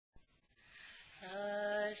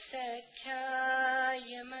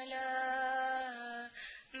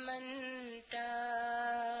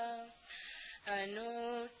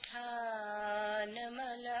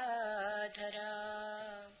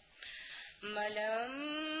मलं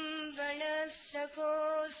वनसखो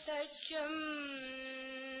सत्यं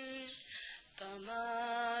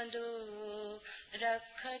पमादो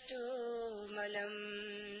रक्षतो मलं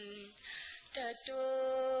ततो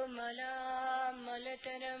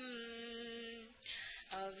मलामलतरम्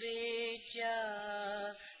अवेद्या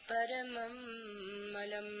परमं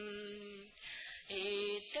मलम्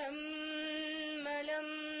एतं मलं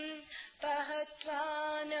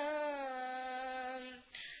पहत्वान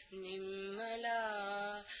निम्मला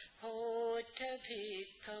होत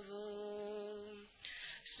भिक्खवो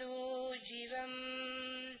सुजीवम्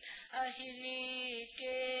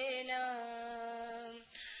अहिलिकेन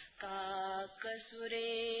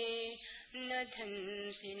काकसुरे न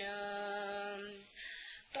धंसिना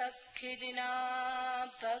पक्षिदिना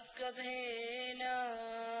पक्कभेन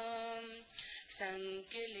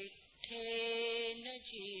संकिलिठेन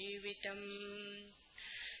जीवितम्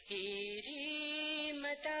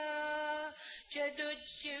हीरीमता च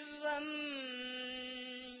दुज्जीवम्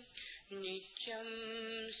नित्यं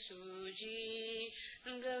सूजीगवेशिना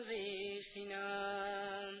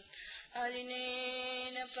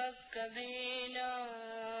अलिनेन पक्कभेन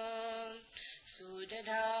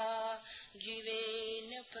सुदधा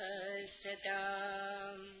जीवेन पश्यता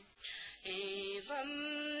एवं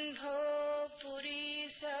भो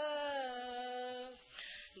पुरीश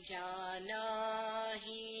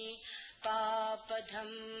जानाहि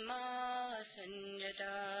पापधम्मा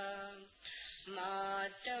संयता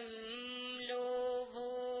मातं लोभो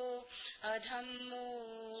अधम्मो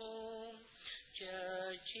च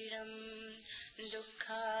चिरं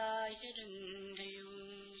दुःखाय रुन्धयो।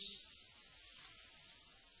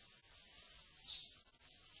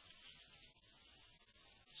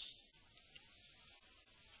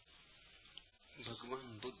 भगवान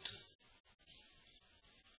बुद्ध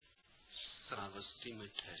श्रावस्ती में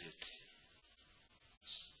ठहरे थे।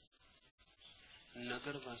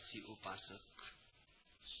 नगरवासी उपासक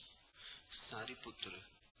सारिपुत्र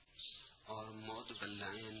और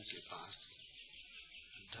मौदगल्यायन के पास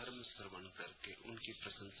धर्म श्रवण करके उनकी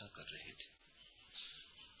प्रशंसा कर रहे थे।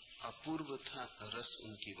 अपूर्व था रस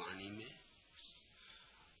उनकी वाणी में,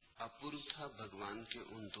 अपूर्व था भगवान के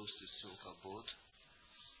उन दो शिष्यों का बोध,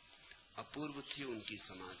 अपूर्व थी उनकी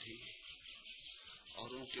समाधि और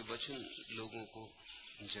उनके वचन लोगों को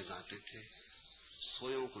जगाते थे,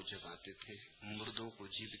 सोयों को जगाते थे, मुर्दों को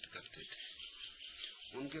जीवित करते थे।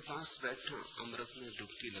 उनके पास बैठना अमृत में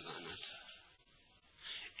डुबकी लगाना था।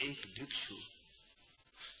 एक भिक्षु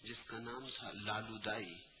जिसका नाम था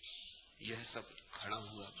लालूदाई यह सब खड़ा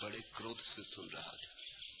हुआ बड़े क्रोध से सुन रहा था।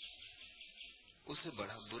 उसे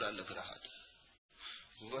बड़ा बुरा लग रहा था।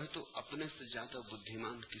 वह तो अपने से ज्यादा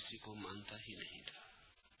बुद्धिमान किसी को मानता ही नहीं था।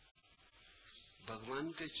 भगवान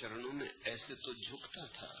के चरणों में ऐसे तो झुकता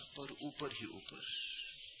था पर ऊपर ही ऊपर।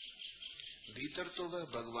 भीतर तो वह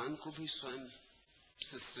भगवान को भी स्वयं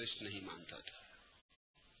से श्रेष्ठ नहीं मानता था।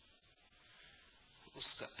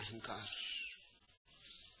 उसका अहंकार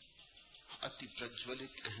अति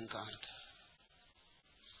प्रज्वलित अहंकार था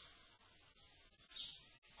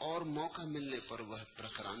और मौका मिलने पर वह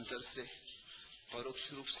प्रकारांतर से परोक्ष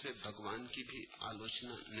रूप से भगवान की भी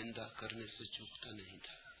आलोचना निंदा करने से चूकता नहीं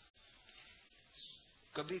था।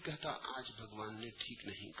 कभी कहता आज भगवान ने ठीक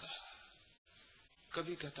नहीं कहा,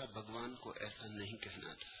 कभी कहता भगवान को ऐसा नहीं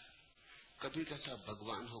कहना था, कभी कहता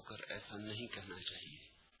भगवान होकर ऐसा नहीं कहना चाहिए,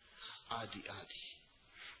 आदि आदि।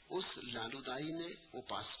 उस लालूदाई ने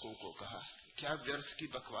उपासकों को कहा, क्या व्यर्थ की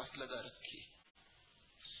बकवास लगा रखी,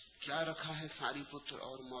 क्या रखा है सारिपुत्र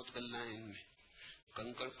और मौदगल्यायन में?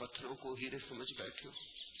 कंकड़ पत्थरों को हीरे समझ बैठे हो।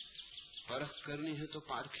 परख करनी है तो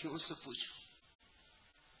पारखियों से पूछो,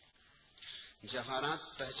 जवाहरात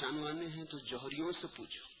पहचानवाने हैं तो जौहरियों से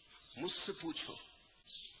पूछो, मुझसे पूछो।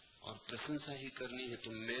 और प्रशंसा ही करनी है तो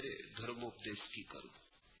मेरे धर्मोपदेश की करो।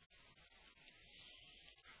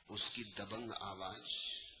 उसकी दबंग आवाज,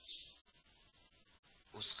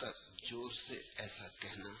 उसका जोर से ऐसा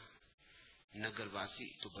कहना, नगरवासी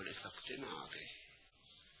तो बड़े सख्ते में आ गए।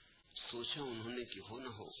 सोचा उन्होंने कि हो न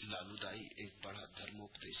हो लालूदाई एक बड़ा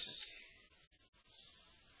धर्मोपदेशक है।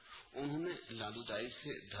 उन्होंने लालूदाई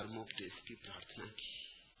से धर्मोपदेश की प्रार्थना की,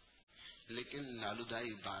 लेकिन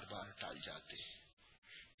लालूदाई बार बार टाल जाते,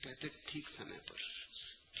 कहते ठीक समय पर,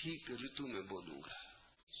 ठीक ऋतु में बोलूंगा।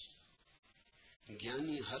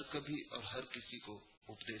 ज्ञानी हर कभी और हर किसी को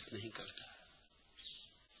उपदेश नहीं करता।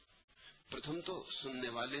 प्रथम तो सुनने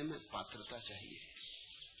वाले में पात्रता चाहिए।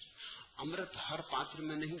 अमृत हर पात्र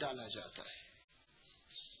में नहीं डाला जाता है।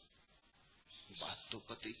 बात तो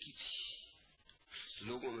पते की थी,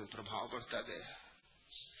 लोगों में प्रभाव बढ़ता गया।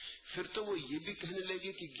 फिर तो वो ये भी कहने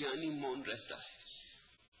लगे कि ज्ञानी मौन रहता है,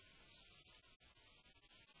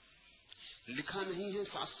 लिखा नहीं है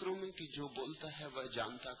शास्त्रों में कि जो बोलता है वह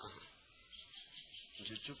जानता कहां,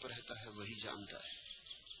 जो चुप रहता है वही जानता है।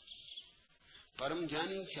 परम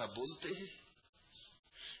ज्ञानी क्या बोलते हैं?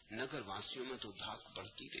 नगर वासियों में तो धाक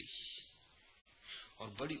बढ़ती गई और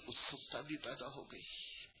बड़ी उत्सुकता भी पैदा हो गई।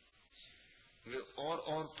 वे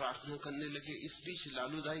और प्रार्थना करने लगे। इस बीच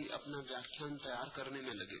लालूदाई अपना व्याख्यान तैयार करने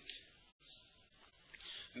में लगे थे।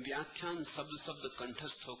 व्याख्यान शब्द शब्द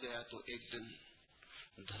कंठस्थ हो गया तो एक दिन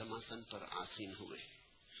धर्मासन पर आसीन हुए।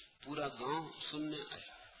 पूरा गांव सुनने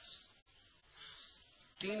आया।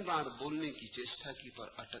 3 बार बोलने की चेष्टा की पर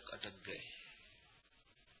अटक गए।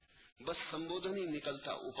 बस संबोधन ही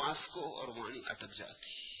निकलता उपासकों और वाणी अटक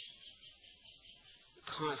जाती।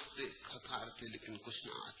 खांसते खखारते लेकिन कुछ न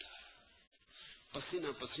आता।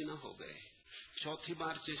 पसीना पसीना हो गए। 4थी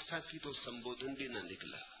बार चेष्टा की तो संबोधन भी न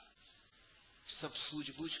निकला। सब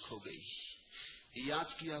सूझबूझ खो गई।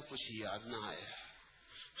 याद किया, कुछ याद न आया।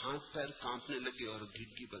 हाथ पैर कांपने लगे और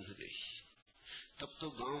घिघी बंध गई। तब तो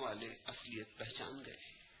गांव वाले असलियत पहचान गए।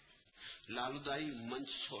 लालूदाई मंच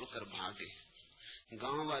छोड़कर भागे।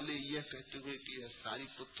 गांव वाले यह कहते हुए कि यह सारी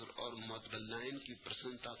पुत्र और मौतगल्लायन की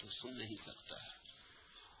प्रसन्नता तो सुन नहीं सकता है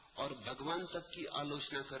और भगवान तक की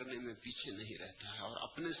आलोचना करने में पीछे नहीं रहता है और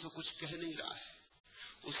अपने से कुछ कह नहीं रहा है,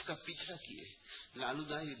 उसका पीछा किए।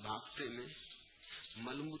 लालूदाई भागते में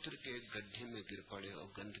मलमूत्र के गड्ढे में गिर पड़े और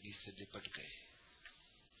गंदगी से लिपट गए।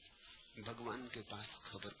 भगवान के पास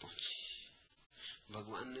खबर पहुंची।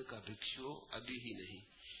 भगवान ने कहा, भिक्षुओं, अभी ही नहीं,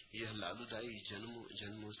 यह लालूदाई जन्मों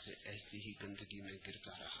जन्मों से ऐसी ही गंदगी में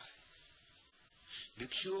गिरता रहा है।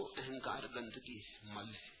 भिक्षुओं, अहंकार गंदगी है, मल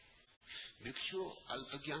है। भिक्षुओं,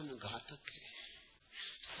 अल्पज्ञान घातक है,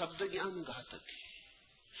 शब्द ज्ञान घातक है,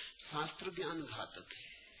 शास्त्र ज्ञान घातक है।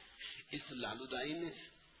 इस लालूदाई ने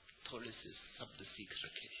थोड़े से शब्द सीख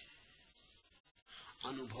रखे।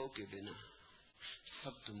 अनुभव के बिना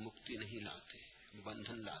शब्द मुक्ति नहीं लाते,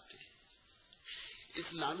 बंधन लाते।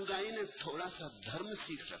 इस लालूदाई ने थोड़ा सा धर्म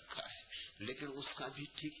सीख रखा है, लेकिन उसका भी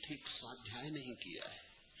ठीक ठीक स्वाध्याय नहीं किया है,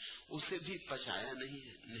 उसे भी पचाया नहीं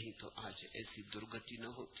है, नहीं तो आज ऐसी दुर्गति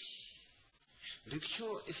न होती।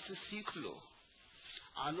 भिक्षुओं, इससे सीख लो।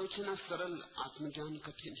 आलोचना सरल, आत्मज्ञान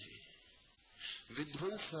कठिन है।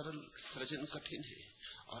 विध्वंस सरल, सृजन कठिन है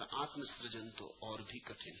और आत्मसृजन तो और भी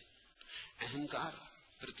कठिन। अहंकार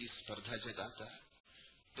प्रतिस्पर्धा जगाता है।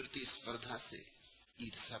 प्रतिस्पर्धा से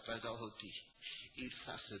ईर्ष्या पैदा होती,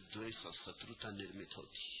 ईर्ष्या से द्वेष और शत्रुता निर्मित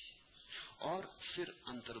होती और फिर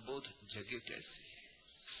अंतर्बोध जगे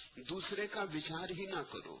कैसे? दूसरे का विचार ही ना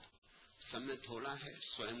करो। समय थोड़ा है,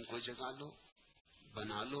 स्वयं को जगा लो,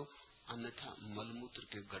 बना लो, अन्यथा मलमूत्र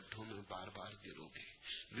के गड्ढों में बार बार गिरोगे।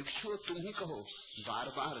 भिक्षुओं, तुम ही कहो, बार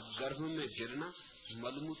बार गर्भ में गिरना,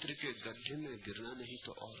 मलमूत्र के गड्ढे में गिरना नहीं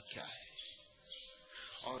तो और क्या है?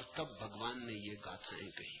 और तब भगवान ने ये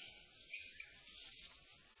गाथाएं कही।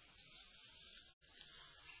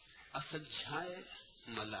 असज्जाय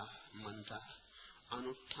मला मंता,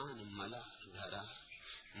 अनुत्थान मला घरा,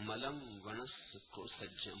 मलम वनस को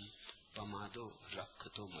सज्जम, पमादो रख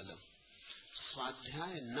तो मलम।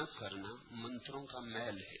 स्वाध्याय न करना मंत्रों का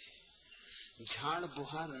मैल है, झाड़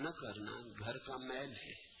बुहार न करना घर का मैल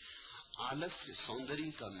है, आलस्य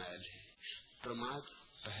सौंदर्य का मैल है, प्रमाद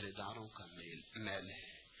पहरेदारों का मैल है।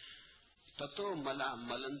 ततो मला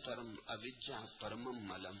मलंतरम अविद्या परमम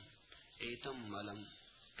मलम, एतम मलम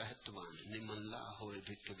कहतवान निमल्ला होए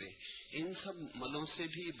भिक्खवे। इन सब मलों से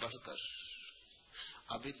भी बढ़कर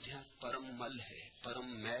अविद्या परम मल है, परम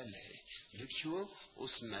मैल है। भिक्षुओं,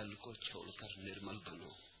 उस मैल को छोड़कर निर्मल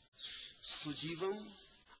बनो। सुजीवम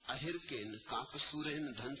अहिर्केन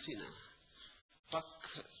काकसूरेन धनसिना,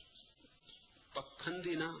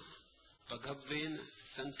 पखंदिना पगव्वेन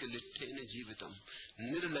संकलिठेन जीवितम।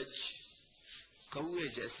 निर्लज कौए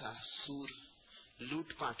जैसा सूर,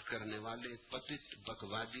 लूटपाट करने वाले पतित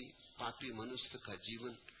बकवादी पापी मनुष्य का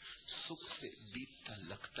जीवन सुख से बीतता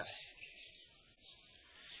लगता है।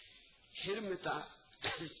 हिरमिता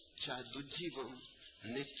चादुज्जीवम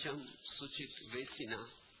नित्यम सुचित वेसिना,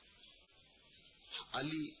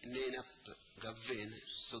 अली नेनप गव्वेन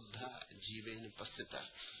शुद्धा जीवेन पश्यता।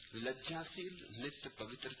 लज्जाशील नित्य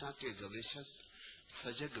पवित्रता के गवेशक,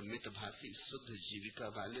 सजग मितभाषी शुद्ध जीविका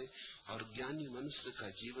वाले और ज्ञानी मनुष्य का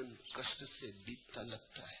जीवन कष्ट से बीतता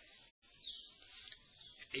लगता है।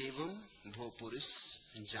 एवं भो पुरुष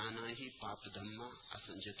जाना ही पाप धम्मा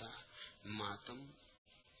असंजता, मातम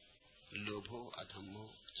लोभो अधम्मो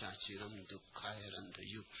चाचिरम दुखाय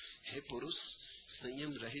रंधयु। हे पुरुष,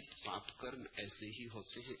 संयम रहित पाप कर्म ऐसे ही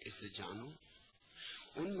होते हैं, इसे जानो।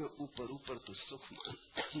 उनमें ऊपर ऊपर तो सुख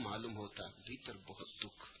मालूम होता, भीतर बहुत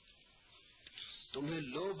दुख। तुम्हें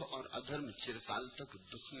लोभ और अधर्म चिरकाल तक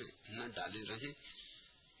दुख में न डाले रहे,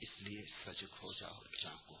 इसलिए सजग हो जाओ,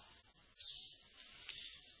 जागो।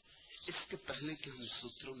 इसके पहले कि हम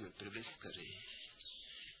सूत्रों में प्रवेश करें,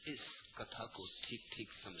 इस कथा को ठीक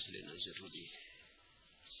ठीक समझ लेना जरूरी है।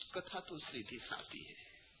 कथा तो सीधी सादी है,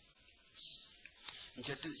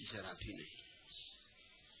 जटिल जरा भी नहीं,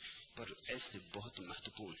 पर ऐसे बहुत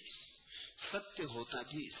महत्वपूर्ण है। सत्य होता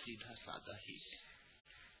भी सीधा सादा ही है।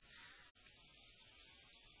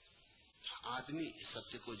 आदमी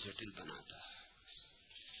सत्य को जटिल बनाता है,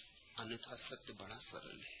 अन्यथा सत्य बड़ा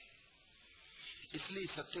सरल है। इसलिए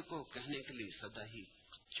सत्य को कहने के लिए सदा ही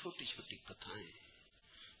छोटी छोटी कथाएं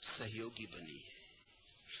सहयोगी बनी है,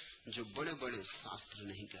 जो बड़े बड़े शास्त्र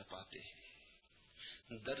नहीं कह पाते,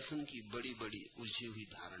 दर्शन की बड़ी बड़ी उलझी हुई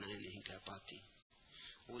धारणाएं नहीं कह पाती।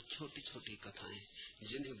 वो छोटी छोटी कथाएं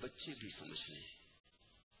जिन्हें बच्चे भी समझने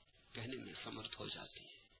कहने में समर्थ हो जाती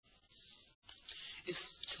हैं। इस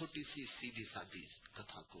छोटी सी सीधी सादी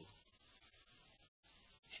कथा को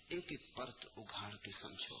एक एक परत उघाड़ के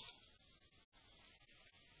समझो।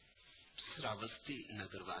 श्रावस्ती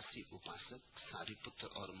नगरवासी उपासक सारीपुत्र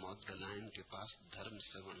और मौदगलायन के पास धर्म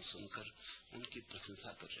श्रवण सुनकर उनकी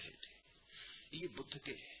प्रशंसा कर रहे थे। ये बुद्ध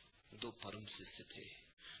के दो परम शिष्य थे,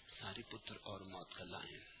 सारीपुत्र और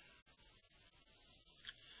मौदगलायन।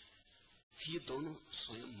 ये दोनों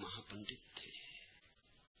स्वयं महापंडित थे।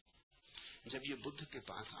 जब ये बुद्ध के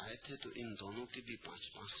पास आए थे तो इन दोनों के भी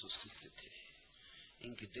 500 शिष्य थे।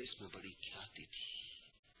 इनके देश में बड़ी ख्याति थी।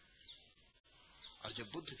 और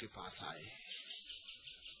जब बुद्ध के पास आए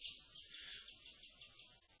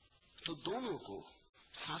तो दोनों को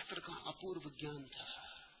शास्त्र का अपूर्व ज्ञान था।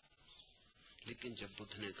 लेकिन जब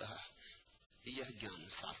बुद्ध ने कहा यह ज्ञान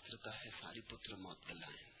शास्त्र का है सारीपुत्र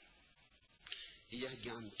मौदगलायन, यह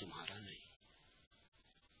ज्ञान तुम्हारा नहीं,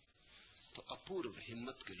 तो अपूर्व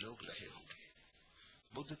हिम्मत के लोग रहे होंगे।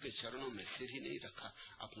 बुद्ध के चरणों में सिर ही नहीं रखा,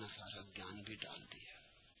 अपना सारा ज्ञान भी डाल दिया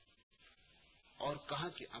और कहा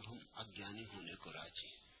कि अब हम अज्ञानी होने को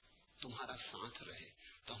राजी, तुम्हारा साथ रहे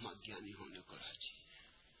तो हम अज्ञानी होने को राजी।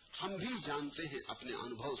 हम भी जानते हैं अपने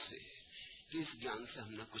अनुभव से कि इस ज्ञान से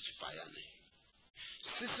हमने कुछ पाया नहीं।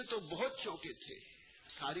 शिष्य तो बहुत चौंके थे,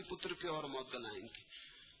 सारीपुत्र के और मौदगलायन के,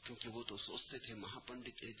 क्योंकि वो तो सोचते थे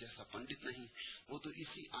महापंडित एक जैसा पंडित नहीं। वो तो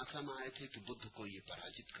इसी आशा में आए थे कि बुद्ध को ये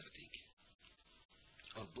पराजित कर देंगे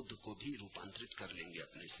और बुद्ध को भी रूपांतरित कर लेंगे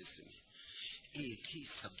अपने शिष्य में। एक ही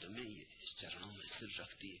शब्द में ये चरणों में सिर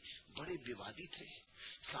रख दिए। बड़े विवादी थे,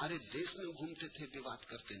 सारे देश में घूमते थे, विवाद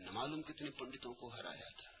करते, न मालूम कितने पंडितों को हराया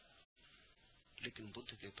था। लेकिन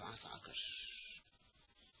बुद्ध के पास आकर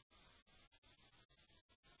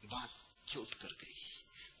बात चोट कर गई।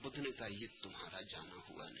 बुद्ध ने कहा ये तुम्हारा जाना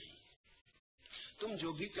हुआ नहीं, तुम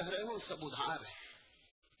जो भी कह रहे हो सब उधार है,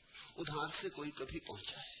 उधार से कोई कभी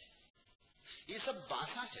पहुंचा है, ये सब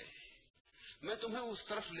बासा है। मैं तुम्हें उस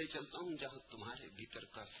तरफ ले चलता हूं जहां तुम्हारे भीतर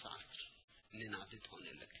का शास्त्र निनादित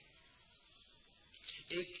होने लगे।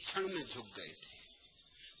 एक क्षण में झुक गए थे।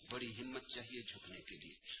 बड़ी हिम्मत चाहिए झुकने के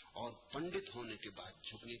लिए, और पंडित होने के बाद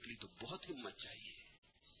झुकने के लिए तो बहुत हिम्मत चाहिए,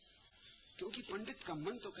 क्योंकि पंडित का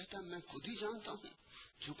मन तो कहता है मैं खुद ही जानता हूं,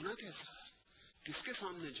 झुकना कैसा, किसके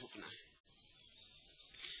सामने झुकना है।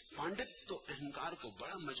 पंडित तो अहंकार को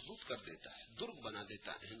बड़ा मजबूत कर देता है, दुर्ग बना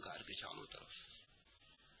देता है अहंकार के चारों तरफ।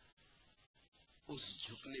 उस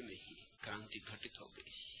झुकने में ही क्रांति घटित हो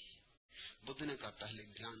गई। बुद्ध ने कहा पहले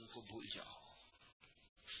ज्ञान को भूल जाओ,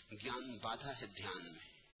 ज्ञान बाधा है ध्यान में।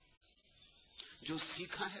 जो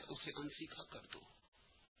सीखा है उसे अनसीखा कर दो,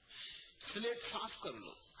 स्लेट साफ कर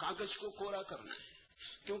लो, कागज को कोरा करना है,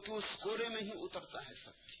 क्योंकि उस कोरे में ही उतरता है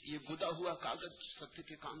सत्य। ये गुदा हुआ कागज सत्य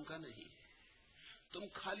के काम का नहीं है। तुम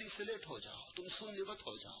खाली स्लेट हो जाओ, तुम शून्यवत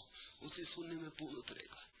हो जाओ, उसी शून्य में पूर्ण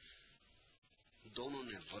उतरेगा। दोनों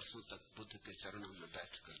ने वर्षों तक बुद्ध के चरणों में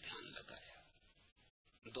बैठकर ध्यान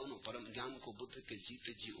लगाया। दोनों परम ज्ञान को बुद्ध के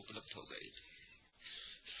जीते जी उपलब्ध हो गए थे।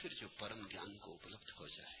 फिर जो परम ज्ञान को उपलब्ध हो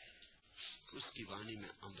जाए उसकी वाणी में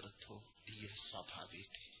अमृत हो, यह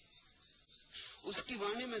स्वाभाविक है। उसकी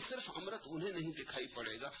वाणी में सिर्फ अमृत उन्हें नहीं दिखाई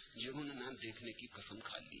पड़ेगा जिन्होंने न देखने की कसम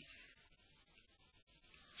खा ली,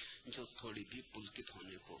 जो थोड़ी भी पुलकित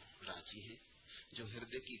होने को राजी है, जो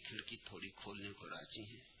हृदय की खिड़की थोड़ी खोलने को राजी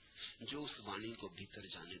है, जो उस वाणी को भीतर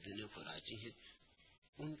जाने देने को राजी है,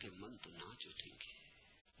 उनके मन तो नाच उठेंगे,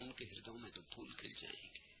 उनके हृदयों में तो फूल खिल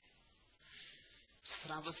जाएंगे।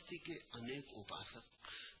 श्रावस्ती के अनेक उपासक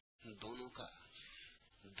दोनों का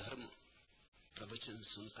धर्म प्रवचन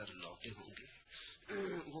सुनकर लौटे होंगे।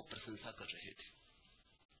 वो प्रशंसा कर रहे थे,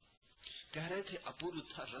 कह रहे थे अपूर्व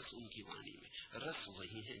था रस उनकी वाणी में। रस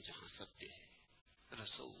वही है जहां सत्य है,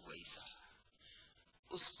 रसो वैसा।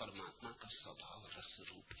 उस परमात्मा का स्वभाव रस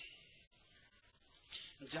रूप है।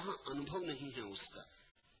 जहां अनुभव नहीं है उसका,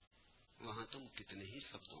 वहां तुम कितने ही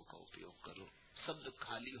शब्दों का उपयोग करो, शब्द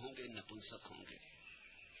खाली होंगे, नपुंसक होंगे,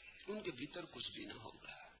 उनके भीतर कुछ भी ना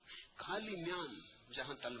होगा। खाली म्यान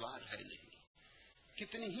जहां तलवार है नहीं,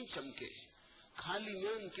 कितनी ही चमके, खाली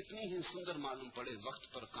म्यान कितनी ही सुंदर मालूम पड़े, वक्त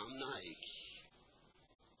पर काम ना आएगी।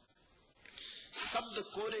 शब्द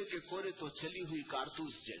कोरे के कोरे तो चली हुई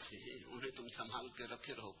कारतूस जैसे हैं, उन्हें तुम संभाल के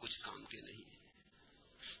रखे रहो, कुछ काम के नहीं।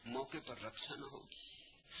 मौके पर रक्षा न होगी।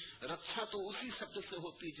 रक्षा तो उसी शब्द से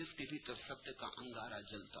होती जिसके भीतर सत्य का अंगारा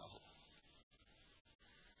जलता हो।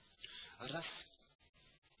 रस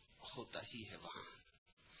होता ही है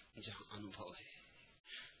वहां जहां अनुभव है।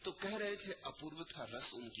 तो कह रहे थे अपूर्व था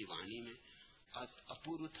रस उनकी वाणी में,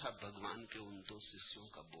 अपूर्व था भगवान के उन दो शिष्यों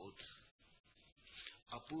का बोध,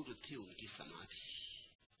 अपूर्व थी उनकी समाधि।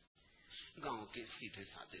 गांव के सीधे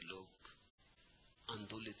साधे लोग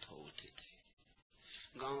आंदोलित हो उठे थे।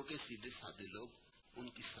 गांव के सीधे साधे लोग,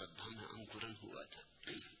 उनकी श्रद्धा में अंकुरन हुआ था।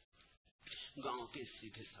 गांव के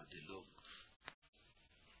सीधे साधे लोग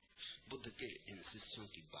बुद्ध के इन शिष्यों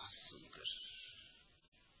की बात सुनकर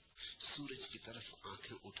सूरज की तरफ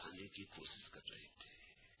आंखें उठाने की कोशिश कर रहे थे,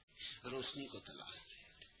 रोशनी को तलाश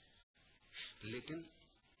रहे थे। लेकिन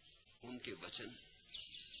उनके वचन,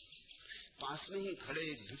 पास में ही खड़े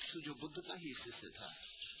एक भिक्षु जो बुद्ध का ही शिष्य था,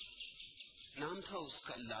 नाम था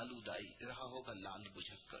उसका लालू दाई, रहा होगा लाल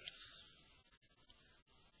बुझक्कड़,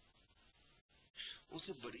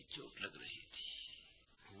 उसे बड़ी चोट लग रही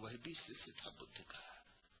थी। वह भी शिष्य था बुद्ध का,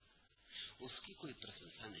 उसकी कोई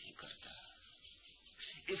प्रशंसा नहीं करता।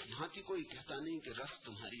 इस भांति कोई कहता नहीं कि रस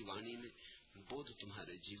तुम्हारी वाणी में, बोध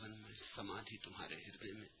तुम्हारे जीवन में, समाधि तुम्हारे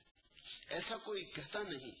हृदय में। ऐसा कोई कहता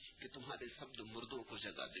नहीं कि तुम्हारे शब्द मुर्दों को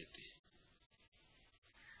जगा देते।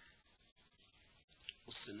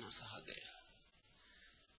 उससे न सहा गया,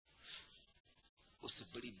 उससे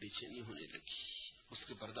बड़ी बेचैनी होने लगी,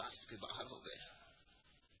 उसके बर्दाश्त के बाहर हो गया।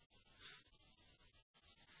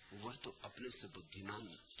 वह तो अपने से बुद्धिमान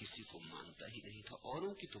किसी को मानता ही नहीं था,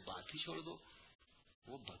 औरों की तो बात ही छोड़ दो,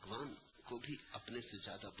 वो भगवान को भी अपने से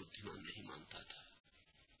ज्यादा बुद्धिमान नहीं मानता था।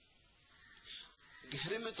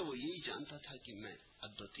 गहरे में तो वो यही जानता था कि मैं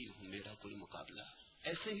अद्वितीय हूं, मेरा कोई मुकाबला।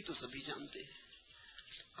 ऐसे ही तो सभी जानते हैं,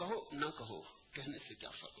 कहो न कहो, कहने से क्या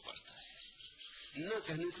फर्क पड़ता है? न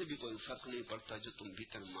कहने से भी कोई फर्क नहीं पड़ता, जो तुम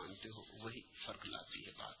भीतर मानते हो वही फर्क लाती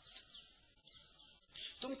है बात।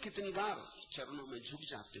 तुम कितनी बार चरणों में झुक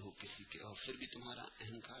जाते हो किसी के, और फिर भी तुम्हारा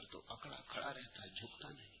अहंकार तो अकड़ा खड़ा रहता है, झुकता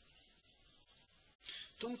नहीं।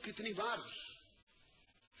 तुम कितनी बार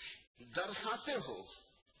दर्शाते हो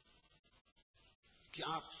कि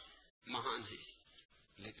आप महान हैं,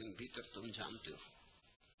 लेकिन भीतर तुम जानते हो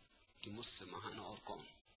कि मुझसे महान और कौन।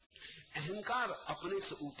 अहंकार अपने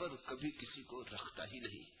से ऊपर कभी किसी को रखता ही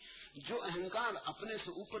नहीं। जो अहंकार अपने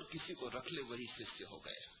से ऊपर किसी को रख ले वही शिष्य हो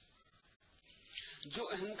गया। जो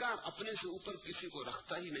अहंकार अपने से ऊपर किसी को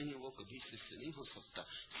रखता ही नहीं, वो कभी शिष्य नहीं हो सकता।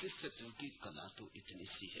 शिष्यत्व की कला तो इतनी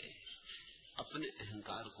सी है, अपने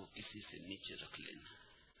अहंकार को किसी से नीचे रख लेना।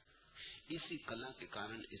 इसी कला के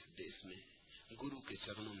कारण इस देश में गुरु के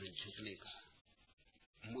चरणों में झुकने का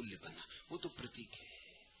मूल्य बना। वो तो प्रतीक है,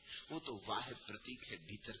 वो तो वाह प्रतीक है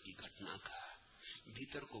भीतर की घटना का।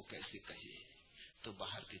 भीतर को कैसे कहे तो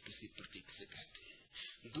बाहर के किसी प्रतीक से कहते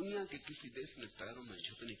हैं। दुनिया के किसी देश में पैरों में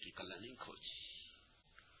झुकने की कला नहीं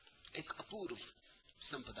खोजी। एक अपूर्व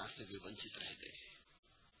संपदा से वे वंचित रह गए।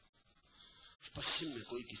 पश्चिम में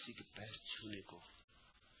कोई किसी के पैर छूने को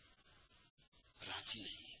राजी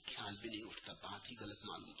नहीं, ख्याल भी नहीं उठता, बात ही गलत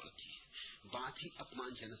मालूम पड़ती है, बात ही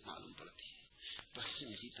अपमानजनक मालूम पड़ती है।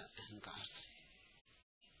 पश्चिम जीता अहंकार से,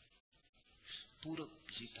 पूरब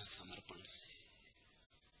जीता समर्पण से,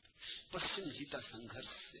 पश्चिम जीता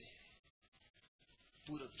संघर्ष से,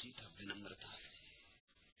 पूरब जीता विनम्रता से।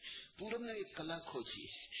 पूरब ने एक कला खोजी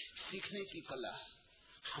है, सीखने की कला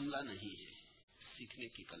हमला नहीं है, सीखने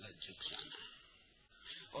की कला झुक जाना है।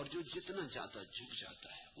 और जो जितना ज्यादा झुक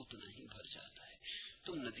जाता है उतना ही भर जाता है।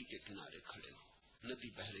 तुम नदी के किनारे खड़े हो, नदी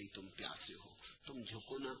बह रही, तुम प्यासे हो, तुम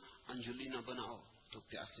झुको ना, अंजुलि ना बनाओ तो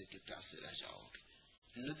प्यासे के प्यासे रह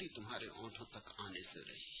जाओगे। नदी तुम्हारे ओंठों तक आने से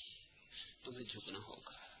रही, तुम्हें झुकना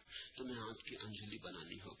होगा, तुम्हें हाथ की अंजुलि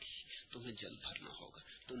बनानी होगी, तुम्हें जल भरना होगा,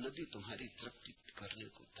 तो नदी तुम्हारी तृप्ति करने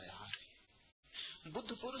को तैयार है।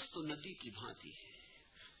 बुद्ध पुरुष तो नदी की भांति है।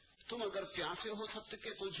 तुम अगर प्यासे हो सत्य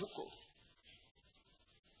के तो झुको,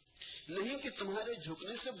 नहीं कि तुम्हारे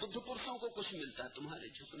झुकने से बुद्ध पुरुषों को कुछ मिलता है। तुम्हारे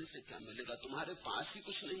झुकने से क्या मिलेगा? तुम्हारे पास ही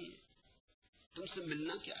कुछ नहीं है, तुमसे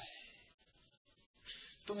मिलना क्या है?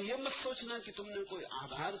 तुम ये मत सोचना कि तुमने कोई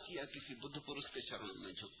आभार किया किसी बुद्ध पुरुष के चरणों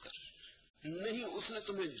में झुककर। नहीं, उसने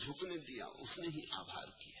तुम्हें झुकने दिया, उसने ही आभार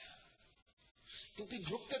किया, क्योंकि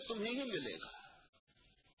झुक के तुम्हें ही मिलेगा।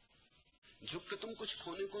 झुक के तुम कुछ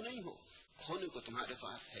खोने को नहीं हो, खोने को तुम्हारे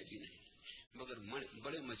पास है भी नहीं। मगर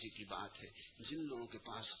बड़े मजे की बात है, जिन लोगों के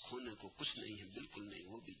पास खोने को कुछ नहीं है, बिल्कुल नहीं,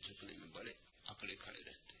 वो भी झुकने में बड़े अकड़े खड़े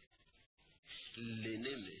रहते हैं।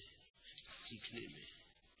 लेने में, सीखने में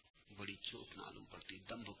बड़ी चोट मालूम पड़ती,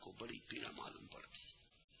 दंभ को बड़ी पीड़ा मालूम पड़ती।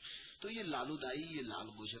 तो ये लालूदाई, ये लाल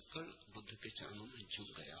बुझक्कड़ बुद्ध के चरणों में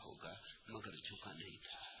झुक गया होगा, मगर झुका नहीं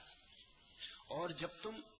था। और जब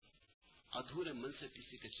तुम अधूरे मन से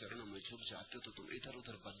किसी के चरणों में झुक जाते हो तो तुम इधर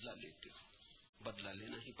उधर बदला लेते हो। बदला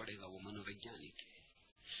लेना ही पड़ेगा, वो मनोवैज्ञानिक है।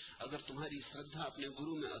 अगर तुम्हारी श्रद्धा अपने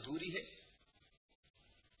गुरु में अधूरी है,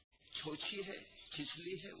 छोची है,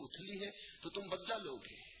 छिछली है, उथली है, तो तुम बदला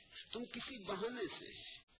लोगे। तुम किसी बहाने से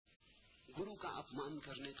गुरु का अपमान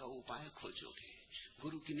करने का उपाय खोजोगे,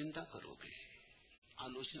 गुरु की निंदा करोगे,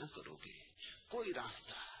 आलोचना करोगे, कोई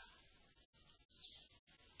रास्ता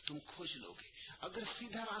तुम खोज लोगे। अगर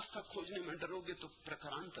सीधा रास्ता खोजने में डरोगे तो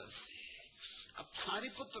प्रकारांतर से। अब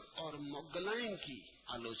सारिपुत्र और मोगलायन की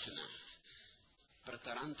आलोचना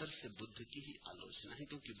प्रकारांतर से बुद्ध की ही आलोचना है,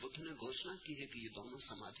 क्योंकि बुद्ध ने घोषणा की है कि ये दोनों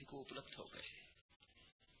समाधि को उपलब्ध हो गए।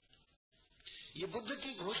 ये बुद्ध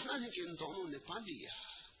की घोषणा है कि इन दोनों ने पा लिया,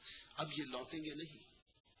 अब ये लौटेंगे नहीं।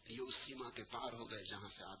 ये उस सीमा के पार हो गए जहां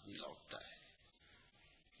से आदमी लौटता है।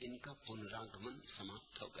 इनका पुनरागमन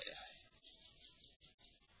समाप्त हो गया है,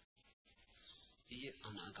 ये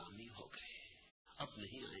अनागामी हो गए, अब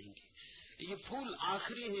नहीं आएंगे। ये फूल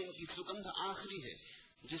आखिरी है, इनकी सुगंध आखिरी है।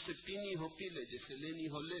 जिसे पीनी हो पी ले, जिसे लेनी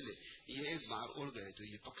हो ले ले। ये एक बार उड़ गए तो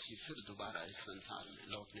ये पक्षी फिर दोबारा इस संसार में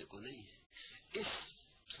लौटने को नहीं है। इस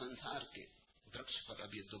संसार के वृक्ष पर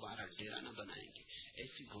अब ये दोबारा डेरा न बनाएंगे,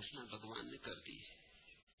 ऐसी घोषणा भगवान ने कर दी है।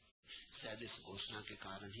 शायद इस घोषणा के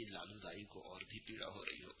कारण ही लालूदाई को और भी पीड़ा हो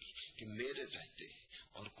रही होगी कि मेरे रहते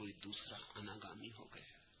और कोई दूसरा अनागामी हो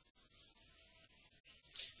गया।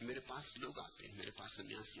 मेरे पास लोग आते हैं, मेरे पास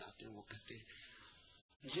सन्यासी आते हैं, वो कहते हैं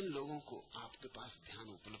जिन लोगों को आपके पास ध्यान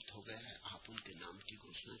उपलब्ध हो गया है, आप उनके नाम की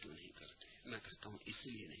घोषणा क्यों नहीं करते? मैं कहता हूँ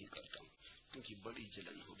इसलिए नहीं करता हूँ क्योंकि बड़ी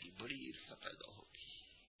जलन होगी, बड़ी ईर्ष्या पैदा होगी।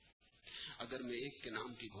 अगर मैं एक के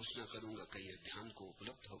नाम की घोषणा करूंगा कि यह ध्यान को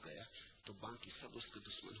उपलब्ध हो गया, तो बाकी सब उसके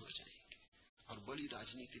दुश्मन हो जाएंगे और बड़ी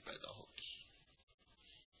राजनीति पैदा होगी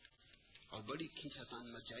और बड़ी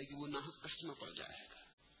खींचातान मच जाएगी, वो नाहक कष्ट में पड़ जाएगा।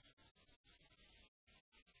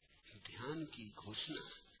 ध्यान की घोषणा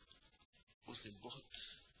उसे बहुत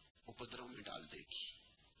उपद्रव में डाल देगी।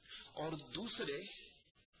 और दूसरे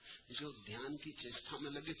जो ध्यान की चेष्टा में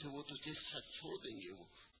लगे थे, वो तो चेष्टा छोड़ देंगे। वो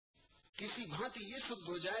किसी भांति ये सिद्ध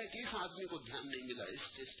हो जाए कि इस आदमी को ध्यान नहीं मिला, इस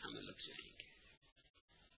चेष्टा में लग जाएंगे।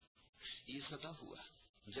 ये सदा हुआ।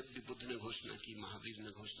 जब भी बुद्ध ने घोषणा की, महावीर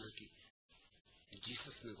ने घोषणा की,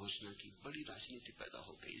 जीसस ने घोषणा की, बड़ी राजनीति पैदा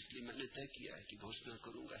हो गई। इसलिए मैंने तय किया है कि घोषणा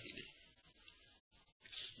करूंगा ही नहीं।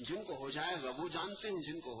 जिनको हो जाएगा वो जानते हैं,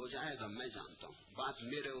 जिनको हो जाएगा मैं जानता हूँ। बात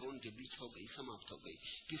मेरे और उनके बीच हो गई, समाप्त हो गई।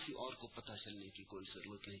 किसी और को पता चलने की कोई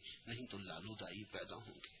जरूरत नहीं, नहीं तो लालूदाई पैदा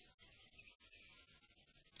होंगे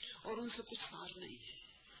और उनसे कुछ सार नहीं है।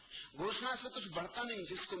 घोषणा से कुछ बढ़ता नहीं,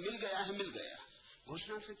 जिसको मिल गया है मिल गया।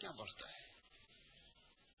 घोषणा से क्या बढ़ता है?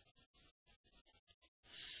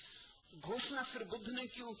 घोषणा फिर बुद्ध ने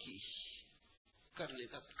क्यों की? करने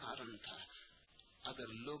का कारण था,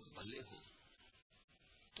 अगर लोग भले हों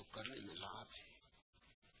तो करने में लाभ है।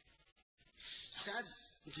 शायद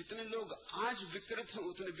जितने लोग आज विकृत हैं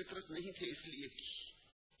उतने विकृत नहीं थे इसलिए की।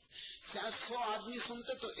 शायद 100 आदमी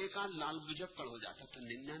सुनते तो एक आध लाल बुझक्कड़ हो जाता, तो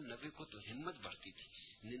 99 को तो हिम्मत बढ़ती थी।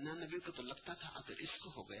 99 को तो लगता था अगर इसको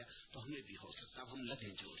हो गया तो हमें भी हो सकता, हम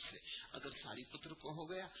लगे जोर से। अगर सारिपुत्र को हो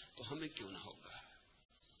गया तो हमें क्यों ना होगा।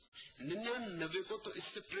 99 को तो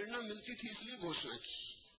इससे प्रेरणा मिलती थी, इसलिए घोषणा की।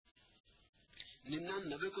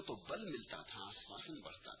 99 को तो बल मिलता था, आश्वासन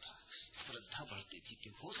बढ़ता था, श्रद्धा बढ़ती थी कि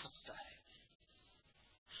हो सकता है।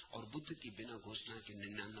 और बुद्ध की बिना घोषणा के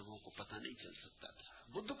 99 को पता नहीं चल सकता था।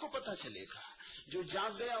 बुद्ध को पता चलेगा, जो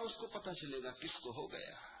जाग गया उसको पता चलेगा किसको हो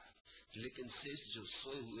गया, लेकिन शेष जो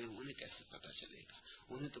सोए हुए उन्हें कैसे पता चलेगा?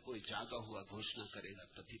 उन्हें तो कोई जागा हुआ घोषणा करेगा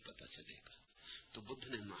तभी पता चलेगा। तो बुद्ध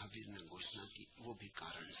ने, महावीर ने घोषणा की, वो भी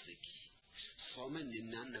कारण से की। 100 में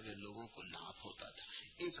 99 लोगों को लाभ होता था,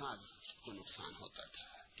 एक आध को नुकसान होता था,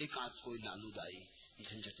 एक आध कोई लालूदाई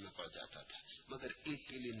झंझट में पड़ जाता था, मगर एक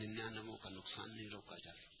के लिए 99 का नुकसान नहीं रोका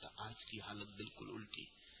जा सकता। आज की हालत बिल्कुल उल्टी।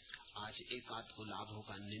 आज एक आध को लाभ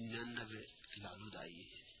होगा, 99 लालूदाई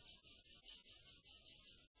है।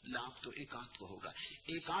 लाभ तो एक आध को होगा।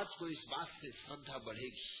 एक आध को इस बात से श्रद्धा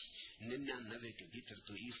बढ़ेगी, 99 के भीतर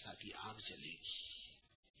तो ईर्ष्या की आग जलेगी।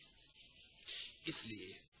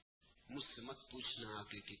 इसलिए मुझसे मत पूछना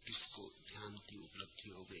आके कि किसको ध्यान की उपलब्धि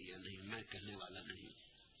हो गई या नहीं, मैं कहने वाला नहीं।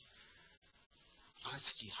 आज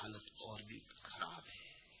की हालत और भी खराब है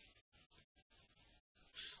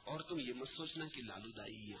और तुम ये मत सोचना कि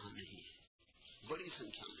लालूदाई यहां नहीं है, बड़ी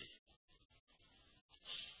संख्या में।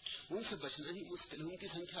 उनसे बचना ही मुश्किल है, उनकी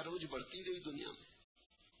संख्या रोज बढ़ती गई दुनिया में।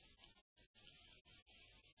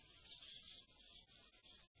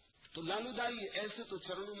 तो लालूदाई ऐसे तो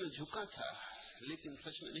चरणों में झुका था, लेकिन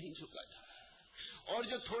सच में नहीं झुका था, और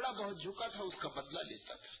जो थोड़ा बहुत झुका था उसका बदला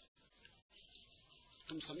लेता था।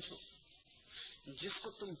 तुम समझो, जिसको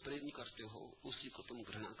तुम प्रेम करते हो उसी को तुम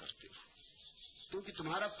घृणा करते हो, क्योंकि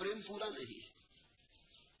तुम्हारा प्रेम पूरा नहीं है।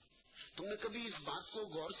 तुमने कभी इस बात को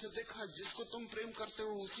गौर से देखा, जिसको तुम प्रेम करते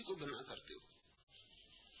हो उसी को घृणा करते हो,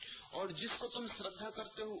 और जिसको तुम श्रद्धा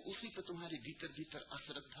करते हो उसी पे तुम्हारे भीतर भीतर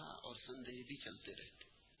अश्रद्धा और संदेह भी चलते रहते।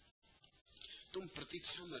 तुम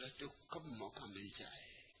प्रतीक्षा में रहते हो कब मौका मिल जाए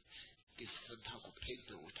कि श्रद्धा को फेंक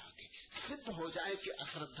दो उठा के, सिद्ध हो जाए कि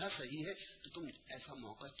अश्रद्धा सही है, तो तुम ऐसा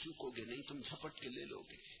मौका चूकोगे नहीं, तुम झपट के ले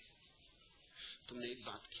लोगे। तुमने एक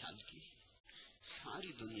बात ख्याल की,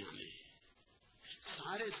 सारी दुनिया में,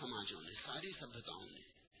 सारे समाजों ने, सारी सभ्यताओं ने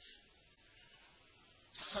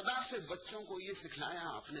सदा से बच्चों को ये सिखलाया,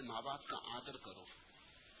 अपने माँ बाप का आदर करो।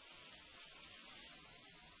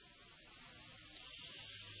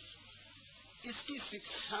 इसकी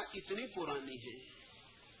शिक्षा इतनी पुरानी है,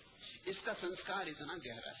 इसका संस्कार इतना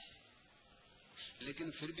गहरा है,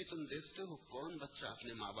 लेकिन फिर भी तुम देखते हो कौन बच्चा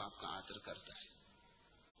अपने माँ बाप का आदर करता है।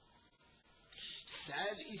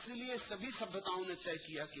 शायद इसलिए सभी सभ्यताओं ने तय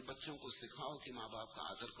किया कि बच्चों को सिखाओ कि माँ बाप का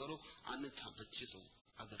आदर करो, अन्यथा बच्चे तो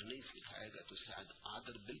अगर नहीं सिखाएगा तो शायद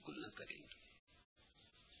आदर बिल्कुल न करेंगे।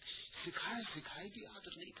 सिखाए सिखाए भी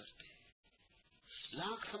आदर नहीं करते,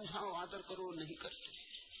 लाख समझाओ आदर करो नहीं करते।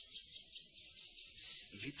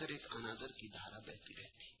 भीतर एक अनादर की धारा बहती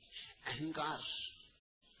रहती। अहंकार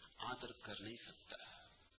आदर कर नहीं सकता,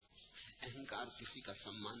 अहंकार किसी का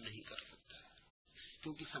सम्मान नहीं कर सकता,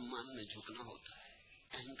 क्योंकि सम्मान में झुकना होता है।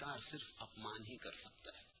 अहंकार सिर्फ अपमान ही कर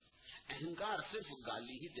सकता है, अहंकार सिर्फ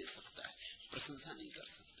गाली ही दे सकता है, प्रशंसा नहीं कर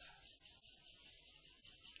सकता।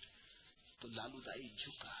 तो लालूदाई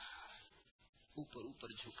झुका, ऊपर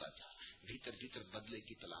ऊपर झुका था, भीतर भीतर बदले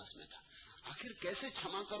की तलाश में था। आखिर कैसे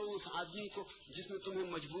क्षमा करो उस आदमी को जिसने तुम्हें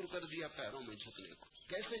मजबूर कर दिया पैरों में झुकने को?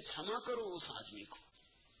 कैसे क्षमा करो उस आदमी को?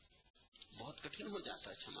 बहुत कठिन हो जाता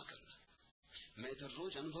है क्षमा करना। मैं इधर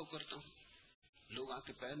रोज अनुभव करता हूँ, लोग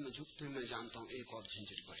आके पैर में झुकते हैं, मैं जानता हूँ एक और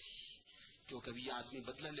झंझट बढ़ी, क्योंकि कभी ये आदमी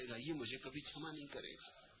बदला लेगा, ये मुझे कभी क्षमा नहीं करेगा।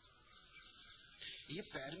 ये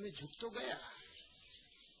पैर में झुक तो गया,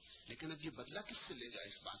 लेकिन अब ये बदला किससे लेगा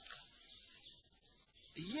इस बात का?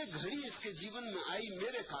 ये घड़ी इसके जीवन में आई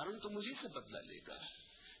मेरे कारण, तो मुझे से बदला लेगा।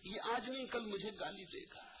 ये आज नहीं कल मुझे गाली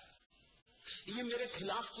देगा, ये मेरे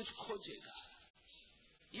खिलाफ कुछ खोजेगा,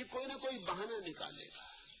 ये कोई ना कोई बहाना निकालेगा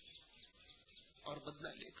और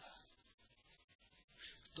बदला लेगा।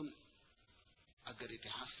 तुम अगर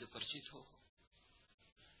इतिहास से परिचित हो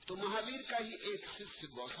तो महावीर का ही एक शिष्य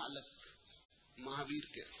गौशालक महावीर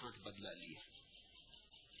के साथ बदला लिया।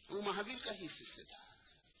 वो महावीर का ही शिष्य था,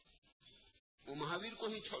 वो महावीर को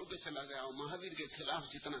ही छोड़ के चला गया, और महावीर के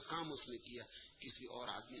खिलाफ जितना काम उसने किया किसी और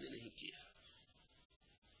आदमी ने नहीं किया।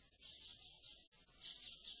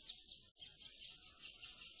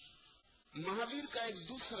 महावीर का एक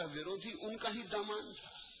दूसरा विरोधी उनका ही दामाद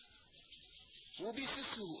था, वो भी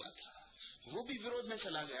शिष्य हुआ था, वो भी विरोध में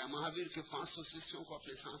चला गया, महावीर के 500 शिष्यों को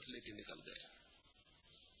अपने साथ लेके निकल गया।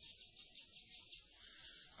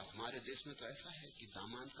 अब हमारे देश में तो ऐसा है कि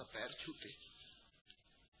दामाद का पैर छूटे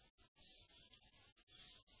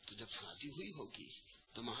तो जब शादी हुई होगी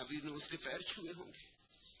तो महावीर ने उसके पैर छुए होंगे,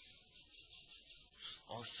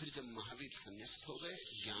 और फिर जब महावीर संन्यास्त हो गए,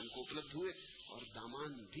 ज्ञान को उपलब्ध हुए और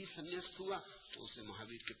दामाद भी संन्यास्त हुआ, तो उसे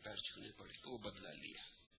महावीर के पैर छूने पड़े। वो बदला लिया,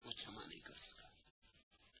 वो क्षमा नहीं कर सका।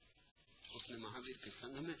 उसने महावीर के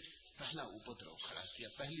संग में पहला उपद्रव खड़ा किया,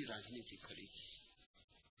 पहली राजनीति खड़ी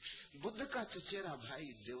की। बुद्ध का चचेरा भाई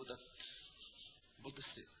देवदत्त बुद्ध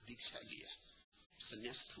से दीक्षा लिया,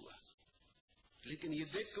 संन्यास्त हुआ, लेकिन ये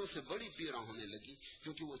देख के उसे बड़ी पीड़ा होने लगी,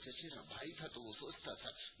 क्योंकि वो चचेरा भाई था तो वो सोचता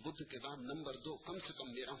था बुद्ध के बाद नंबर 2 कम से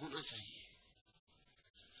कम मेरा होना चाहिए,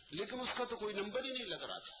 लेकिन उसका तो कोई नंबर ही नहीं लग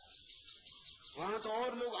रहा था। वहां तो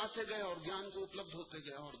और लोग आते गए और ज्ञान को उपलब्ध होते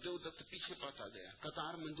गए, और देवदत्त पीछे पड़ता गया,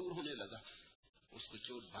 कतार में दूर होने लगा। उसको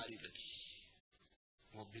चोट भारी लगी,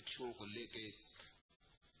 वो भिक्षुओं को लेके,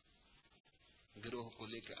 गिरोह को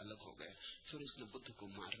लेके अलग हो गया। फिर उसने बुद्ध को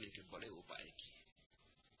मारने के बड़े उपाय किए,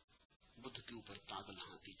 बुद्ध के ऊपर पागल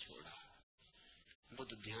हाथी छोड़ा।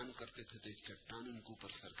 बुद्ध ध्यान करते थे तो एक चट्टान उनके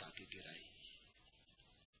ऊपर सरका के गिराई।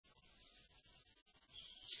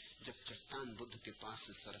 जब चट्टान बुद्ध के पास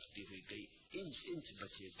से सरकती हुई गई, इंच इंच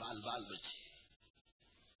बचे, बाल बाल बचे,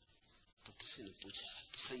 तो किसी ने पूछा,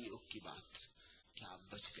 संयोग की बात, क्या आप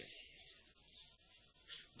बच गए?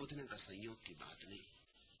 बुद्ध ने कहा संयोग की बात नहीं,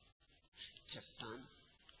 चट्टान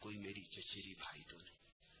कोई मेरी चचेरी भाई तो नहीं,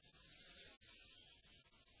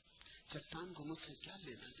 चट्टान को मुझसे क्या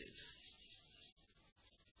लेना देना है।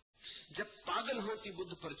 जब पागल हाथी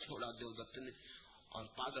बुद्ध पर छोड़ा देवदत्त ने, और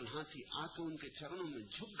पागल हाथी आके उनके चरणों में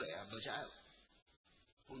झुक गया बजाय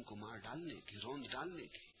उनको मार डालने के, रौंद डालने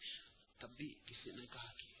के, तब भी किसी ने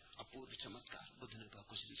कहा कि अपूर्व चमत्कार। बुद्ध ने कहा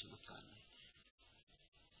कुछ भी चमत्कार नहीं,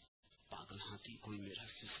 पागल हाथी कोई मेरा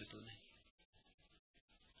शिष्य तो नहीं,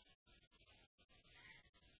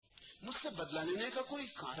 मुझसे बदला लेने का कोई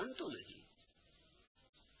कारण तो नहीं।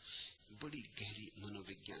 बड़ी गहरी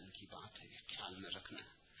मनोविज्ञान की बात है, ख्याल में रखना।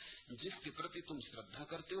 जिसके प्रति तुम श्रद्धा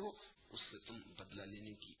करते हो उससे तुम बदला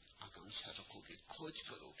लेने की आकांक्षा रखोगे, खोज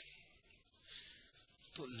करोगे।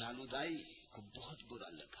 तो लालूदाई को बहुत बुरा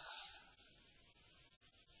लगा।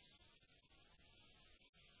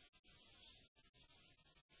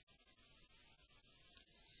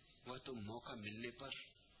 वह तो मौका मिलने पर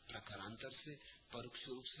प्रकारांतर से, परोक्ष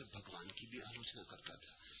रूप से भगवान की भी आलोचना करता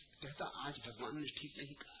था। कहता आज भगवान ने ठीक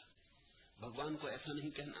नहीं कहा, भगवान को ऐसा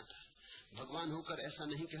नहीं कहना था, भगवान होकर ऐसा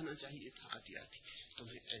नहीं कहना चाहिए था। आती आती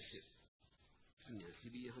तुम्हें ऐसे सन्यासी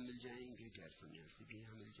भी यहाँ मिल जाएंगे, गैर सन्यासी भी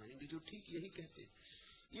यहाँ मिल जाएंगे जो ठीक यही कहते।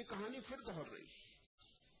 ये कहानी फिर दोहर रही,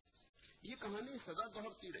 ये कहानी सदा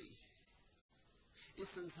दोहरती रही। इस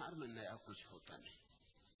संसार में नया कुछ होता नहीं,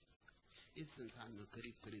 इस संसार में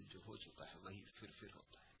करीब करीब जो हो चुका है वही फिर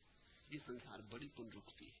होता है। ये संसार बड़ी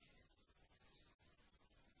पुनरुक्ति है।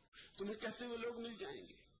 तुम्हें कहते हुए लोग मिल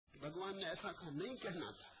जाएंगे भगवान ने ऐसा कहा, नहीं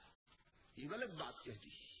कहना था, ये गलत बात कह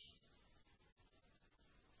दी,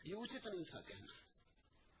 ये उचित नहीं था कहना।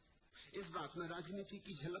 इस बात में राजनीति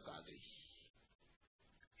की झलक आ गई।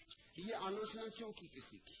 ये आलोचना क्यों की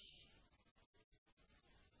किसी की,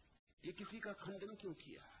 ये किसी का खंडन क्यों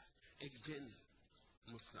किया। एक जैन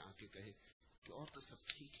मुझसे आके कहे कि और तो सब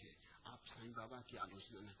ठीक है, आप साईं बाबा की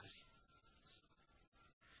आलोचना न करें,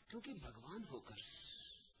 क्योंकि भगवान होकर।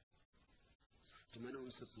 तो मैंने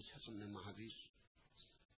उनसे पूछा तुमने महावीर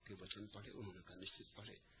के वचन पढ़े? उन्होंने कहा निश्चित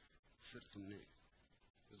पढ़े। फिर तुमने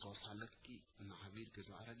गौशालक की महावीर के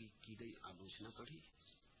द्वारा की गई आलोचना पढ़ी?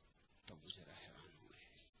 तब वो जरा हैरान हुए।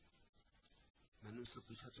 मैंने उनसे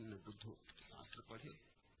पूछा तुमने बुद्ध शास्त्र पढ़े?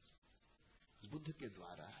 बुद्ध के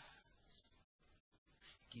द्वारा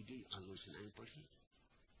की गई आलोचनाएं पढ़ी?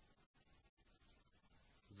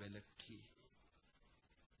 वेलक्ठी,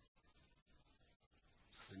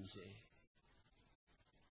 संजय,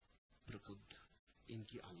 प्रबुद्ध,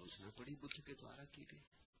 इनकी आलोचना पढ़ी बुद्ध के द्वारा की गई?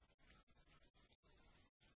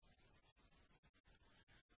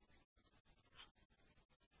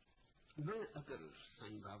 मैं अगर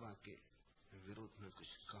साईं बाबा के विरोध में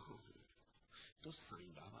कुछ कहूं तो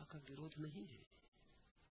साईं बाबा का विरोध नहीं है,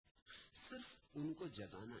 सिर्फ उनको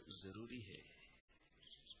जगाना जरूरी है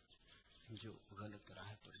जो गलत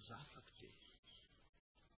राह पर जा सकते हैं,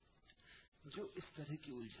 जो इस तरह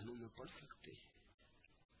की उलझनों में पड़ सकते हैं,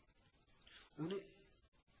 उन्हें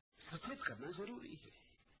सचेत करना जरूरी है।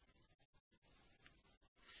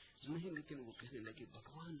 नहीं, लेकिन वो कहने लगे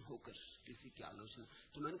भगवान होकर किसी की आलोचना।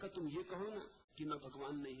 तो मैंने कहा तुम ये कहो ना कि मैं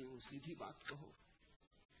भगवान नहीं हूं, सीधी बात कहो,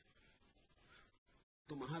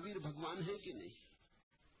 तो महावीर भगवान है कि नहीं?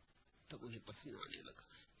 तब उन्हें पसीना आने लगा,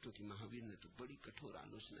 क्योंकि महावीर ने तो बड़ी कठोर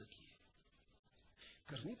आलोचना की है,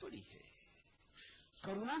 करनी पड़ी है,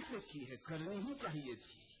 करुणा से की है, करनी ही चाहिए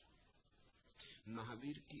थी।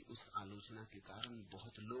 महावीर की उस आलोचना के कारण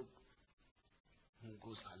बहुत लोग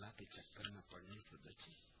गौशाला के चक्कर में पड़ने से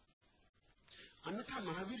बचे, अन्यथा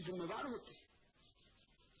महावीर जिम्मेवार होते।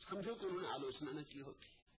 समझो कि उन्होंने आलोचना न की होती,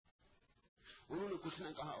 उन्होंने कुछ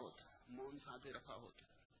न कहा होता, मौन साधे रखा होता,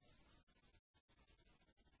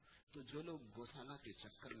 तो जो लोग गौशाला के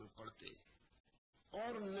चक्कर में पड़ते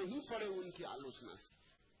और नहीं पड़े उनकी आलोचना से,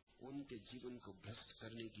 उनके जीवन को भ्रष्ट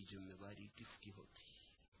करने की जिम्मेवारी किसकी होती?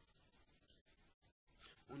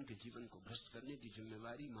 उनके जीवन को भ्रष्ट करने की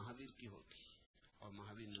जिम्मेवारी महावीर की होती, और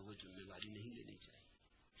महावीर ने वो जिम्मेवारी नहीं लेनी चाहिए।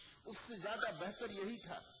 उससे ज्यादा बेहतर यही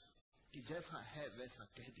था कि जैसा है वैसा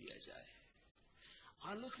कह दिया जाए।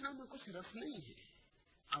 आलोचना में कुछ रस नहीं है,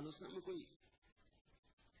 आलोचना में कोई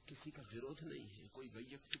किसी का विरोध नहीं है, कोई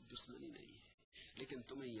वैयक्तिक दुश्मनी नहीं है। लेकिन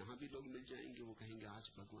तुम्हें यहां भी लोग मिल जाएंगे, वो कहेंगे आज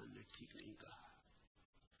भगवान ने ठीक नहीं कहा।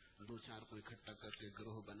 दो चार को इकट्ठा करके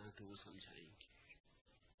ग्रोह बना के वो समझाएंगे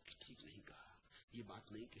कि ठीक नहीं कहा, ये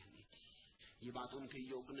बात नहीं कहनी थी, ये बात उनके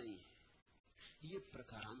योग नहीं है। ये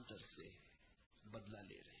प्रकारांतर से बदला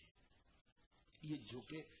ले रहे हैं, ये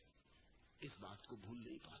झुके इस बात को भूल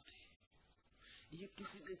नहीं पाते, ये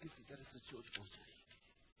किसी न किसी तरह से चोट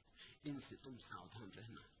पहुंचाएंगे। इनसे तुम सावधान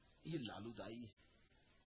रहना। ये लालूदाई है।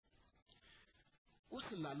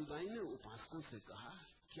 उस लालूदाई ने उपासकों से कहा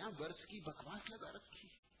क्या वर्ष की बकवास लगा रखी,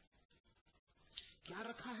 क्या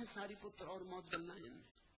रखा है सारीपुत्र और मौत गल्लायन में।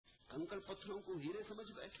 कंकड़ पत्थरों को हीरे समझ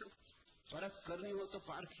बैठे। परख करनी हो तो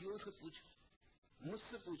पारखियों से पूछो,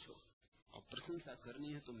 मुझसे पूछो, और प्रशंसा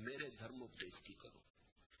करनी है तो मेरे धर्मोपदेश की करो।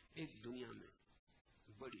 एक दुनिया में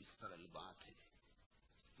बड़ी सरल बात है,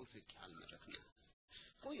 उसे ख्याल में रखना।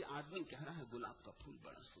 कोई आदमी कह रहा है गुलाब का फूल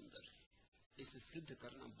बड़ा सुंदर है, इसे सिद्ध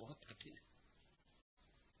करना बहुत कठिन है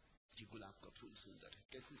कि गुलाब का फूल सुंदर है।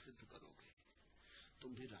 कैसे सिद्ध करोगे?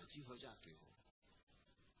 तुम भी राजी हो जाते हो,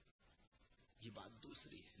 ये बात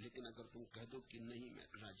दूसरी है। लेकिन अगर तुम कह दो कि नहीं मैं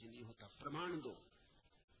राजी नहीं होता, प्रमाण दो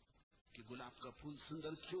कि गुलाब का फूल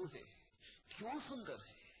सुंदर क्यों है, क्यों सुंदर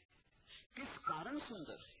है, किस कारण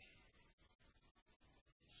सुंदर है,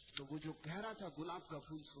 तो वो जो कह रहा था गुलाब का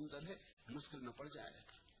फूल सुंदर है मुश्किल में पड़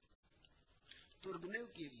जाएगा। तुर्गनेव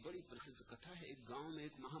की एक बड़ी प्रसिद्ध कथा है। एक गांव में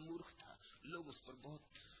एक महामूर्ख था, लोग उस पर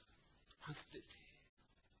बहुत हंसते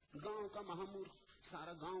थे। गांव का महामूर्ख,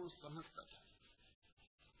 सारा गांव उस पर हंसता था।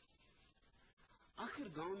 आखिर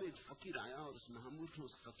गांव में एक फकीर आया और उस महामूर्ख ने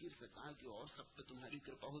उस फकीर से कहा कि और सब पे तुम्हारी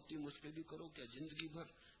कृपा होती है, मुझ पे भी करो। क्या जिंदगी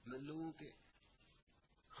भर मैं लोगों के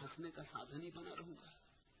हंसने का साधन ही बना रहूंगा?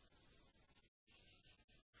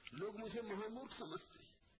 लोग मुझे महामूर्ख समझते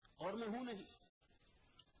और मैं हूं नहीं।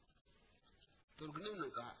 तुर्गनेव ने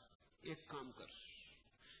कहा एक काम कर,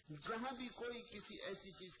 जहां भी कोई किसी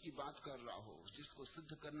ऐसी चीज की बात कर रहा हो जिसको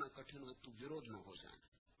सिद्ध करना कठिन हो, तू विरोध में हो जाए।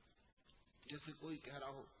 जैसे कोई कह रहा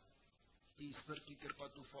हो कि ईश्वर की कृपा,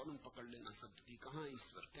 तू फौरन पकड़ लेना शब्द की, कहां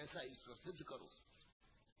ईश्वर, कैसा ईश्वर, सिद्ध करो।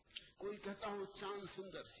 कोई कहता हो चांद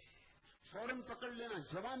सुंदर है, फौरन पकड़ लेना,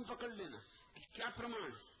 जवान पकड़ लेना, क्या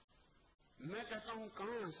प्रमाण? मैं कहता हूं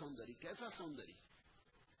कहां है सौंदर्य, कैसा सौंदर्य?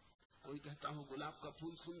 कोई कहता हो गुलाब का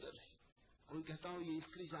फूल सुंदर है, कोई कहता हो ये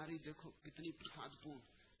स्त्री जा रही, देखो कितनी प्रसादपूर्ण,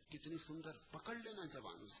 कितनी सुंदर, पकड़ लेना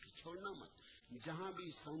जवान, उसकी छोड़ना मत। जहां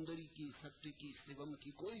भी सौंदर्य की, सत्य की, शिवम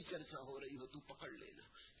की कोई चर्चा हो रही हो, तू पकड़ लेना,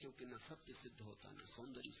 क्योंकि न सत्य सिद्ध होता, न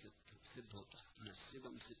सौंदर्य सिद्ध होता, न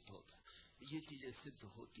शिवम सिद्ध होता। ये चीजें सिद्ध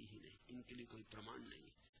होती ही नहीं, इनके लिए कोई प्रमाण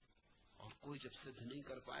नहीं। और कोई जब सिद्ध नहीं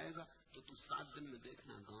कर पाएगा तो तू 7 दिन में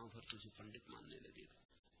देखना गांव भर तुझे पंडित मानने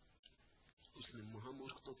लगेगा। उसने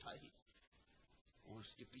महामूर्ख तो था ही, वो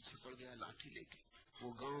उसके पीछे पड़ गया लाठी लेके,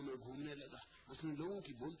 वो गांव में घूमने लगा, उसने लोगों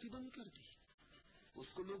की बोलती बंद कर दी।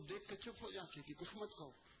 उसको लोग देख के चुप हो जाते कि कुछ मत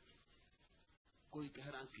कहो। कोई कह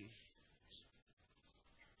रहा कि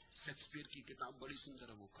शेक्सपियर की किताब बड़ी सुंदर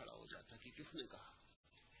है, वो खड़ा हो जाता कि किसने कहा।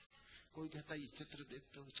 कोई कहता ये चित्र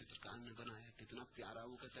देखते हो, चित्रकार ने बनाया, कितना प्यारा।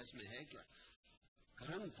 वो कहता इसमें है क्या,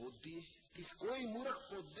 रंग पोत दिए, कोई मूर्ख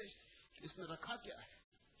पोत दे, इसमें रखा क्या है,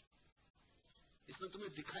 इसमें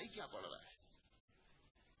तुम्हें दिखाई क्या पड़ रहा है?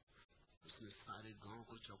 उसने सारे गांव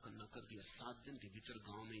को चौकन्ना कर दिया। 7 दिन के भीतर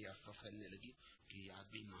गांव में यह अफवाह फैलने लगी कि ये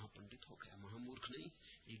आदमी महापंडित हो गया, महामूर्ख नहीं,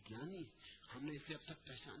 ये ज्ञानी, हमने इसे अब तक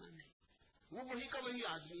पहचाना नहीं, वो वही का वही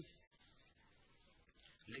आदमी है।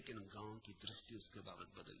 लेकिन गांव की दृष्टि उसके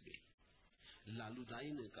बाबत बदल गई। लालूदाई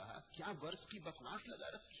ने कहा क्या वर्ष की बकवास लगा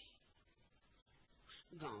रखी।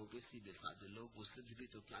 गांव के सीधे साधे लोग वो सिद्ध भी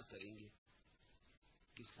तो क्या करेंगे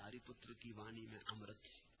कि सारीपुत्र की वाणी में अमृत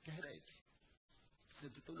है, कह रहे थे,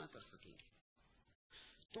 सिद्ध तो ना कर सकेंगे।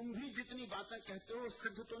 तुम भी जितनी बातें कहते हो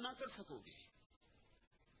सिद्ध तो ना कर सकोगे।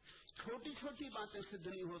 छोटी छोटी बातें सिद्ध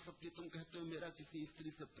नहीं हो सकती। तुम कहते हो मेरा किसी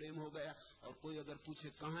स्त्री से प्रेम हो गया, और कोई अगर पूछे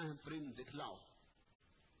कहां है प्रेम, दिखलाओ।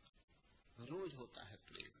 रोज होता है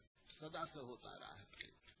प्रेम, सदा से होता रहा है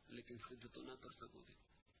प्रेम, लेकिन सिद्ध तो ना कर सकोगे।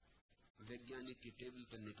 वैज्ञानिक की टेबल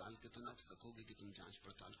पर निकाल के तो ना सकोगे कि तुम जांच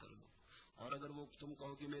पड़ताल कर लो। और अगर वो तुम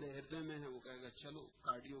कहो कि मेरे हृदय में है, वो कहेगा चलो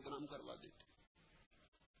कार्डियोग्राम करवा देते।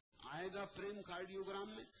 आएगा प्रेम कार्डियोग्राम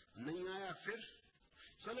में, नहीं आया फिर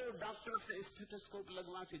चलो डॉक्टर से स्टेथोस्कोप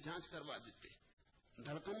लगवा के जांच करवा देते।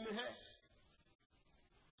 धड़कन में है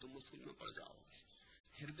तो मुश्किल में पड़ जाओगे।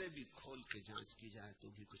 हृदय भी खोल के जांच की जाए तो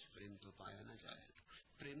भी कुछ प्रेम तो पाया ना जाए।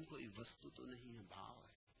 प्रेम कोई वस्तु तो नहीं है, भाव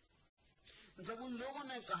है। जब उन लोगों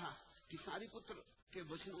ने कहा कि सारीपुत्र के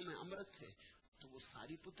वचनों में अमृत है, तो वो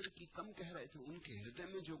सारीपुत्र की कम कह रहे थे, उनके हृदय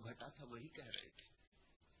में जो घटा था वही कह रहे थे।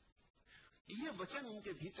 ये वचन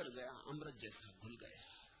उनके भीतर गया, अमृत जैसा घुल गया।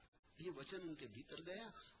 ये वचन उनके भीतर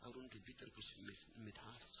गया और उनके भीतर कुछ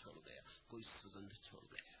मिठास छोड़ गया, कोई सुगंध छोड़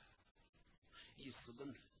गया। ये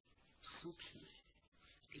सुगंध सूक्ष्म है,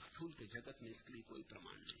 स्थूल के जगत में इसके लिए कोई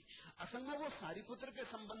प्रमाण नहीं। असल में वो सारीपुत्र के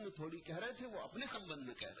संबंध में थोड़ी कह रहे थे, वो अपने संबंध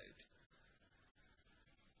में कह रहे थे।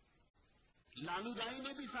 लालूदाई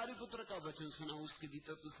ने भी सारीपुत्र का वचन सुना, उसके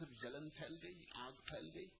भीतर तो सिर्फ जलन फैल गई, आग फैल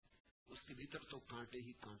गई, उसके भीतर तो कांटे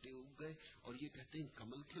ही कांटे उग गए। और ये कहते हैं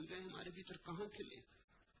कमल खिल गए, हमारे भीतर कहां खिले।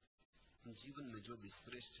 जीवन में जो भी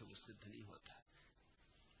श्रेष्ठ है वो सिद्ध नहीं होता,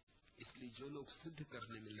 इसलिए जो लोग सिद्ध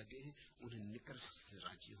करने में लगे हैं उन्हें निकर्ष से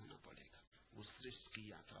राजी होना पड़ेगा, वो श्रेष्ठ की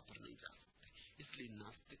यात्रा पर नहीं जा सकते। इसलिए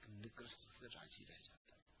नास्तिक निकर्ष से राजी रह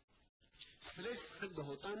जाता है। श्रेष्ठ सिद्ध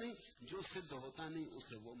होता नहीं, जो सिद्ध होता नहीं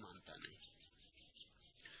उसे वो मानता नहीं।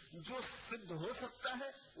 जो सिद्ध हो सकता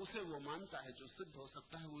है उसे वो मानता है, जो सिद्ध हो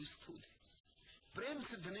सकता है वो स्थूल है। प्रेम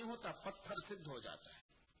सिद्ध नहीं होता, पत्थर सिद्ध हो जाता है।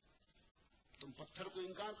 तुम पत्थर को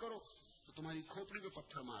इंकार करो तो तुम्हारी खोपड़ी पे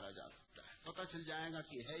पत्थर मारा जा सकता है, पता चल जाएगा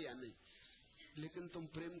कि है या नहीं। लेकिन तुम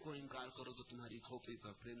प्रेम को इंकार करो तो तुम्हारी खोपड़ी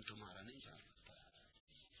पर प्रेम तुम्हारा नहीं जा सकता,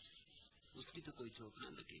 उसकी तो कोई चोट ना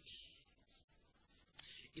लगेगी।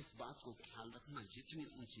 इस बात को ख्याल रखना, जितनी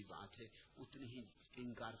ऊंची बात है उतनी ही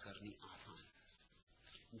इंकार करनी आसान,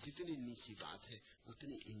 जितनी नीची बात है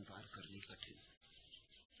उतनी इंकार करनी कठिन।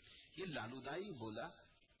 ये लालूदाई बोला,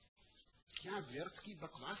 क्या व्यर्थ की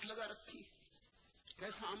बकवास लगा रखी,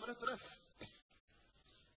 कैसा अमृत रस,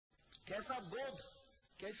 कैसा बोध,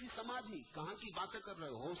 कैसी समाधि, कहां की बातें कर रहे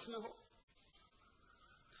हो, होश में हो?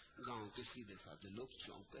 गांव के सीधे साधे लोग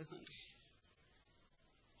चौंक गए होंगे।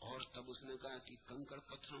 और तब उसने कहा कि कंकड़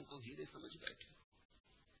पत्थरों को हीरे समझ बैठे।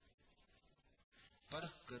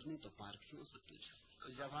 परख करनी तो पारखियों से पूछो,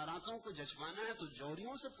 जवाहरातों को जचवाना है तो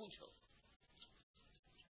जौहरियों से पूछो।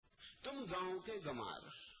 तुम गांव के गमार,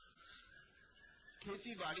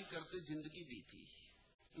 खेती बाड़ी करते जिंदगी बीती,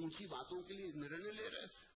 ऊंची बातों के लिए निर्णय ले रहे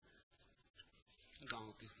थे।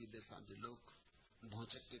 गांव के सीधे साधे लोग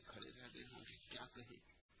भौचक के खड़े रह गए होंगे, क्या कहे।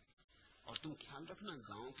 और तुम ख्याल रखना,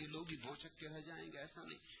 गांव के लोग ही भौचक के रह जाएंगे ऐसा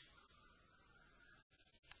नहीं।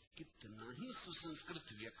 कितना ही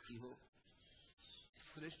सुसंस्कृत व्यक्ति हो,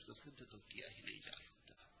 श्रेष्ठ को सिद्ध तो किया ही नहीं जा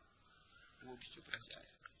सकता, वो भी चुप रह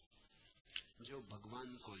जाएगा। जो भगवान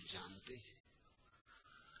को जानते हैं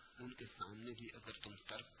उनके सामने भी अगर तुम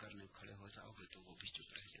तर्क करने खड़े हो जाओगे तो वो भी चुप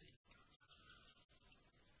रह जाएंगे।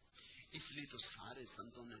 इसलिए तो सारे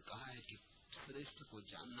संतों ने कहा है कि श्रेष्ठ को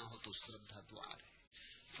जानना हो तो श्रद्धा द्वार है,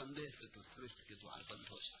 संदेह से तो श्रेष्ठ के द्वार बंद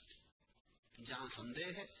हो जाते। जहां संदेह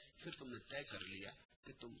है फिर तुमने तय कर लिया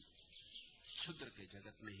कि तुम क्षुद्र के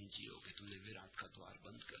जगत में ही जियोगे, तुमने विराट का द्वार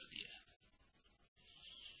बंद कर दिया।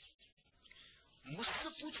 मुझसे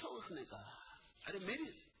पूछो, उसने कहा, अरे मेरी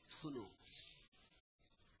सुनो,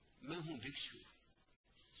 मैं हूं भिक्षु,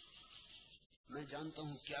 मैं जानता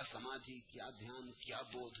हूं क्या समाधि, क्या ध्यान, क्या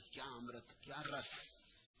बोध, क्या अमृत, क्या रस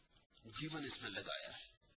जीवन इसमें लगाया है।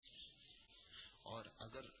 और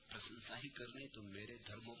अगर प्रशंसा ही करनी तो मेरे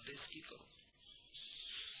धर्मोपदेश की करो।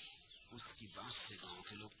 उसकी बात से गांव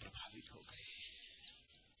के लोग प्रभावित हो गए।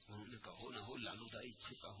 उन्होंने कहा, हो ना हो लालूदाई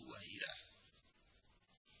छिपा हुआ हीरा है,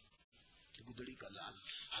 गुदड़ी का लाल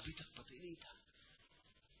अभी तक पता ही नहीं था।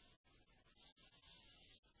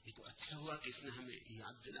 ये तो अच्छा हुआ कि इसने हमें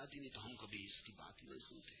याद दिला दी, नहीं तो हम कभी इसकी बात ही नहीं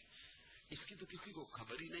सुनते। इसकी तो किसी को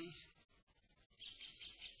खबर ही नहीं।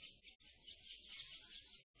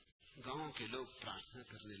 गांव के लोग प्रार्थना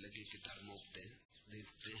करने लगे कि धर्मोपदेश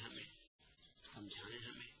दें हमें, समझाएं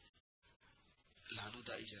हमें।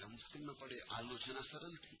 लालूदाई जरा मुश्किल में पड़े। आलोचना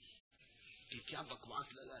सरल थी कि क्या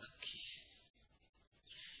बकवास लगा रखी है,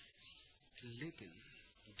 लेकिन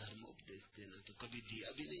धर्मोपदेश देना तो कभी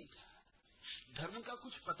दिया भी नहीं था, धर्म का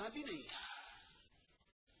कुछ पता भी नहीं था।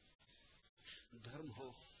 धर्म हो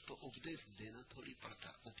तो उपदेश देना थोड़ी पड़ता,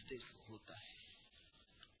 उपदेश होता है।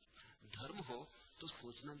 धर्म हो तो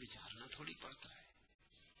सोचना विचारना थोड़ी पड़ता है।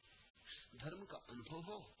 धर्म का अनुभव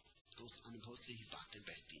हो तो उस अनुभव से ही बातें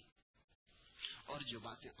बहती, और जो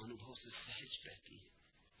बातें अनुभव से सहज बहती हैं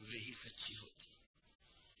वे ही सच्ची होती।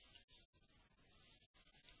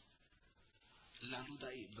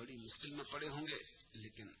 लालूदाई बड़ी मुश्किल में पड़े होंगे,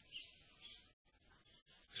 लेकिन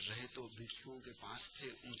रहे तो भिक्षुओं के पास थे,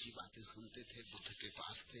 ऊंची बातें सुनते थे, बुद्ध के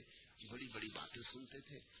पास थे, बड़ी बड़ी बातें सुनते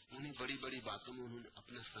थे। उन्हीं बड़ी बड़ी बातों में उन्होंने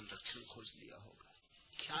अपना संरक्षण खोज लिया होगा।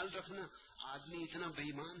 ख्याल रखना, आदमी इतना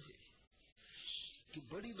बेईमान है कि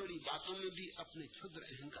बड़ी बड़ी बातों में भी अपने क्षुद्र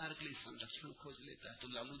अहंकार के लिए संरक्षण खोज लेता है। तो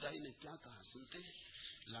लालूदाई ने क्या कहा सुनते हैं?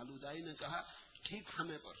 लालूदाई ने कहा, ठीक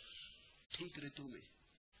समय पर ठीक ऋतु में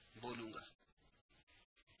बोलूंगा।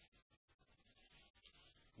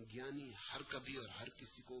 ज्ञानी हर कभी और हर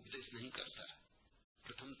किसी को उपदेश नहीं करता।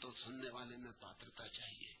 प्रथम तो सुनने वाले में पात्रता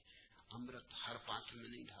चाहिए। अमृत हर पात्र में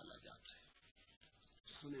नहीं ढाला जाता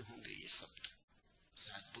है। सुने होंगे ये शब्द,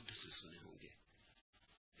 शायद बुद्ध से सुने होंगे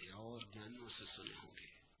या और ज्ञानियों से सुने होंगे।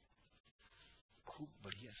 खूब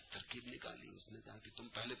बढ़िया तरकीब निकाली। उसने कहा कि तुम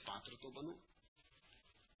पहले पात्र तो बनो।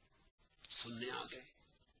 सुनने आ गए।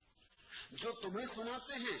 जो तुम्हें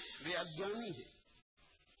सुनाते हैं वे अज्ञानी हैं,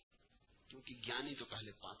 क्योंकि ज्ञानी तो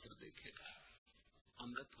पहले पात्र देखेगा।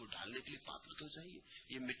 अमृत को ढालने के लिए पात्र तो चाहिए।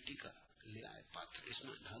 ये मिट्टी का ले आए पात्र,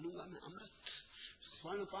 इसमें ढालूंगा मैं अमृत।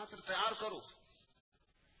 स्वर्ण पात्र तैयार करो।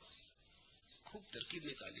 खूब तरकीब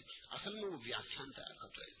निकाली। असल में वो व्याख्यान तैयार कर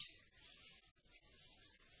रहे थे,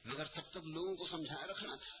 मगर तब तक लोगों को समझाए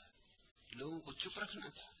रखना था, लोगों को चुप रखना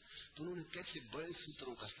था। तो उन्होंने कैसे बड़े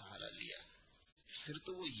सूत्रों का सहारा लिया। फिर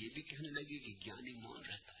तो वो ये भी कहने लगे कि ज्ञानी मौन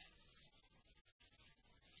रहता है।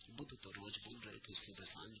 बुद्ध तो रोज बोल रहे थे, सुबह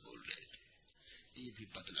सांझ बोल रहे थे, ये भी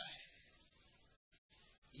बदला है।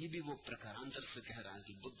 ये भी वो प्रकारांतर से कह रहा है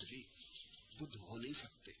कि बुद्ध हो नहीं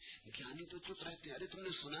सकते, ज्ञानी तो चुप रहते। अरे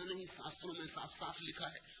तुमने सुना नहीं, शास्त्रों में साफ साफ लिखा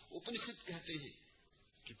है, उपनिषद कहते हैं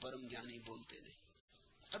कि परम ज्ञानी बोलते नहीं।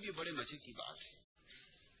 अब ये बड़े मजे की बात है,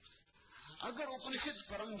 अगर उपनिषद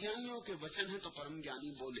परम ज्ञानियों के वचन है तो परम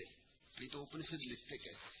ज्ञानी बोले, नहीं तो उपनिषद लिखते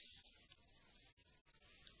कैसे?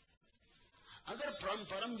 अगर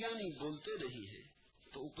परम ज्ञानी बोलते नहीं है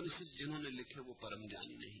तो उपनिषद जिन्होंने लिखे वो परम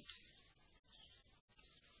ज्ञानी नहीं थे।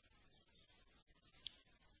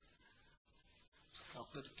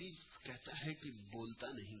 सोक्रेटिस कहता है कि बोलता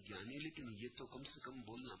नहीं ज्ञानी, लेकिन ये तो कम से कम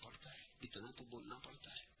बोलना पड़ता है, इतना तो बोलना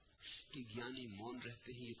पड़ता है कि ज्ञानी मौन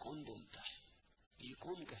रहते हैं। ये कौन बोलता है, ये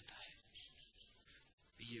कौन कहता है?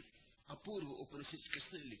 ये अपूर्व उपनिषद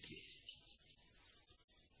किसने लिखे?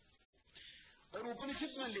 और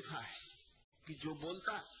उपनिषद में लिखा है कि जो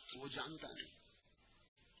बोलता वो जानता नहीं,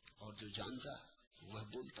 और जो जानता वह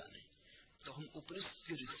बोलता नहीं। तो हम उपनिषद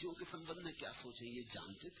के ऋषियों के संबंध में क्या सोचें? ये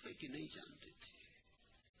जानते थे कि नहीं जानते थे?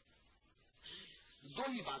 दो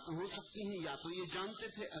ही बातें हो सकती हैं, या तो ये जानते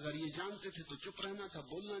थे, अगर ये जानते थे तो चुप रहना था,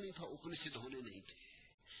 बोलना नहीं था, उपनिषद होने नहीं थे,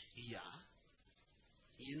 या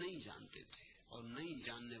ये नहीं जानते थे और नहीं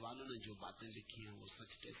जानने वालों ने जो बातें लिखी हैं वो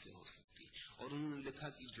सच कैसे हो सकती। और उन्होंने लिखा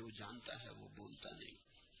कि जो जानता है वो बोलता नहीं।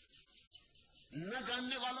 न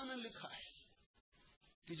जानने वालों ने लिखा है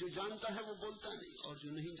कि जो जानता है वो बोलता नहीं, और जो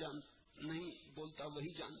नहीं बोलता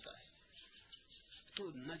वही जानता है। तो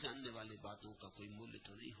न जानने वाली बातों का कोई मूल्य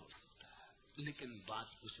तो नहीं हो सकता। लेकिन बात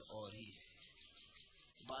कुछ और ही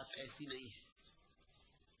है। बात ऐसी नहीं है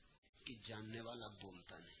कि जानने वाला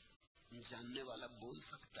बोलता नहीं, जानने वाला बोल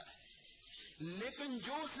सकता है, लेकिन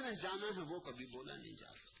जो उसने जाना है वो कभी बोला नहीं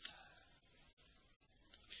जा सकता।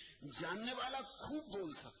 जानने वाला खूब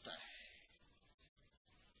बोल सकता है,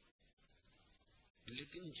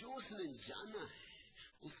 लेकिन जो उसने जाना है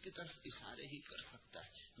उसकी तरफ इशारे ही कर सकता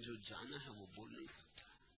है। जो जाना है वो बोल नहीं सकता।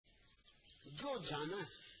 जो जाना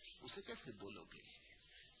है उसे कैसे बोलोगे?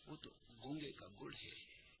 वो तो गूंगे का गुड़ है।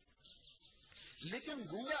 लेकिन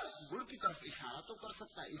गूंगा गुड़ की तरफ इशारा तो कर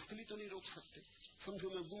सकता है, इसके लिए तो नहीं रोक सकते। समझो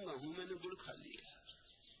मैं गूंगा हूं, मैंने गुड़ खा लिया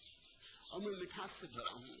और मैं मिठास से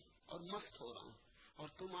भरा हूं और मस्त हो रहा हूं, और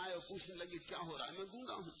तुम आए और पूछने लगे क्या हो रहा है। मैं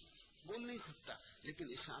गूंगा हूं, बोल नहीं सकता,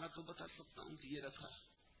 लेकिन इशारा तो बता सकता हूं कि ये रखा,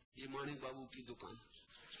 ये माणिक बाबू की दुकान,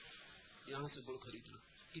 यहां से गुड़ खरीद लो।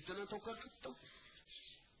 इतना तो कर सकता हूं,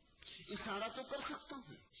 इशारा तो कर सकता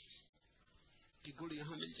हूं कि गुड़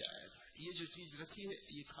यहां मिल जाएगा, ये जो चीज रखी है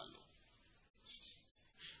ये खा लो।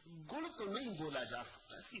 गुड़ तो नहीं बोला जा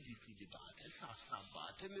सकता, सीधी सीधी बात है, साफ साफ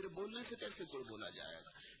बात है। मेरे बोलने से कैसे गुड़ बोला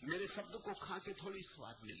जाएगा? मेरे शब्द को खा के थोड़ी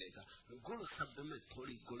स्वाद मिलेगा। गुड़ शब्द में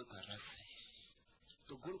थोड़ी गुड़ का रस है,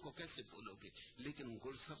 तो गुड़ को कैसे बोलोगे? लेकिन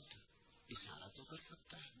गुड़ शब्द इशारा तो कर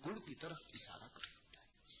सकता है, गुड़ की तरफ इशारा कर सकता है।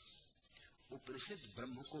 उपनिषद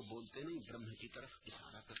ब्रह्म को बोलते नहीं, ब्रह्म की तरफ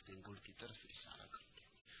इशारा करते हैं, गुड़ की तरफ इशारा करते हैं।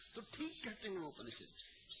 तो ठीक कहते हैं उपनिषद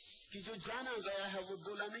कि जो जाना गया है वो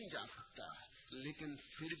बोला नहीं जा सकता, लेकिन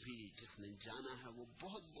फिर भी जिसने जाना है वो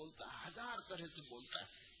बहुत बोलता है, हजार तरह से बोलता है,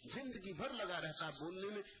 जिंदगी भर लगा रहता है बोलने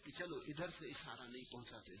में कि चलो इधर से इशारा नहीं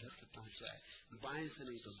पहुंचा तो इधर से पहुंचाए, बाएं से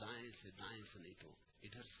नहीं तो दाएं से, दाएं से नहीं तो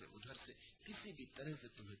इधर से उधर से, किसी भी तरह से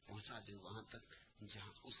तुम्हें पहुंचा दे वहां तक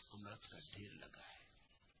जहां उस अमृत का ढेर लगा है,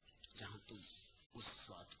 जहां तुम उस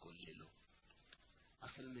स्वाद को ले लो।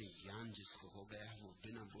 असल में ज्ञान जिसको हो गया है वो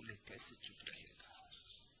बिना बोले कैसे चुप रहेगा?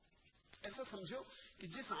 ऐसा समझो कि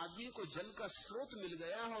जिस आदमी को जल का स्रोत मिल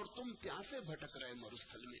गया है और तुम प्यासे भटक रहे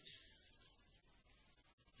मरुस्थल में,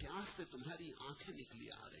 प्यास से तुम्हारी आंखें निकली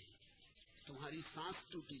आ रही, तुम्हारी सांस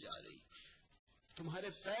टूटी जा रही, तुम्हारे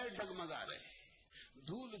पैर डगमगा रहे,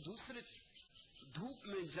 धूल धूसरित धूप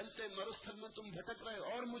में जलते मरुस्थल में तुम भटक रहे,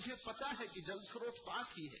 और मुझे पता है कि जल स्रोत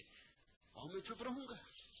पास ही है, और मैं चुप रहूंगा?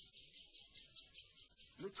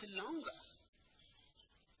 मैं चिल्लाऊंगा?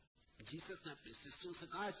 जीसस ने अपने शिष्यों से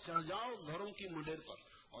कहा चढ़ जाओ घरों की मुंडेर पर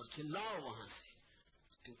और चिल्लाओ वहां से,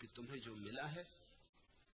 क्योंकि तुम्हें जो मिला है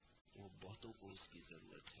वो बहुतों को उसकी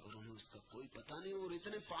जरूरत है और उन्हें उसका कोई पता नहीं, और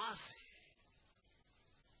इतने पास है।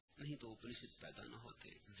 नहीं तो उपनिषद पैदा न होते,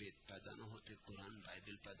 वेद पैदा न होते, कुरान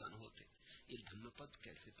बाइबल पैदा न होते, ये धम्मपद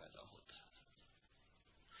कैसे पैदा होता?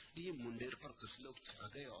 ये मुंडेर पर कुछ लोग चढ़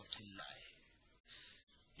गए और चिल्लाए,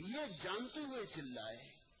 ये जानते हुए चिल्लाए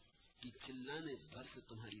कि चिल्लाने भर से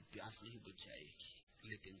तुम्हारी प्यास नहीं बुझ जाएगी,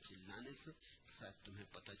 लेकिन चिल्लाने से शायद तुम्हें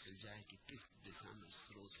पता चल जाए कि किस दिशा में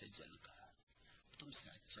स्रोत है जल का, तुम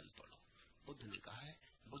शायद चल पड़ो। बुद्ध ने कहा है,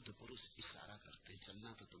 बुद्ध पुरुष इशारा करते,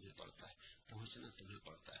 चलना तो तुम्हें पड़ता है, पहुंचना तुम्हें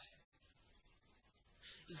पड़ता है।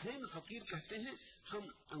 ज़ैन फकीर कहते हैं, हम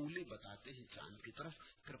अंगुली बताते हैं चांद की तरफ,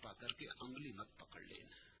 कृपा करके अंगुली मत पकड़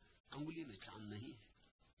लेना, अंगुली में चांद नहीं है।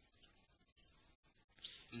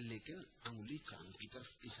 लेकिन अंगुली चांद की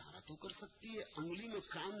तरफ इशारा तो कर सकती है, अंगुली में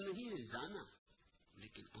चांद नहीं है जाना,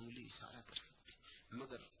 लेकिन अंगुली इशारा कर सकती है।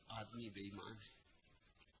 मगर आदमी बेईमान है,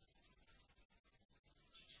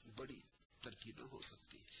 बड़ी तरकीबें हो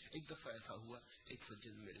सकती है। एक दफा ऐसा हुआ, एक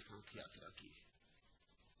सज्जन मेरे साथ यात्रा की,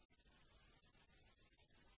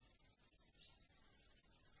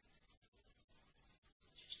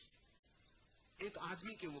 एक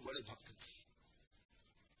आदमी के वो बड़े भक्त थे।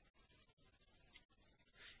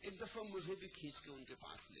 एक दफा मुझे भी खींच के उनके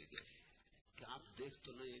पास ले गए कि आप देख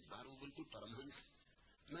तो नहीं एक बार, वो बिल्कुल परमहंस।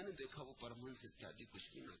 मैंने देखा वो परमहंस इत्यादि कुछ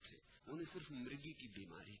भी न थे, उन्हें सिर्फ मृगी की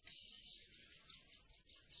बीमारी थी।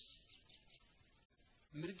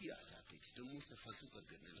 मृगी आ जाती थी तो मुंह से फंसू कर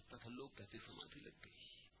गिरने लगता था, लोग कहते समाधि लग गई,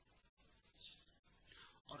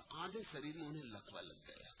 और आधे शरीर में उन्हें लकवा लग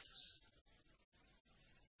गया था,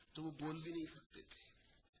 तो वो बोल भी नहीं सकते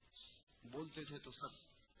थे, बोलते थे तो सब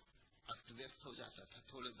अस्त व्यस्त हो जाता था,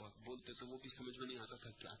 थोड़े बहुत बोलते तो वो भी समझ में नहीं आता था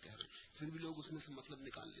क्या कह रहे, फिर भी लोग उसमें से मतलब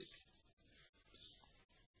निकाल लेते।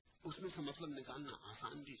 उसमें से मतलब निकालना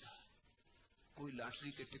आसान भी था, कोई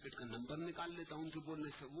लॉटरी के टिकट का नंबर निकाल लेता उनके बोलने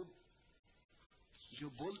से। वो जो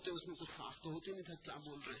बोलते उसमें कुछ साफ तो होते नहीं था क्या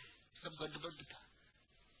बोल रहे हैं, सब गड़बड़ था।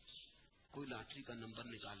 कोई लॉटरी का नंबर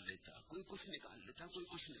निकाल लेता, कोई कुछ निकाल लेता, कोई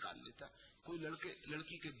कुछ निकाल लेता, कोई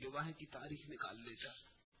लड़की के विवाह की तारीख निकाल लेता।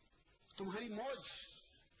 तुम्हारी मौज,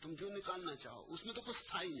 तुम जो निकालना चाहो, उसमें तो कुछ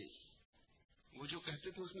था ही नहीं। वो जो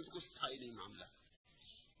कहते थे उसमें तो कुछ था ही नहीं, मामला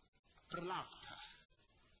प्रलाप था।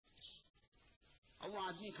 और वो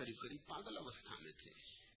आदमी करीब करीब पागल अवस्था में थे,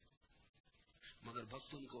 मगर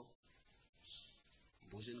भक्त उनको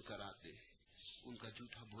भोजन कराते, उनका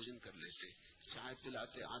जूठा भोजन कर लेते, चाय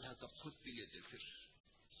पिलाते, आधा कप खुद पी लेते। फिर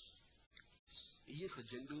ये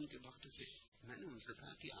सज्जन भी उनके भक्त थे। मैंने उनसे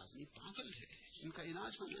कहा कि आदमी पागल है, इनका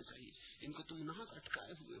इलाज होना चाहिए, इनको तुम नाक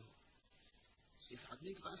अटकाए हुए हो, इस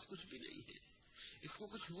आदमी के पास कुछ भी नहीं है, इसको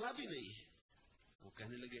कुछ हुआ भी नहीं है। वो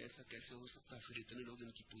कहने लगे ऐसा कैसे हो सकता, फिर इतने लोग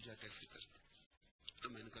इनकी पूजा कैसे करते। तो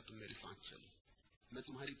मैंने कहा तुम मेरे साथ चलो, मैं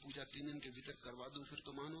तुम्हारी पूजा 3 दिन के भीतर करवा दूं, फिर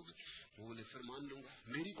तो मानोगे। वो बोले फिर मान लूंगा,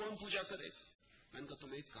 मेरी कौन पूजा करे। मैंने कहा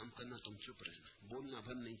तुम एक काम करना, तुम चुप रहना, बोलना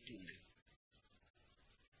भर नहीं 3 दिन।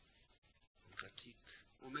 उनका ठीक।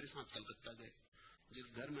 वो मेरे साथ कलकत्ता गए, जिस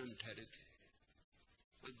घर में हम ठहरे थे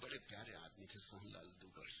वो एक बड़े प्यारे आदमी थे, सोहनलाल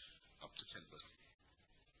दुगर, अब तो चल बस।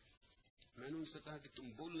 मैंने उनसे कहा कि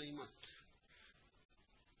तुम बोल नहीं मत।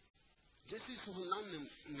 जैसे सोहनलाल ने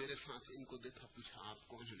मेरे साथ इनको देखा, पूछा आप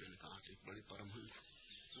कौन है। मैंने कहा एक बड़े परमहंस।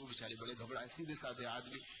 वो बेचारे बड़े घबराए, सीधे साधे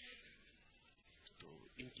आदमी। तो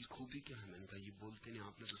इनकी खूबी क्या है। मैंने कहा ये बोलते नहीं,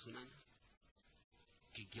 आपने तो सुना ना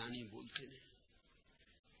कि ज्ञानी बोलते नहीं।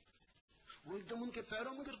 वो एकदम उनके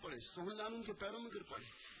पैरों में गिर पड़े, सोहनलाल उनके पैरों में गिर पड़े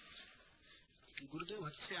कि गुरुदेव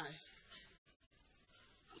अच्छे आए।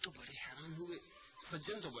 वो तो बड़े हैरान हुए,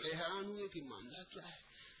 सज्जन तो बड़े हैरान हुए कि मामला क्या है।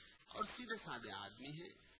 और सीधे साधे आदमी है,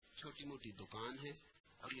 छोटी मोटी दुकान है,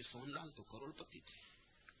 और ये सोहनलाल तो करोड़पति थे।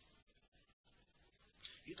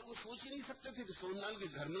 ये तो वो सोच ही नहीं सकते थे कि सोहनलाल के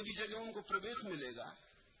घर में भी जगह उनको प्रवेश मिलेगा,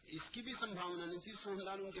 इसकी भी संभावना नहीं थी।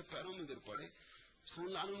 सोहनलाल उनके पैरों में गिर पड़े,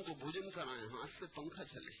 सोहनलाल उनको भोजन कराए, हाथ से पंखा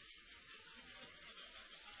चले।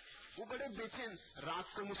 वो बड़े बेचैन,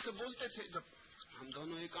 रात को मुझसे बोलते थे, जब हम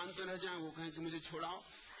दोनों एकांत में रह जाएं, वो कहें कि मुझे छोड़ाओ,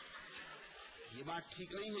 ये बात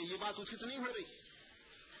ठीक नहीं है, ये बात उचित नहीं हो रही।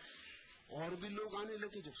 और भी लोग आने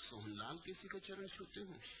लगे, जब सोहनलाल किसी का चरण छूते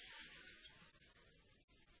हो।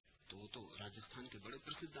 तो वो तो राजस्थान के बड़े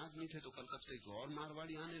प्रसिद्ध आदमी थे, तो कलकत्ते के और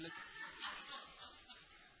मारवाड़ी आने लगे,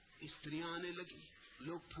 स्त्रियां आने लगी,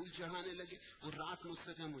 लोग फूल चढ़ाने लगे। वो रात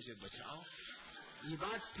मुझसे कहे मुझे बचाओ, ये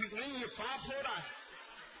बात ठीक नहीं, ये पाप हो रहा है।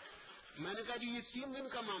 मैंने कहा ये 3 दिन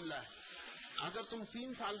का मामला है, अगर तुम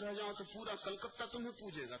 3 साल रह जाओ तो पूरा कलकत्ता तुम्हें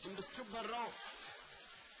पूजेगा, तुम तो चुप भर रहो।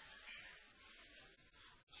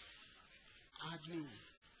 आदमी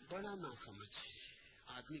बड़ा ना समझ,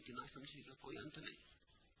 आदमी की ना समझी का कोई अंत नहीं।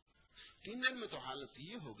 3 दिन में तो हालत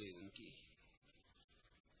ये हो गई उनकी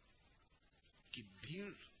कि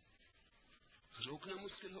भीड़ रोकना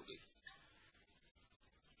मुश्किल हो गई।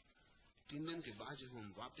 3 दिन के बाद जब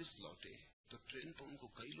हम वापस लौटे तो ट्रेन पर उनको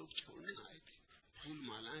कई लोग छोड़ने आए थे, फूल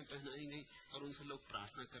मालाएं पहनाई गई और उनसे लोग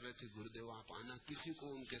प्रार्थना कर रहे थे गुरुदेव आप आना। किसी को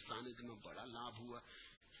उनके सानिध्य में बड़ा लाभ हुआ,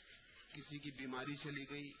 किसी की बीमारी चली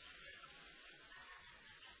गई।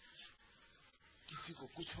 किसी को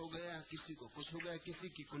कुछ हो गया, किसी को कुछ हो गया, किसी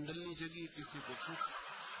की कुंडलनी जगी, किसी को कुछ।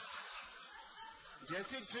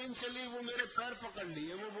 जैसे ट्रेन चली वो मेरे पैर पकड़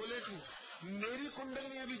लिए, वो बोले कि मेरी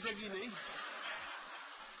कुंडलनी अभी जगी नहीं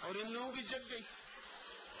और इन लोगों की जग गई।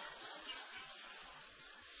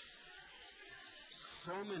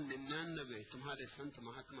 100 में 99 तुम्हारे संत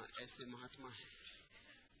महात्मा ऐसे महात्मा हैं,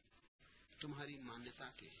 तुम्हारी मान्यता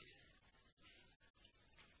के हैं,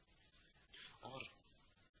 और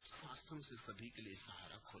शास्त्रों से सभी के लिए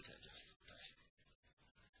सहारा खोजा जा सकता है।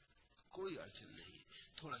 कोई अड़चन नहीं,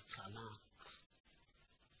 थोड़ा चालाक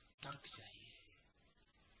तर्क चाहिए।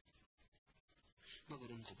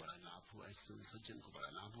 मगर उनको बड़ा लाभ हुआ, इससे उन सज्जन को बड़ा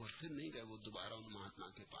लाभ हुआ। फिर नहीं गए वो दोबारा उन महात्मा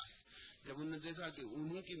के पास। जब उन्होंने देखा कि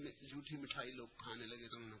उन्हीं की झूठी मिठाई लोग खाने लगे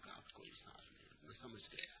तो उन्होंने कहा अब कोई सार नहीं। मैं समझ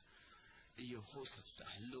गया ये हो सकता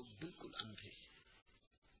है, लोग बिल्कुल अंधे।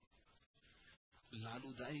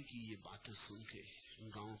 लालूदाई की ये बातें सुन के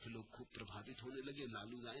गांव के लोग खूब प्रभावित होने लगे।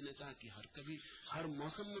 लालूदाई ने कहा कि हर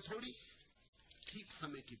मौसम में थोड़ी ठीक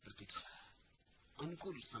समय की प्रतीक्षा,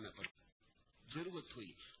 अनुकूल समय पर जरूरत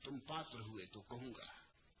हुई, तुम पात्र हुए तो कहूंगा।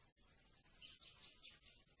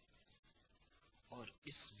 और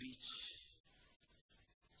इस बीच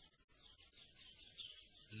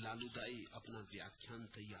लालूदाई अपना व्याख्यान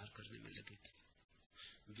तैयार करने में लगे थे।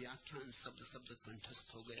 व्याख्यान शब्द शब्द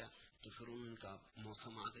कंठस्थ हो गया तो फिर उनका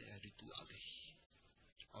मौसम आ गया, ऋतु आ गई,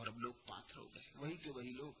 और अब लोग पात्र हो गए। वही के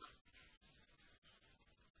वही लोग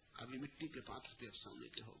अभी मिट्टी के पात्र थे, अब सोने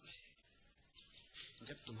के हो गए।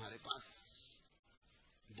 जब तुम्हारे पास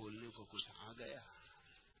बोलने को कुछ आ गया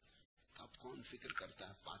तो अब कौन फिक्र करता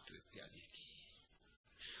है पात्र इत्यादि की।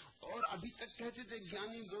 और अभी तक कहते थे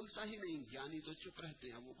ज्ञानी बोलता ही नहीं, ज्ञानी तो चुप रहते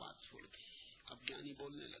हैं, वो बात छोड़ दी। अब ज्ञानी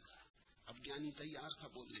बोलने लगा, अब ज्ञानी तैयार था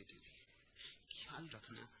बोलने के लिए। ख्याल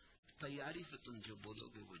रखना, तैयारी से तुम जो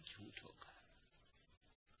बोलोगे वो झूठ होगा,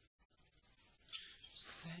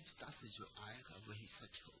 सहजता से जो आएगा वही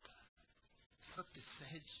सच होगा। सत्य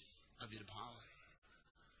सहज आविर्भाव है,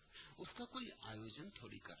 उसका कोई आयोजन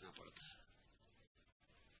थोड़ी करना पड़ता है।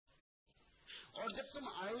 और जब तुम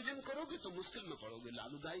आयोजन करोगे तो मुश्किल में पड़ोगे।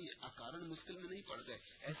 लालूदाई अकारण मुश्किल में नहीं पड़ गए,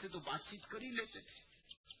 ऐसे तो बातचीत कर ही लेते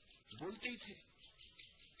थे, बोलते ही थे।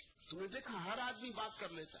 तुमने देखा हर आदमी बात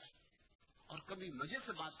कर लेता है और कभी मजे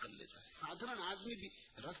से बात कर लेता है। साधारण आदमी भी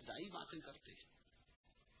रसदायी बातें करते हैं,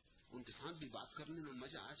 उनके साथ भी बात करने में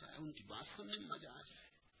मजा आ जाए, उनकी बात सुनने में मजा आ जाए।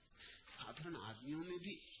 साधारण आदमियों में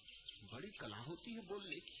भी बड़ी कला होती है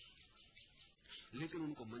बोलने की, लेकिन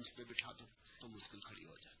उनको मंच पे बिठा दो तो मुश्किल खड़ी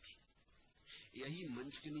हो जाती। यही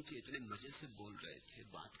मंच के नीचे इतने मजे से बोल रहे थे,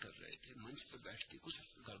 बात कर रहे थे, मंच पे बैठ के कुछ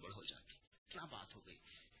गड़बड़ हो जाती। क्या बात हो गई,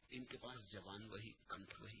 इनके पास जवान वही,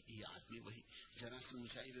 कंठ वही, ये आदमी वही, जरा सी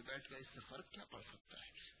ऊंचाई में बैठ गए, इससे फर्क क्या पड़ सकता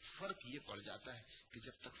है? फर्क ये पड़ जाता है कि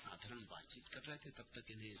जब तक साधारण बातचीत कर रहे थे तब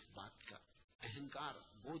तक इन्हें इस बात का अहंकार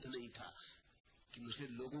बोध नहीं था कि मुझे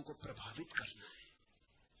लोगों को प्रभावित करना है।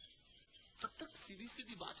 तब तक सीधी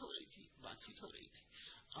सीधी बात हो रही थी, बातचीत हो रही थी।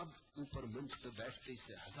 अब ऊपर मंच पे बैठते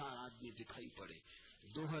से 1000 आदमी दिखाई पड़े,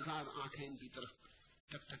 2000 आंखें इनकी तरफ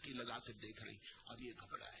टकटकी लगा कर देख रही। अब ये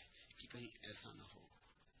घबरा है कि कहीं ऐसा न हो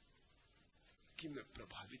कि मैं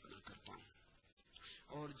प्रभावित न कर पाऊं।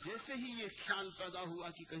 और जैसे ही ये ख्याल पैदा हुआ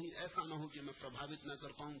कि कहीं ऐसा न हो कि मैं प्रभावित न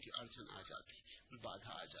कर पाऊं, कि अड़चन आ जाती,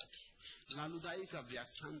 बाधा आ जाती। लालूदाई का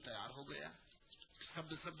व्याख्यान तैयार हो गया,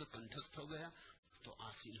 शब्द शब्द कंठस्थ हो गया, तो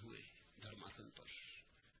आसीन हुए धर्मासन पर।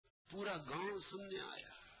 पूरा गांव सुनने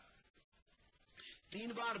आया।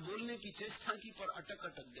 3 बार बोलने की चेष्टा की पर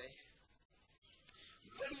अटक गए।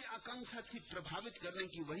 बड़ी आकांक्षा थी प्रभावित करने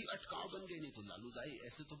की, वही अटकाव बन गई। नहीं तो लालूदाई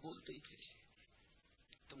ऐसे तो बोलते ही थे।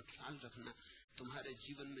 तुम ख्याल रखना, तुम्हारे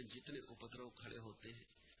जीवन में जितने उपद्रव खड़े होते हैं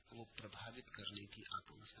वो प्रभावित करने की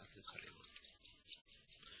आकांक्षा से खड़े होते हैं।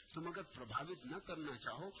 तुम अगर प्रभावित न करना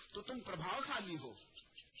चाहो तो तुम प्रभावशाली हो।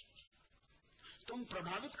 तुम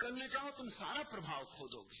प्रभावित करने चाहो तुम सारा प्रभाव खो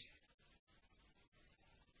दोगे।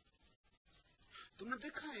 तुमने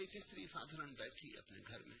देखा एक स्त्री साधारण बैठी अपने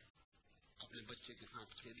घर में, अपने बच्चे के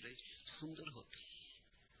साथ खेल रही, सुंदर होती,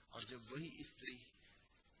 और जब वही स्त्री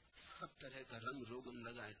सब तरह का रंग रोगन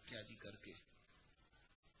लगा इत्यादि करके,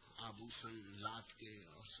 आभूषण लाद के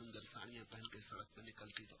और सुंदर साड़ियां पहन के सड़क पर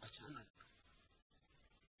निकलती तो अचानक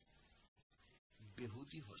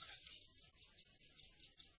बेहूदी हो जाती।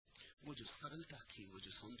 वो जो सरलता थी, वो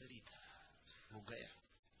जो सौंदर्य था, वो गया।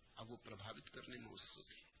 अब वो प्रभावित करने में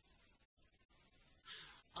उत्सुक है।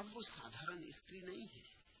 अब वो साधारण स्त्री नहीं है,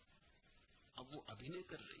 अब वो अभिनय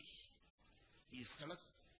कर रही है। ये सड़क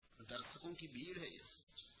दर्शकों की भीड़ है।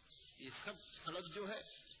 ये सब सड़क जो है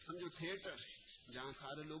समझो थिएटर है, जहाँ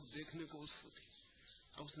सारे लोग देखने को उत्सुक है।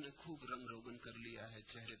 अब उसने खूब रंग रोगन कर लिया है,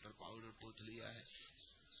 चेहरे पर पाउडर पोत लिया है,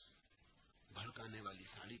 भड़काने वाली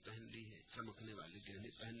साड़ी पहन ली है, चमकने वाले गहने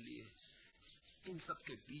पहन लिए। इन सब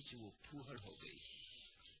के बीच वो फूहड़ हो गई।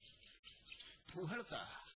 फूहड़ का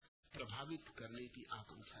प्रभावित करने की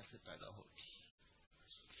आकांक्षा से पैदा होती,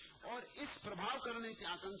 और इस प्रभाव करने की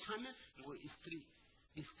आकांक्षा में वो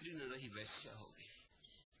स्त्री न रही, वैश्या हो गई।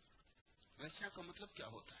 वैश्या का मतलब क्या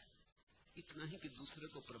होता है? इतना ही कि दूसरे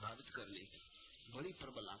को प्रभावित करने की बड़ी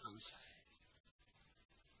प्रबल आकांक्षा है।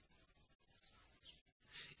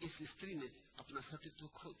 इस स्त्री ने अपना सतीत्व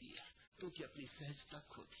खो दिया, क्योंकि अपनी सहजता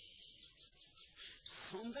खो दी।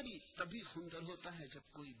 सौंदर्य तभी सुंदर होता है जब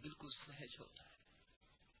कोई बिल्कुल सहज होता है।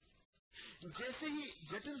 जैसे ही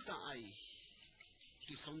जटिलता आई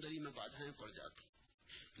कि सौंदर्य में बाधाएं पड़ जाती।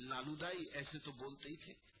 लालूदाई ऐसे तो बोलते ही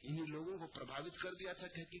थे, इन्हीं लोगों को प्रभावित कर दिया था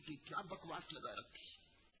कहती कि क्या बकवास लगा रखी,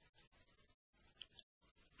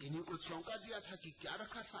 इन्हीं को चौंका दिया था कि क्या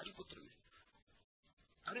रखा सारी पुत्र में।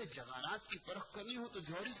 अरे जवाहरात की परख करनी हो तो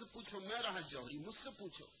जौहरी से पूछो, मैं रहा जौहरी, मुझसे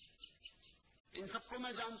पूछो। इन सबको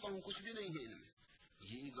मैं जानता हूं, कुछ भी नहीं है इनमें।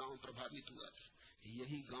 यही गांव प्रभावित हुआ था,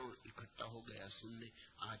 यही गांव इकट्ठा हो गया सुनने।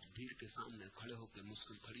 आज भीड़ के सामने खड़े होकर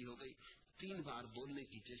मुश्किल खड़ी हो गई। 3 बार बोलने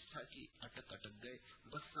की चेष्टा की, अटक गए,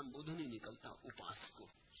 बस संबोधन ही निकलता उपास को,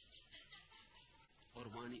 और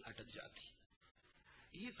वाणी अटक जाती।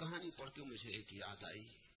 ये कहानी पढ़ के मुझे एक याद आई।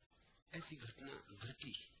 ऐसी घटना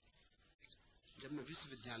घटी जब मैं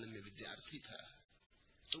विश्वविद्यालय में विद्यार्थी था,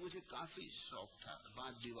 तो मुझे काफी शौक था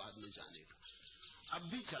वाद विवाद में जाने का। अब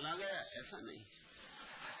भी चला गया ऐसा नहीं।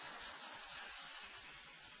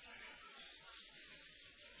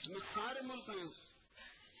 मैं सारे मुल्क में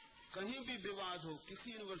कहीं भी विवाद हो,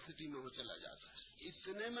 किसी यूनिवर्सिटी में हो, चला जाता।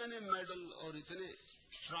 इतने मैंने मेडल और इतने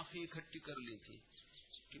ट्रॉफी इकट्ठी कर ली थी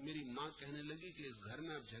कि मेरी माँ कहने लगी कि इस घर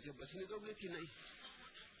में अब जगह बचने दोगे कि नहीं,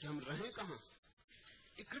 कि हम रहें कहाँ।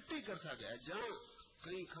 इकट्ठी करता गया, जहाँ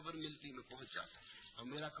कहीं खबर मिलती मैं पहुंच जाता। और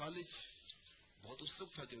मेरा कॉलेज बहुत उत्सुक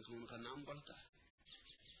था क्योंकि उनका नाम बढ़ता है।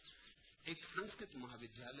 एक संस्कृत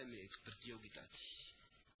महाविद्यालय में एक प्रतियोगिता थी,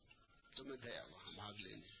 तो मैं गया वहां भाग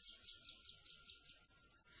लेने।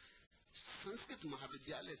 संस्कृत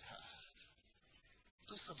महाविद्यालय था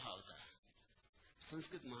तो स्वभाव था,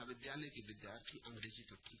 संस्कृत महाविद्यालय के विद्यार्थी अंग्रेजी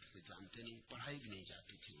तो ठीक से जानते नहीं, पढ़ाई भी नहीं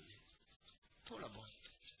जाती थी उन्हें, थोड़ा बहुत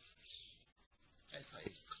ऐसा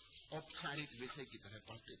एक औपचारिक विषय की तरह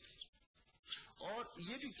पढ़ते थे। और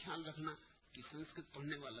ये भी ख्याल रखना कि संस्कृत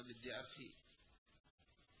पढ़ने वाला विद्यार्थी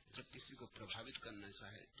जब किसी को प्रभावित करना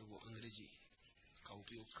चाहे तो वो अंग्रेजी का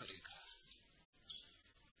उपयोग करेगा।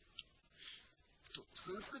 तो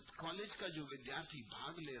संस्कृत कॉलेज का जो विद्यार्थी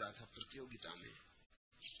भाग ले रहा था प्रतियोगिता में,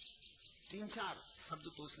 3-4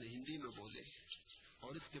 शब्द तो उसने हिंदी में बोले,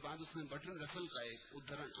 और इसके बाद उसने बर्ट्रैंड रसल का एक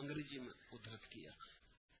उद्धरण अंग्रेजी में उद्धृत किया।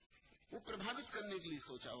 वो प्रभावित करने के लिए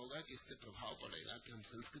सोचा होगा कि इससे प्रभाव पड़ेगा कि हम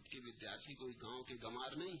संस्कृत के विद्यार्थी कोई गांव के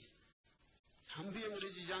गंवार नहीं, हम भी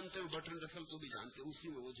अंग्रेजी जानते हैं, बर्ट्रैंड रसल को भी जानते हैं। उसी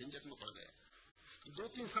में वो झंझट में पड़ गया।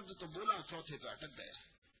 2-3 शब्द तो बोला, चौथे पे अटक गया।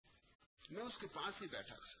 मैं उसके पास ही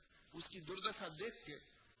बैठा था। उसकी दुर्दशा देख के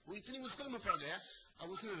वो इतनी मुश्किल में पड़ गया।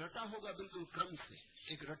 अब उसने रटा होगा बिल्कुल क्रम से।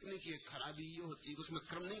 एक रटने की एक खराबी ये होती है कि उसमें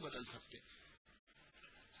क्रम नहीं बदल सकते,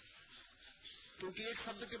 क्योंकि एक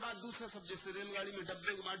शब्द के बाद दूसरा शब्द, जैसे रेलगाड़ी में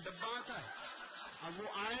डब्बे के बाद डब्बा आता है, अब वो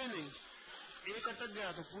आए नहीं, एक अटक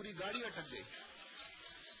गया तो पूरी गाड़ी अटक गई।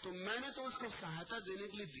 तो मैंने तो उसको सहायता देने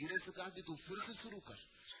के लिए धीरे से कहा कि तू फिर से शुरू कर,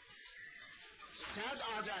 शायद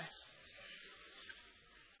आ जाए।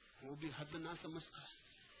 वो भी हद ना समझता,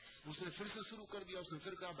 उसने फिर से शुरू कर दिया। उसने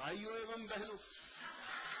फिर कहा, भाइयों एवं बहनों।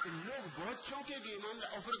 तो लोग बहुत चौंके गए,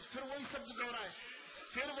 और फिर वही शब्द दोहराए,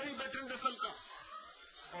 फिर वही बर्ट्रैंड रसल का,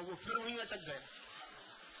 और वो फिर वहीं अटक गया।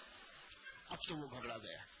 अब तो वो घबरा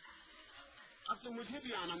गया। अब तो मुझे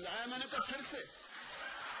भी आनंद आया। मैंने कहा फिर से।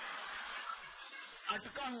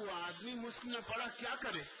 अटका हुआ आदमी मुश्किल में पड़ा, क्या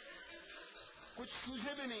करे, कुछ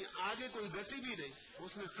सूझे भी नहीं, आगे कोई गति भी नहीं।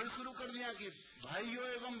 उसने फिर शुरू कर दिया कि भाइयों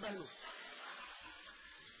एवं बहनों।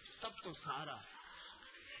 तब तो सारा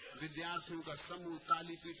विद्यार्थियों का समूह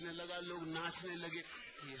ताली पीटने लगा, लोग नाचने लगे।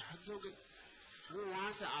 ये हद हो गई। वो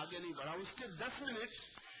वहां से आगे नहीं बढ़ा। उसके 10 मिनट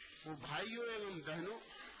वो भाइयों एवं बहनों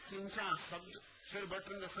 3-4 शब्द, फिर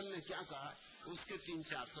बर्ट्रैंड रसल ने क्या कहा उसके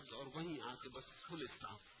 3-4 शब्द, और वहीं आके बस फुल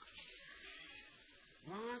स्टॉप।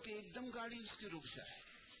 वहां के एकदम गाड़ी उसकी रुक जाए।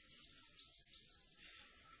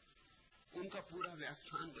 उनका पूरा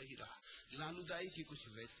व्याख्यान वही रहा। लालूदाई की कुछ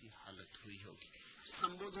वैसी हालत हुई होगी।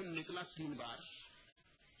 संबोधन निकला 3 बार,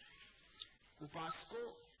 उपासको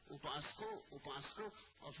उपासको उपासको,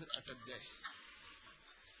 और फिर अटक गए।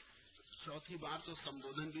 चौथी बार तो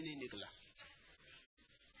संबोधन भी नहीं निकला।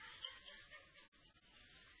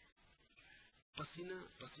 पसीना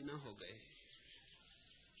पसीना हो गए,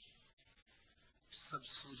 सब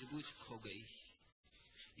सूझबूझ खो गई,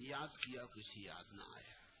 याद किया कुछ याद ना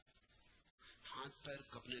आया, हाथ पैर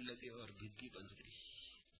कपने लगे और भिग्गी बंध गई।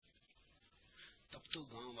 तब तो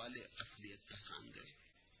गांव वाले असलियत पहचान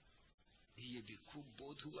गए। ये भी खूब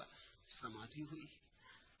बोध हुआ, समाधि हुई,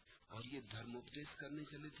 और ये धर्मोपदेश करने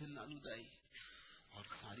चले थे लालूदाई और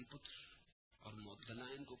सारीपुत्र और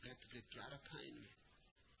मौदगलायन को कहते थे क्या रखा इनमें,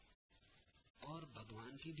 और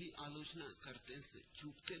भगवान की भी आलोचना करते से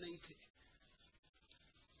चूकते नहीं थे।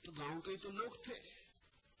 तो गांव के तो लोग थे,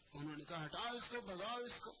 उन्होंने कहा हटाओ इसको, भगाओ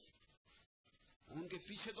इसको। उनके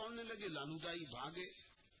पीछे दौड़ने लगे, लालूदाई भागे।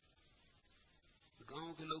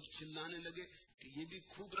 गांव के लोग चिल्लाने लगे कि ये भी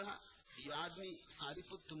खूब रहा, ये आदमी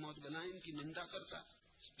सारीपुत्र मौदगलायन की निंदा करता,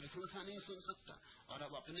 प्रशंसा नहीं सुन सकता, और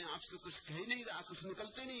अब अपने आप से कुछ कह नहीं रहा, कुछ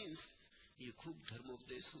निकलते नहीं इनसे। ये खूब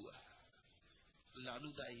धर्मोपदेश हुआ।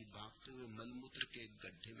 लालूदाई भागते हुए मलमूत्र के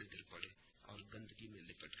गड्ढे में गिर पड़े और गंदगी में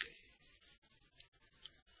लिपट गए।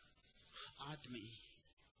 आदमी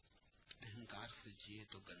अहंकार से जिए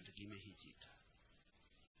तो गंदगी में ही जीता,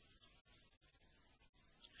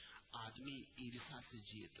 आदमी ईर्ष्या से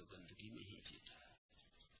जिए तो गंदगी में ही जीता।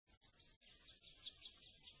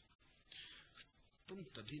 तुम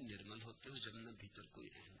तभी निर्मल होते हो जब न भीतर कोई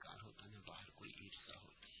अहंकार होता, न बाहर कोई ईर्ष्या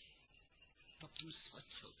होती। तब तुम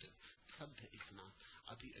स्वच्छ होते हो, सभ्य स्नान,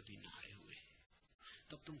 अभी अभी नहाए हुए।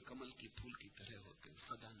 तब तुम कमल की फूल की तरह होते हो,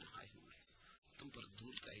 सदा नहाए हुए। तुम पर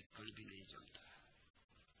धूल का एक कण भी नहीं जमता।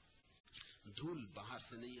 धूल बाहर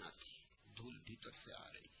से नहीं आती, धूल भीतर से आ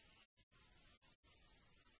रही।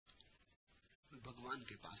 भगवान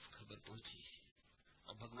के पास खबर पहुंची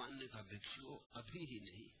और भगवान ने कहा भिक्षुओं अभी ही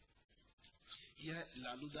नहीं, यह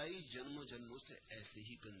लालूदाई जन्मों जन्मों से ऐसे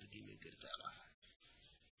ही गंदगी में गिरता रहा है।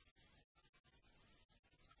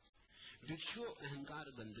 भिक्षुओं अहंकार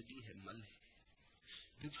गंदगी है, मल है।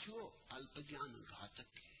 भिक्षुओं अल्पज्ञान घातक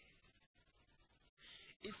है।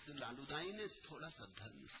 इस लालूदाई ने थोड़ा सा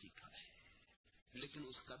धर्म सीखा है, लेकिन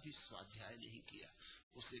उसका भी स्वाध्याय नहीं किया,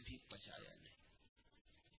 उसे भी पचाया नहीं।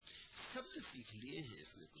 शब्द सीख लिए हैं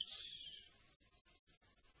इसमें कुछ,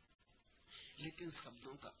 लेकिन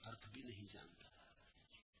शब्दों का अर्थ भी नहीं जानता।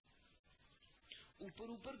 ऊपर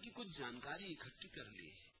ऊपर की कुछ जानकारी इकट्ठी कर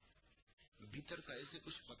ली, भीतर का ऐसे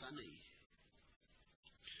कुछ पता नहीं है,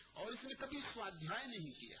 और इसने कभी स्वाध्याय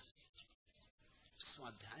नहीं किया।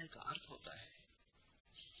 स्वाध्याय का अर्थ होता है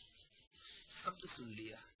शब्द सुन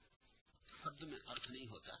लिया, शब्द में अर्थ नहीं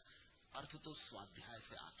होता, अर्थ तो स्वाध्याय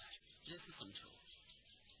से आता है। जैसे समझो,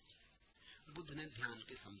 बुद्ध ने ध्यान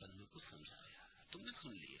के संबंध में कुछ समझाया, तुमने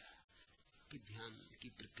सुन लिया कि ध्यान की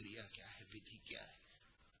प्रक्रिया क्या है, विधि क्या है।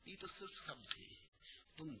 ये तो सिर्फ शब्द है,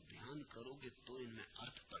 तुम ध्यान करोगे तो इनमें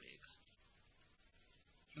अर्थ पड़ेगा।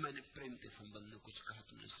 मैंने प्रेम के संबंध में कुछ कहा,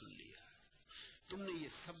 तुमने सुन लिया, तुमने ये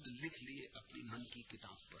शब्द लिख लिए अपनी मन की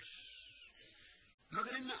किताब पर,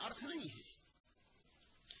 मगर इनमें अर्थ नहीं है।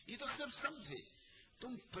 ये तो सिर्फ शब्द है।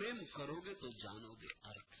 तुम प्रेम करोगे तो जानोगे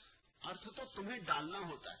अर्थ, अर्थ तो तुम्हें डालना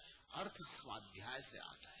होता है, अर्थ स्वाध्याय से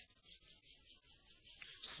आता है।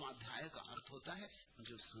 स्वाध्याय का अर्थ होता है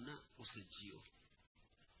जो सुना उसे जियो,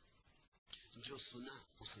 जो सुना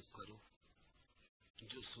उसे करो,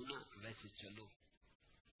 जो सुना वैसे चलो,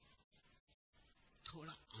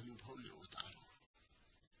 थोड़ा अनुभव में उतारो।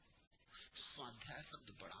 स्वाध्याय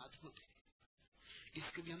शब्द बड़ा अद्भुत है,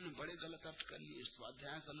 इसके भी हमने बड़े गलत अर्थ कर लिए।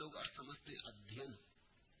 स्वाध्याय का लोग अर्थ समझते अध्ययन।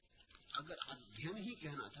 अगर अध्ययन ही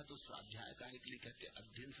कहना था तो स्वाध्याय का के लिए कहते,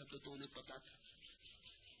 अध्ययन शब्द तो उन्हें पता था।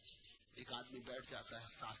 एक आदमी बैठ जाता है,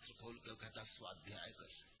 शास्त्र खोल कर कहता स्वाध्याय कर।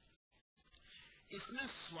 इसमें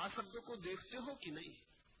स्वा शब्द को देखते हो कि नहीं?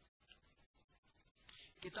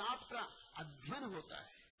 किताब का अध्ययन होता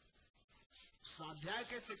है, स्वाध्याय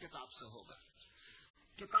कैसे किताब से होगा?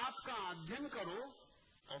 किताब का अध्ययन करो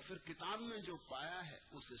और फिर किताब में जो पाया है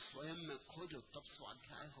उसे स्वयं में खोजो, तब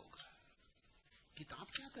स्वाध्याय होगा। किताब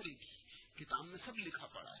क्या करेगी? किताब में सब लिखा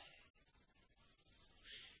पड़ा है,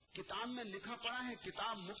 किताब में लिखा पड़ा है।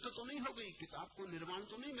 किताब मुक्त तो नहीं हो गई, किताब को निर्वाण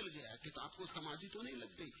तो नहीं मिल गया, किताब को समाधि तो नहीं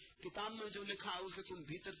लग गई। किताब में जो लिखा है उसे तुम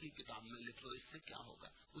भीतर की किताब में लिख लो, इससे क्या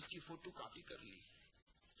होगा? उसकी फोटो कॉपी कर ली,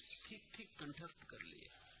 ठीक ठीक कंठस्थ कर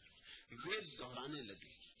लिया, वेद दोहराने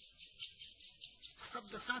लगे,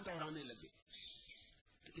 शब्द सा दोहराने लगे,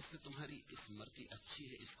 तो इससे तुम्हारी स्मृति अच्छी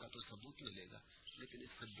है, इसका तो सबूत मिलेगा, लेकिन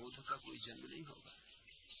इससे बोध का कोई जन्म नहीं होगा।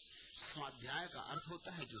 स्वाध्याय का अर्थ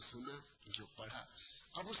होता है जो सुना, जो पढ़ा,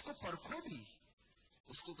 अब उसको परखो भी,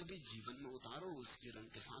 उसको कभी जीवन में उतारो, उसके रंग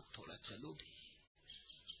के साथ थोड़ा चलो भी।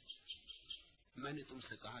 मैंने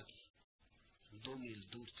तुमसे कहा कि 2 मील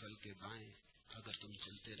दूर चल के बाएं अगर तुम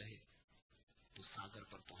चलते रहे तो सागर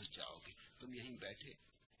पर पहुंच जाओगे। तुम यहीं बैठे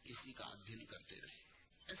इसी का अध्ययन करते रहे,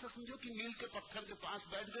 ऐसा समझो कि मील के पत्थर के पास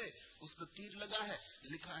बैठ गए, उस पर तीर लगा है,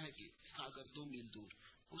 लिखा है कि सागर 2 मील दूर,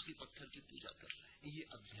 उसी पत्थर की पूजा कर रहे हैं। ये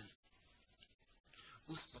अध्ययन।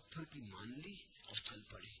 उस पत्थर की मान ली और चल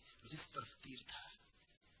पड़े जिस तरफ तीर था।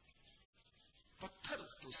 पत्थर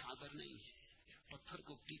तो सागर नहीं है, पत्थर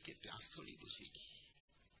को पी के प्यास थोड़ी बुझेगी,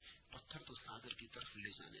 पत्थर तो सागर की तरफ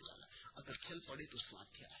ले जाने वाला। अगर चल पड़े तो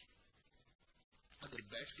स्वाध्याय है, अगर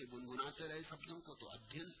बैठ के गुनगुनाते रहे शब्दों को तो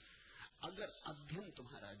अध्ययन, अगर अध्ययन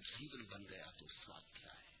तुम्हारा जीवन बन गया तो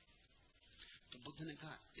स्वाध्याय। तो बुद्ध ने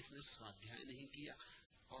कहा इसने स्वाध्याय नहीं किया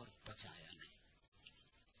और पचाया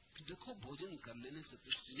नहीं। देखो भोजन कर लेने से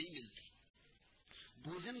पुष्टि नहीं मिलती,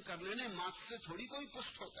 भोजन कर लेने मात्र से थोड़ी कोई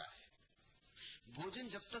पुष्ट होता है। भोजन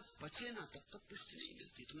जब तक पचे ना तब तक पुष्टि नहीं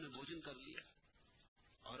मिलती। तुमने भोजन कर लिया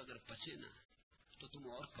और अगर पचे ना तो तुम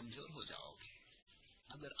और कमजोर हो जाओगे।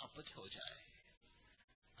 अगर अपच हो जाए,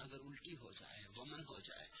 अगर उल्टी हो जाए, वमन हो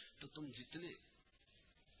जाए, तो तुम जितने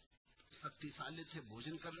शक्तिशाली थे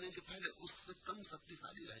भोजन करने के पहले उससे कम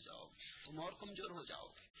शक्तिशाली रह जाओगे, तुम और कमजोर हो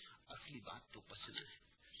जाओगे। असली बात तो पचना है।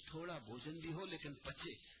 थोड़ा भोजन भी हो लेकिन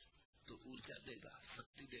पचे तो ऊर्जा देगा,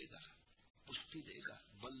 शक्ति देगा, पुष्टि देगा,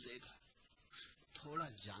 बल देगा। थोड़ा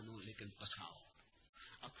जानो लेकिन पचाओ।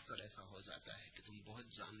 अक्सर ऐसा हो जाता है कि तुम बहुत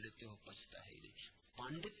जान लेते हो, पचता है ही नहीं।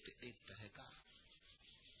 पांडित्य एक तरह का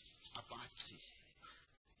अपाच्य,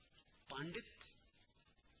 पांडित्य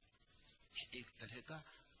एक तरह का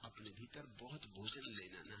अपने भीतर बहुत भोजन ले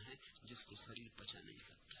जाना है जिसको शरीर पचा नहीं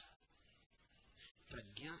सकता।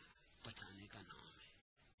 प्रज्ञा पचाने का नाम है।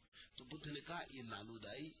 तो बुद्ध ने कहा ये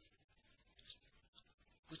लालूदाई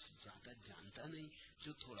कुछ ज्यादा जानता नहीं,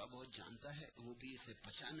 जो थोड़ा बहुत जानता है वो भी इसे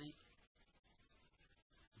पचा नहीं।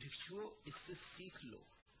 भिक्षुओं इससे सीख लो।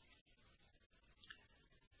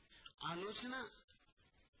 आलोचना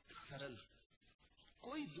सरल,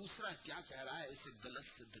 कोई दूसरा क्या कह रहा है इसे गलत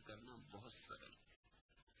सिद्ध करना बहुत सरल,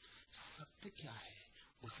 सत्य क्या है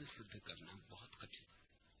उसे सिद्ध करना बहुत कठिन।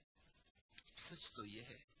 सच तो यह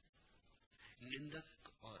है निंदक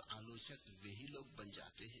और आलोचक वे ही लोग बन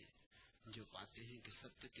जाते हैं जो पाते हैं कि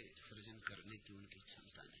सत्य के सृजन करने की उनकी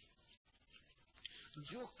क्षमता नहीं।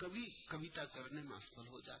 जो कवि कविता करने में असफल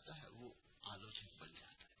हो जाता है वो आलोचक बन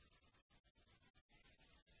जाता है।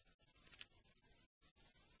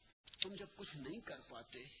 तुम जब कुछ नहीं कर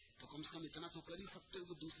पाते तो कम से कम इतना तो कर ही सकते हो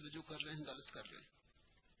कि दूसरे जो कर रहे हैं गलत कर रहे हैं।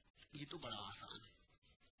 ये तो बड़ा आसान है।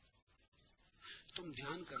 तुम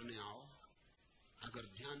ध्यान करने आओ, अगर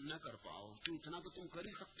ध्यान न कर पाओ तो इतना तो तुम कर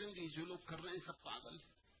ही सकते हो कि जो लोग कर रहे हैं सब पागल।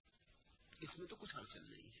 इसमें तो कुछ अड़चन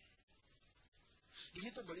नहीं है,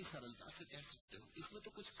 ये तो बड़ी सरलता से कह सकते हो। इसमें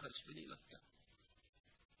तो कुछ खर्च भी नहीं लगता,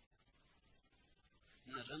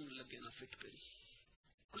 न रंग लगे न फिटकरी,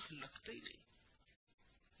 कुछ लगता ही नहीं।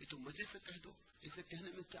 ये तो मजे से कह दो, इसे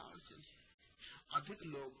कहने में क्या अड़चन है। अधिक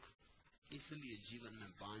लोग इसलिए जीवन में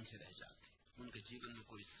बांझ रह जाते, उनके जीवन में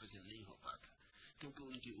कोई सृजन नहीं हो पाता क्योंकि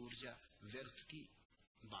उनकी ऊर्जा व्यर्थ की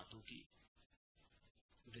बातों की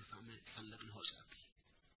दिशा में संलग्न हो जाती।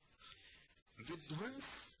 विध्वंस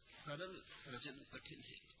सरल, सृजन कठिन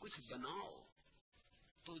है। कुछ बनाओ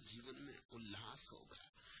तो जीवन में उल्लास होगा,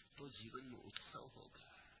 तो जीवन में उत्सव होगा।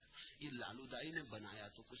 ये लालूदाई ने बनाया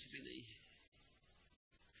तो कुछ भी नहीं है,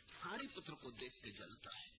 सारी पुत्र को देख के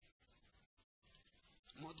जलता है,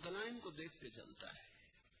 मोदगलाइन को देख के जलता है।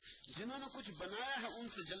 जिन्होंने कुछ बनाया है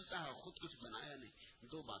उनसे जलता है, खुद कुछ बनाया नहीं।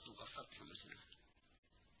 दो बातों का फर्क समझना है।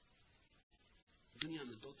 दुनिया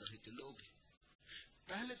में दो तरह के लोग हैं।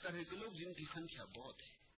 पहले तरह के लोग जिनकी संख्या बहुत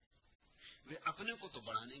है, वे अपने को तो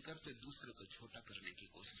बड़ा नहीं करते, दूसरे को छोटा करने की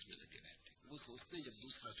कोशिश में लगे रहते। वो सोचते हैं जब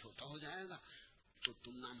दूसरा छोटा हो जाएगा तो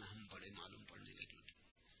तुलना में हम बड़े मालूम पड़ने लगेंगे।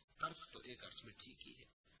 तर्क तो एक अर्थ में ठीक ही है।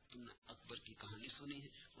 तुमने अकबर की कहानी सुनी है,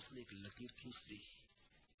 उसने एक लकीर खींच दी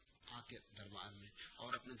आके दरबार में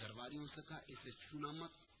और अपने दरबारियों से कहा इसे छूना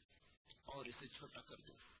मत और इसे छोटा कर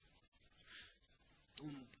दो।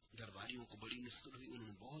 तुम दरबारियों को बड़ी मुश्किल हुई,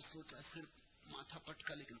 उन्होंने बहुत सोचा, सिर्फ माथा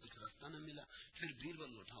पटका लेकिन कुछ रास्ता न मिला। फिर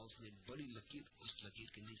बीरबल उठा, उसने बड़ी लकीर उस लकीर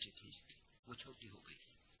के नीचे खींच दी, वो छोटी हो गई।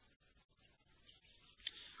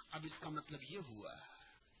 अब इसका मतलब ये हुआ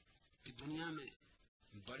कि दुनिया में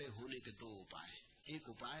बड़े होने के दो उपाय। एक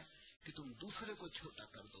उपाय कि तुम दूसरे को छोटा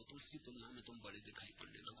कर दो तो उसकी तुलना में तुम बड़े दिखाई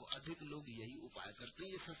पड़ने लगो। अधिक लोग यही उपाय करते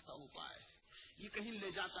हैं, ये सस्ता उपाय है, ये कहीं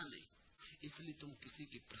ले जाता नहीं, इसलिए तुम किसी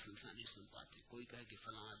की प्रशंसा नहीं सुन पाते। कोई कहे कि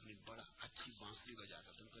फला आदमी बड़ा अच्छी बांसुरी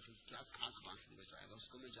बजाता, तुम कहते क्या खास बांसुरी बजाएगा,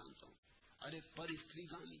 उसको मैं जानता हूँ। अरे पर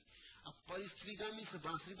स्त्रीगामी, अब पर स्त्रीगामी से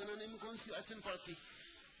बांसुरी बनाने में कौन सी अड़चन पड़ती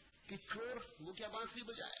कि चोर वो क्या बांसुरी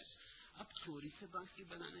बजाए। अब चोरी से बांसुरी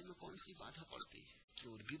बनाने में कौन सी बाधा पड़ती है,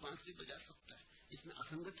 चोर भी बांसुरी बजा सकता है, इसमें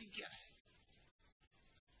असंगति क्या है।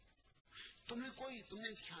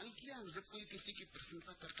 तुमने ख्याल किया जब कोई किसी की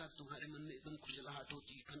प्रशंसा करता तुम्हारे मन में एकदम खुजलाहट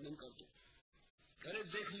होती है, खंडन कर दो, अरे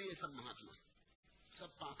देख लिए सब महात्मा,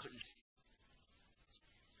 सब पाखंड है।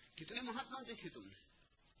 कितने महात्मा देखे तुमने?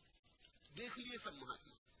 देख लिए सब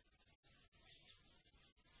महात्मा।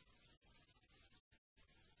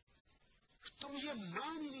 तुम ये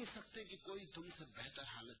मान ही नहीं सकते कि कोई तुमसे बेहतर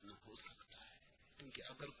हालत में हो सकता है, क्योंकि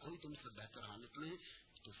अगर कोई तुमसे बेहतर हालत में है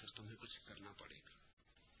तो फिर तुम्हें कुछ करना पड़ेगा,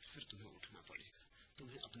 फिर तुम्हें उठना पड़ेगा,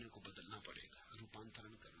 तुम्हें अपने को बदलना पड़ेगा,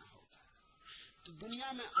 रूपांतरण करना होगा। तो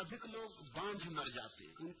दुनिया में अधिक लोग बांझ मर जाते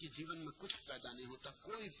हैं, उनके जीवन में कुछ पैदा नहीं होता,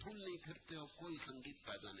 कोई फूल नहीं खिलते और कोई संगीत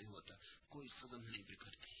पैदा नहीं होता, कोई सुगंध नहीं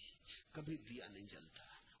बिखरती, कभी दिया नहीं जलता।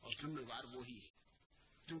 और जिम्मेवार वो ही है,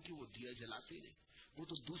 क्योंकि वो दिया जलाते नहीं, वो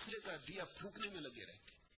तो दूसरे का दिया फूकने में लगे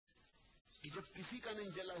रहते कि जब किसी का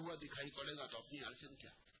नहीं जला हुआ दिखाई पड़ेगा तो अपनी अड़चन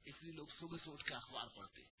क्या। इसलिए लोग सुबह से उठ के अखबार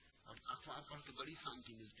पढ़ते, और अखबार पढ़ के बड़ी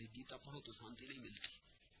शांति मिलती। गीता पढ़ो तो शांति नहीं मिलती,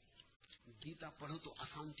 गीता पढ़ो तो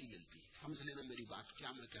अशांति मिलती। समझ लेना मेरी बात,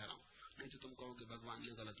 क्या मैं कह रहा हूँ, नहीं तो तुम कहोगे भगवान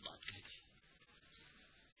ने गलत बात कही थी।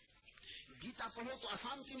 गीता पढ़ो तो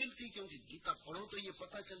अशांति मिलती, क्योंकि गीता पढ़ो तो ये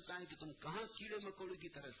पता चलता है कि तुम कहाँ कीड़े मकोड़े की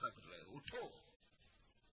तरह सक रहे हो। उठो,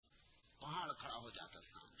 पहाड़ खड़ा हो जाता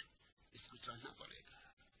सामने, इसको चढ़ना पड़ेगा।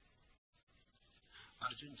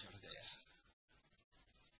 अर्जुन चढ़ गया,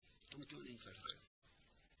 तुम क्यों नहीं चढ़ रहे हो?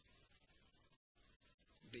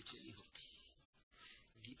 बेचैनी होती,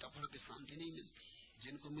 गीता पढ़ के शांति नहीं मिलती।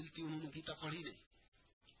 जिनको मिलती उन्होंने गीता पढ़ी नहीं।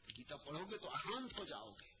 गीता पढ़ोगे तो अशांत हो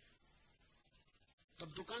जाओगे,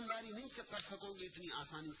 तब दुकानदारी नहीं कर सकोगे इतनी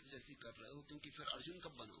आसानी से जैसी कर रहे हो, क्योंकि फिर अर्जुन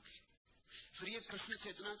कब बनोगे? फिर ये कृष्ण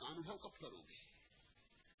चेतना का अनुभव कब करोगे?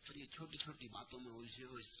 फिर ये छोटी छोटी बातों में उलझे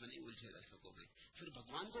हो, इसमें नहीं उलझे रह सकोगे। फिर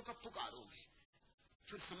भगवान को कब पुकारोगे?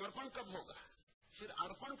 फिर समर्पण कब होगा? फिर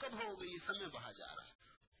अर्पण कब होगा? ये समय बहा जा रहा है।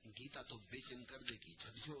 गीता तो बेचैन कर देगी,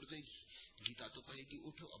 झकझोर देगी। गीता तो कहेगी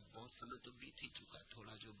उठो, अब बहुत समय तो बीत ही चुका,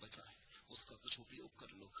 थोड़ा जो बचा है उसका कुछ उपयोग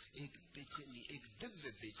कर लो। एक बेचैनी, एक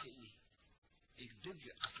दिव्य बेचैनी, एक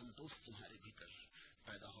दिव्य असंतोष तुम्हारे भीतर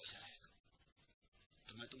पैदा हो जाएगा।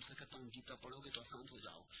 तो मैं तुमसे कहता हूँ गीता पढ़ोगे तो अशांत हो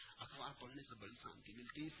जाओ। अखबार पढ़ने से बड़ी शांति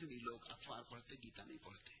मिलती है, इसलिए लोग अखबार पढ़ते, गीता नहीं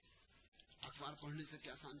पढ़ते। अखबार पढ़ने से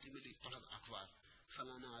क्या शांति मिली? पढ़ अखबार,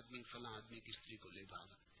 फलाना आदमी की स्त्री को ले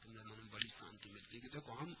भागा, तुम्हारे मन में बड़ी शांति मिलती है कि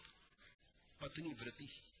देखो हम पत्नी व्रती,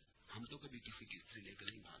 हम तो कभी किसी की स्त्री लेकर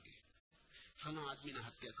नहीं भागे। फला आदमी ने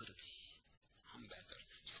हत्या कर दी, हम बेहतर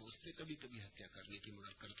सोचते कभी कभी हत्या करने की,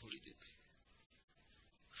 मगर कर थोड़ी देते।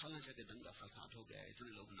 फला जगह दंगा फसाद हो गया,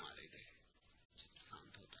 इतने लोग मारे गए,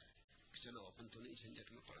 शांत होता है कि चलो अपन तो नहीं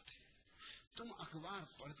झंझट में पड़ते। तुम अखबार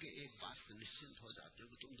पढ़ के एक बात से निश्चिंत हो जाते हो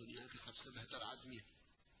कि तुम दुनिया के सबसे बेहतर आदमी हो।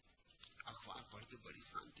 अखबार पढ़ के बड़ी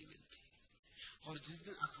शांति मिलती है। और जिस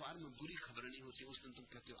दिन अखबार में बुरी खबर नहीं होती, उस दिन तुम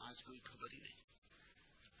कहते हो आज कोई खबर ही नहीं,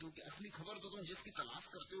 क्योंकि असली खबर तो तुम जिसकी तलाश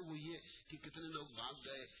करते हो वो ये कि कितने लोग भाग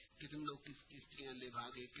गए, कितने लोग किसकी स्त्रियां ले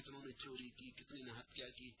भागे, कितनों ने चोरी की, कितने ने हत्या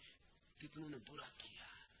की, कितनों ने बुरा किया।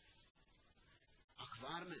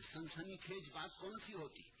 अखबार में सनसनीखेज बात कौन सी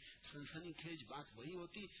होती? सनसनीखेज बात वही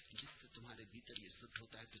होती जिससे तुम्हारे भीतर ये सिद्ध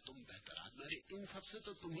होता है कि तुम बेहतर आदमी। अरे इन सबसे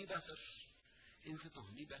तो तुम ही बेहतर, इनसे तो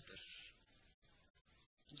हम ही बेहतर।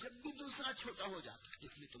 जब भी दूसरा छोटा हो जाता है,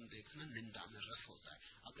 इसलिए तुम देखना निंदा में रस होता है।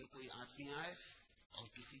 अगर कोई आदमी आए और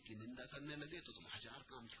किसी की निंदा करने लगे तो तुम हजार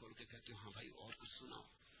काम छोड़ के कहते हो हाँ भाई और कुछ सुनाओ।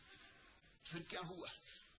 फिर क्या हुआ?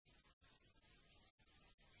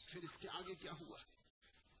 फिर इसके आगे क्या हुआ?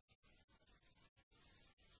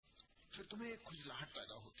 फिर तुम्हें एक खुजलाहट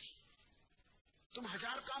पैदा होती, तुम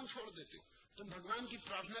हजार काम छोड़ देते हो। तुम भगवान की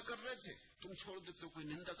प्रार्थना कर रहे थे, तुम छोड़ देते हो। कोई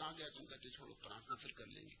निंदक आ गया, तुम कहते छोड़ो प्रार्थना फिर कर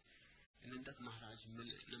लेंगे। निंदक महाराज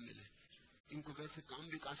मिले न मिले, इनको वैसे काम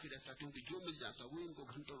भी काफी रहता, क्योंकि जो मिल जाता वो इनको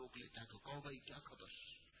घंटों रोक लेता है। तो कहो भाई क्या खबर?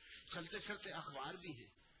 चलते फिरते अखबार भी है,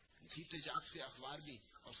 जीते जागते अखबार भी,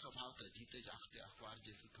 और स्वभावतः जीते जागते अखबार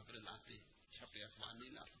जैसी खबरें लाते। छपे अखबार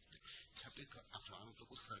नहीं ला सकते। छपे अखबारों पर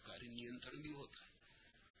कुछ सरकारी नियंत्रण भी होता है।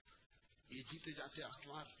 ये जीते जाते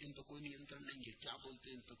अखबार, इन पर कोई नियंत्रण नहीं है। क्या बोलते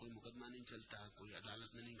हैं, इन पर कोई मुकदमा नहीं चलता, कोई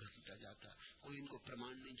अदालत में नहीं घसीटा जाता, कोई इनको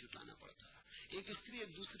प्रमाण नहीं जुटाना पड़ता। एक स्त्री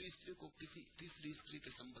एक दूसरी स्त्री को किसी तीसरी स्त्री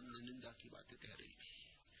के संबंध में निंदा की बातें कह रही थी।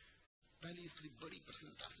 पहली स्त्री बड़ी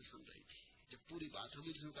प्रसन्नता से सुन रही थी। जब पूरी बात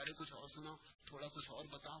होगी तो कह रहे कुछ और सुनाओ, थोड़ा कुछ और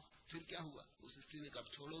बताओ। फिर क्या हुआ? उस स्त्री ने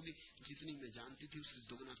कब छोड़ोगी, जितनी मैं जानती थी उससे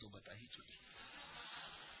दुगना तो बता ही चुकी।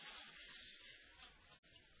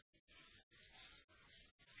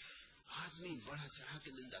 आदमी बढ़ा चढ़ा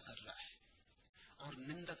के निंदा कर रहा है और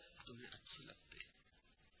निंदक तुम्हें अच्छे लगते हैं।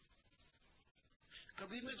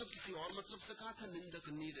 कबीर ने तो किसी और मतलब से कहा था, निंदक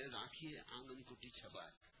नीरे राखिए आंगन कुटी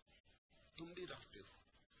छबाए। तुम भी रखते हो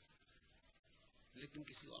लेकिन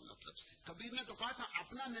किसी और मतलब से। कबीर ने तो कहा था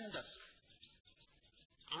अपना निंदक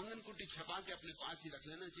आंगन कुटी छपा के अपने पास ही रख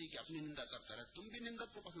लेना चाहिए कि अपनी निंदा करता रहे। तुम भी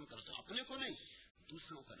निंदक को पसंद करते हो, अपने को नहीं,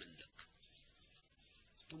 दूसरों का निंदक।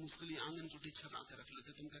 तुम उसके लिए आंगन कुटी छपा के रख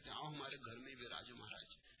लेते। तुम कहते आओ हमारे घर में विराजो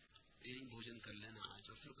महाराज, यही भोजन कर लेना आज,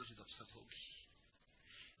 और फिर कुछ गपशप होगी।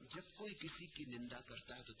 जब कोई किसी की निंदा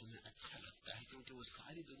करता है तो तुम्हें अच्छा लगता है, क्योंकि वो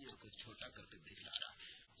सारी दुनिया को छोटा करके दिखला रहा है।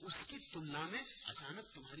 उसकी तुलना में अचानक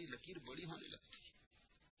तुम्हारी लकीर बड़ी होने लगती है।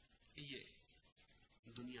 ये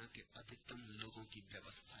दुनिया के अधिकतम लोगों की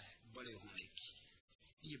व्यवस्था है बड़े होने की।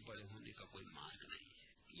 ये बड़े होने का कोई मार्ग नहीं है,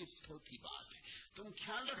 ये थोड़ी बात है। तुम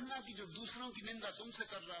ख्याल रखना कि जो दूसरों की निंदा तुमसे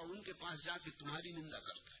कर रहा है, उनके पास जाके तुम्हारी निंदा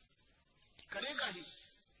करता है, करेगा ही।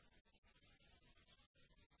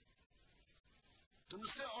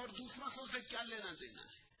 तुमसे और दूसरों से उसे क्या लेना देना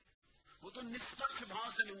है? वो तो निष्पक्ष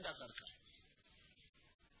भाव से निंदा करता है।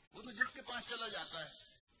 वो तो जिसके पास चला जाता है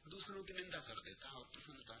दूसरों की निंदा कर देता है और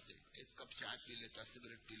प्रसन्नता से एक कप चाय पी लेता,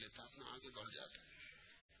 सिगरेट पी लेता, अपना आगे बढ़ जाता है।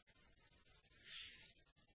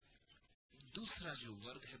 दूसरा जो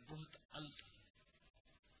वर्ग है बहुत अल्प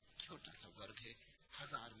छोटा सा वर्ग है,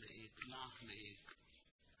 1000 में 1, लाख में 1,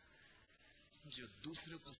 जो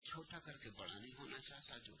दूसरे को छोटा करके बड़ा नहीं होना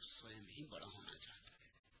चाहता, जो स्वयं ही बड़ा होना चाहता है।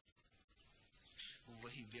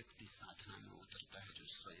 वही व्यक्ति साधना में उतरता है जो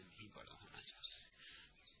स्वयं ही बड़ा होना चाहता है।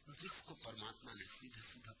 जिसको परमात्मा ने सीधा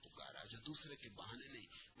सीधा पुकारा, जो दूसरे के बहाने नहीं।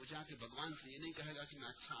 वो जाके भगवान से ये नहीं कहेगा कि मैं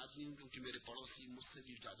अच्छा आदमी हूं क्योंकि मेरे पड़ोसी मुझसे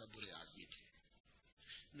भी ज्यादा बुरे आदमी थे।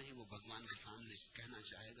 नहीं, वो भगवान के सामने कहना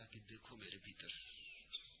चाहेगा कि देखो मेरे भीतर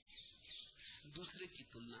दूसरे की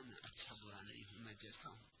तुलना में अच्छा बुरा नहीं हूं, मैं जैसा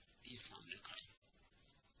हूं ये सामने खड़ा।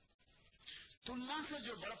 तुलना से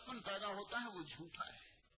जो बड़प्पन पैदा होता है वो झूठा है।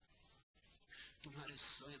 तुम्हारे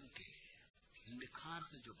स्वयं के निखार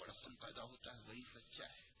से जो बड़प्पन पैदा होता है वही सच्चा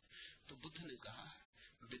है। तो बुद्ध ने कहा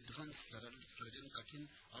विध्वंस सरल, सृजन कठिन,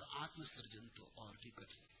 और आत्मसर्जन तो और भी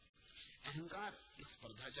कठिन। अहंकार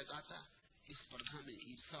स्पर्धा जगाता, स्पर्धा में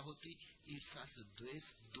ईर्षा होती, ईर्षा से द्वेष,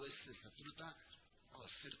 द्वेष से शत्रुता, और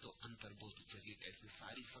फिर तो अंतर्बोध जगे। कैसे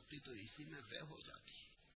सारी शक्ति तो इसी में व्यय हो जाती है,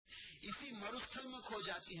 इसी मरुस्थल में खो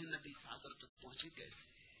जाती है। नदी सागर तक पहुंचे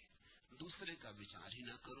कैसे? दूसरे का विचार ही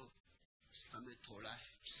ना करो, समय थोड़ा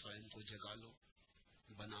है, स्वयं को जगा लो,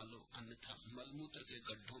 बना लो, अन्यथा मलमूत्र के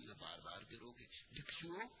गड्ढों में बार बार गिरोगे।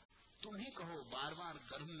 भिक्षुओं तुम ही कहो बार बार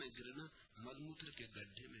गर्भ में गिरना, मलमूत्र के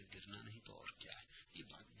गड्ढे में गिरना नहीं तो और क्या है। ये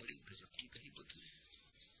बात बड़ी गजब की कही बुद्ध ने।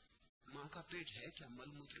 माँ का पेट है क्या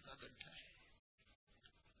मलमूत्र का गड्ढा है?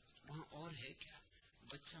 वहाँ और है क्या?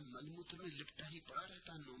 बच्चा मलमूत्र में लिपटा ही पड़ा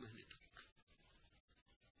रहता 9 महीने तक।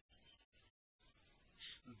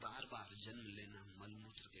 बार बार जन्म लेना,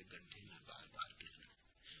 मलमूत्र के गड्ढे में बार बार गिरना।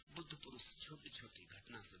 बुद्ध पुरुष छोटी छोटी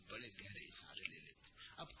घटना से बड़े गहरे इशारे ले लेते।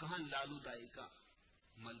 अब कहाँ लालूदाई का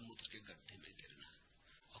मलमूत्र के गड्ढे में गिरना,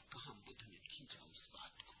 और कहाँ बुद्ध ने खींचा उस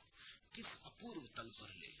बात को, किस अपूर्व तल पर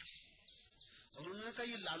ले गए। और उन्होंने कहा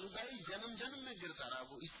ये लालूदाई जन्म जन्म में गिरता रहा।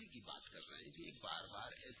 वो इसी की बात कर रहे हैं कि बार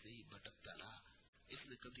बार ऐसे ही भटकता रहा,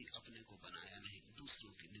 इसने कभी अपने को बनाया नहीं,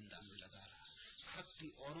 दूसरों की निंदा में लगा रहा, शक्ति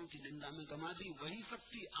औरों की निंदा में गंवा दी। वही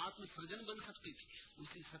शक्ति आत्मसृजन बन सकती थी,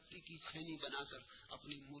 उसी शक्ति की छेनी बनाकर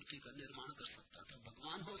अपनी मूर्ति का निर्माण कर सकता था,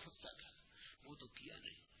 भगवान हो सकता था। वो तो किया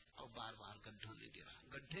नहीं, और बार बार गड्ढों में गिरा।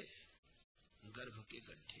 गड्ढे गर्भ के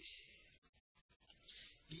गड्ढे।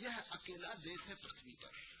 यह अकेला देश है पृथ्वी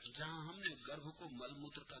पर जहां हमने गर्भ को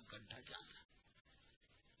मलमूत्र का गड्ढा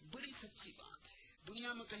जाना। बड़ी सच्ची बात है,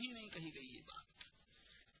 दुनिया में कहीं नहीं कही गई ये बात,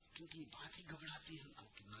 क्योंकि बात ही घबराती है हमको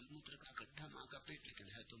कि मलमूत्र का गड्ढा माँ का पेट, लेकिन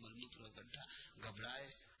है तो मलमूत्र का गड्ढा। घबराए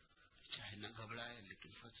चाहे न घबराए,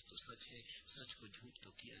 लेकिन सच तो सच है, सच को झूठ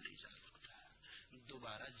तो किया नहीं जा सकता।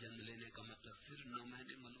 दोबारा जन्म लेने का मतलब फिर 9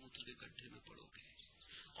 महीने मलमूत्र के गड्ढे में पड़ोगे,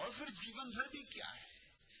 और फिर जीवन भर भी क्या है,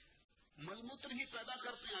 मलमूत्र ही पैदा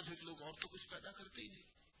करते हैं अधिक लोग, और तो कुछ पैदा करते ही नहीं।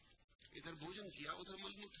 इधर भोजन किया, उधर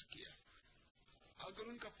मलमूत्र किया। अगर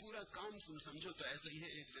उनका पूरा काम तुम समझो तो ऐसा ही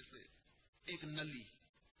है, एक जैसे एक नली,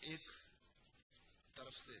 एक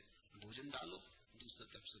तरफ से भोजन डालो, दूसरी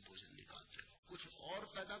तरफ से भोजन निकालते हो, कुछ और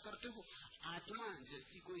पैदा करते हो। आत्मा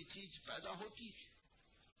जैसी कोई चीज पैदा होती,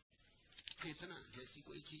 चेतना जैसी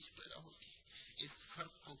कोई चीज पैदा होती। इस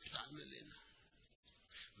फर्क को ख्याल में लेना।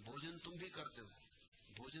 भोजन तुम भी करते हो,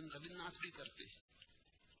 भोजन रविन्द्रनाथ भी करते,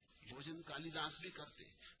 भोजन कालिदास भी करते,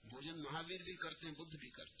 भोजन महावीर भी करते, बुद्ध भी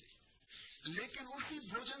करते, लेकिन उसी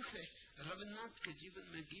भोजन से रविन्द्रनाथ के जीवन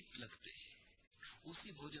में गीत लगते,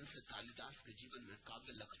 उसी भोजन से कालिदास के जीवन में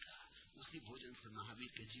काव्य लगता, उसी भोजन से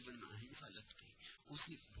महावीर के जीवन में अहिंसा लगती,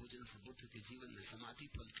 उसी भोजन से बुद्ध के जीवन में समाधि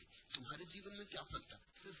फलती। तुम्हारे जीवन में क्या फलता?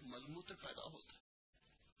 सिर्फ मलमूत्र पैदा होता।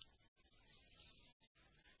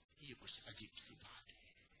 ये कुछ अजीब सी बात है।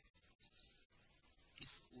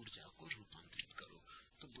 इस ऊर्जा को रूपांतरित करो।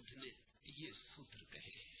 तो बुद्ध ने ये सूत्र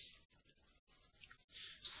कहे।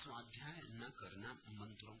 स्वाध्याय न करना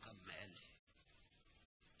मंत्रों का मैल है।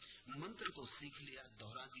 मंत्र तो सीख लिया,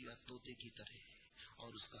 दोहरा दिया तोते की तरह,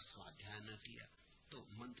 और उसका स्वाध्याय न किया तो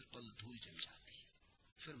मंत्र पर धूल जम जाती,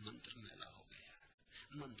 फिर मंत्र मैला हो गया।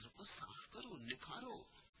 मंत्र को साफ करो, निखारो।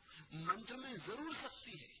 मंत्र में जरूर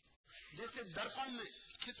शक्ति है, जैसे दर्पण में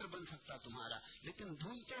चित्र बन सकता तुम्हारा, लेकिन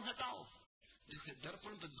धूल तो हटाओ। जैसे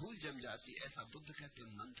दर्पण पर धूल जम जाती, ऐसा बुद्ध कहते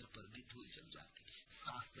मंत्र पर भी धूल जम जाती,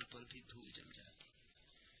 शास्त्र पर भी धूल जम जाती,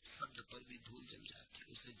 शब्द पर भी धूल जम जाती।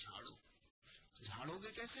 उसे झाड़ो।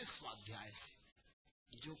 झाड़ोगे कैसे? स्वाध्याय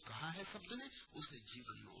से। जो कहा है शब्द ने उसे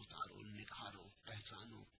जीवन में उतारो, निखारो,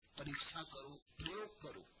 पहचानो, परीक्षा करो, प्रयोग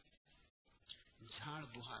करो। झाड़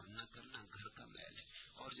बुहार न करना घर का मैल है।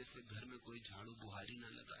 और जैसे घर में कोई झाड़ू बुहारी न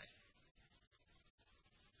लगाए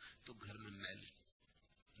तो घर में मैल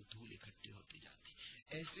धूल इकट्ठी होती जाती,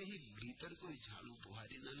 ऐसे ही भीतर कोई झाड़ू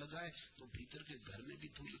बुहारी न लगाए तो भीतर के घर में भी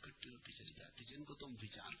धूल इकट्ठी होती चली जाती। जिनको तुम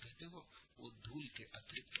विचार कहते हो वो धूल के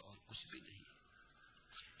अतिरिक्त और कुछ भी नहीं।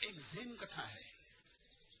 एक ज़ेन कथा है।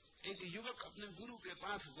 एक युवक अपने गुरु के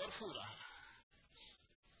पास वर्षों रहा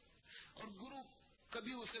और गुरु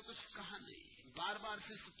कभी उसे कुछ कहा नहीं। बार बार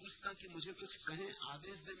शिष्य पूछता कि मुझे कुछ कहें,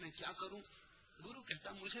 आदेश दे, मैं क्या करूं? गुरु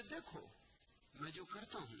कहता मुझे देखो, मैं जो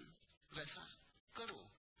करता हूं वैसा करो,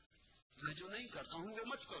 मैं जो नहीं करता हूं वो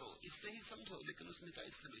मत करो, इससे ही समझो। लेकिन उसने कहा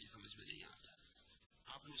इससे मेरी समझ में नहीं आता,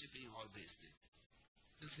 आप मुझे कहीं और भेज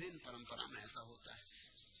दें। ज़ेन परंपरा में ऐसा होता है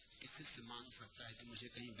कि शिष्य मांग सकता है कि मुझे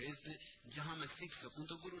कहीं भेज दे जहां मैं सीख सकूं।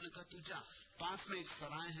 तो गुरु ने कहा तू जा, पास में एक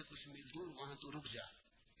सराय है कुछ मील दूर, वहां तू रुक जा,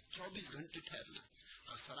 24 घंटे ठहरना,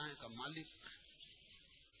 और सराय का मालिक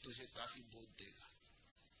तुझे काफी बोध देगा।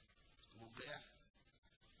 वो गया,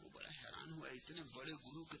 वो बड़ा हैरान हुआ, इतने बड़े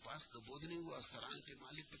गुरु के पास तो बोध नहीं हुआ, सराय के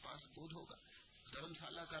मालिक के पास बोध होगा।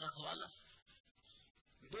 धर्मशाला का रखवाला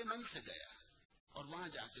बेमन से गया और वहां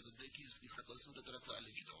जाके तो देखी उसकी शकल सूरत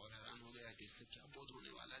रखवाले की, तो और हैरान हो गया कि इससे क्या बोध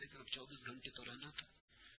होने वाला। लेकिन अब 24 घंटे तो रहना था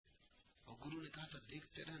और गुरु ने कहा था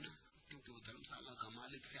देखते रहना, क्योंकि वो धर्मशाला का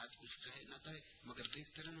मालिक से आज कुछ कहे न कहे, मगर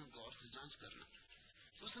देखते रहना, गौर से जांच करना।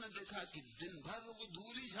 तो उसने देखा कि दिन भर वो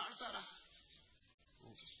धूल ही झाड़ता रहा।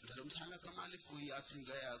 धर्मशाला का मालिक, कोई यात्री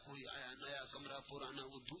गया कोई आया, नया कमरा पुराना,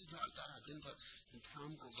 वो धूल झाड़ता रहा दिन भर।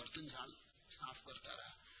 शाम को बर्तन साफ करता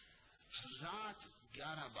रहा। रात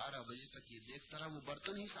 11-12 बजे तक ये देखता रहा, वो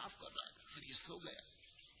बर्तन ही साफ कर रहा था। फिर ये सो गया।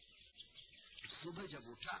 सुबह जब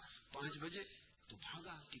उठा 5 बजे तो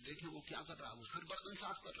भागा कि देखे वो क्या कर रहा। वो फिर बर्तन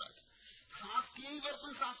साफ कर रहा था, साफ किए ही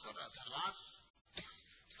बर्तन साफ कर रहा था। रात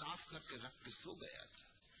साफ करके रख के सो गया था।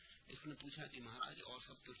 इसने पूछा कि महाराज और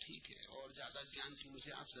सब तो ठीक है, और ज्यादा ज्ञान की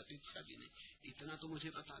मुझे आपसे अपेक्षा भी नहीं, इतना तो मुझे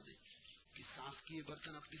बता दे कि साफ किए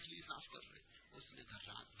बर्तन आप किस लिए साफ कर रहे? उसने कहा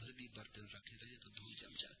रात भर भी बर्तन रखे रहे तो धूल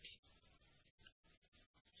जम जाती।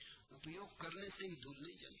 उपयोग करने से ही धूल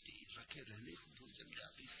नहीं जमती, रखे रहने से धूल जम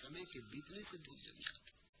जाती, समय के बीतने से धूल जम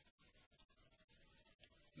जाती।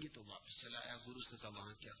 ये तो वापस चला आया, गुरु से कहा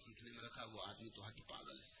वहां क्या सीखने में रखा? वो आदमी तो हाथी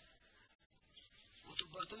पागल है, वो तो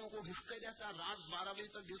बर्तनों को घिसते जाता, रात 12 बजे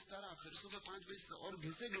तक घिसता रहा, फिर सुबह 5 बजे से और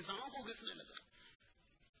घिसे घिसाओं को घिसने लगा।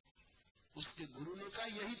 उसके गुरु ने कहा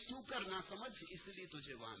यही तू करना समझ, इसलिए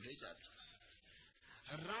तुझे वहां भेजा था।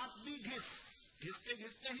 रात भी घिसते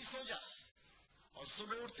घिसते ही सो जा और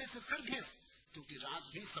सुबह उठते से फिर घिस, क्योंकि रात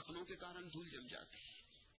भी सपनों के कारण धूल जम जाती,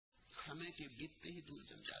 समय के बीतते ही धूल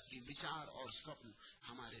जम जाती। विचार और स्वप्न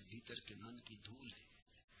हमारे भीतर के मन की धूल है।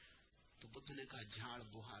 तो बुद्ध ने कहा झाड़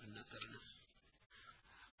बुहार न करना।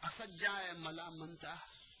 असज्जाय मला मंता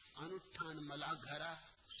अनुत्थान मला घरा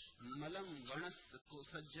मलम वणस को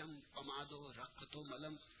सज्जम पमादो रखतो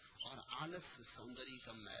मलम। और आलस्य सौंदर्य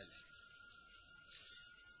का मैल है।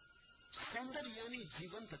 सौंदर्य यानी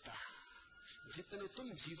जीवंतता। जितने तुम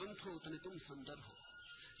जीवंत हो उतने तुम सुंदर हो,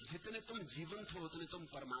 जितने तुम जीवंत हो उतने तुम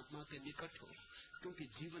परमात्मा के निकट हो, क्योंकि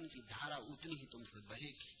जीवन की धारा उतनी ही तुमसे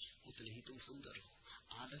बहेगी, उतने ही तुम सुंदर हो।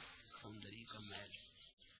 आलस्य सौंदर्य का मैल।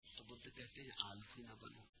 तो बुद्ध कहते हैं आलसी न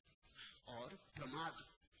बनो। और प्रमाद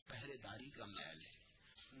पहरेदारी का मैल है।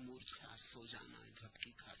 मूर्छा, सो जाना,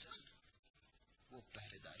 झपकी खा जाना, वो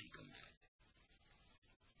पहरेदारी का मैल है।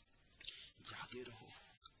 जागे रहो,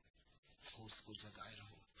 होश को जगाए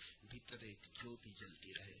रहो, भीतर एक ज्योति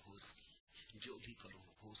जलती रहे होश की। जो भी करो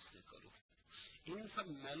होश से करो। इन सब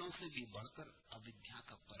मैलों से भी बढ़कर अविद्या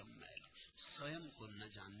का परम मैल, स्वयं को न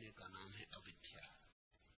जानने का नाम है अविद्या।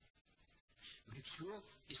 भिक्षुओं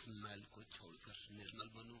इस मैल को छोड़कर निर्मल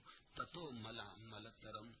बनो। ततो मला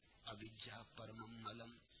मलतरम अविद्या परमम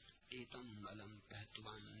मलम एतम मलम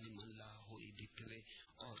पहतवान निमल्ला होई भिक्षवे।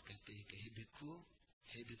 और कहते हैं कि हे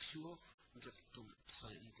भिक्षुओं, जब तुम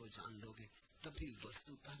स्वयं को जान लोगे तभी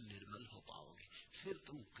वस्तुतः निर्मल हो पाओगे। फिर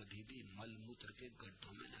तुम कभी भी मल मूत्र के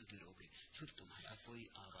गड्ढों में न गिरोगे, फिर तुम्हारा कोई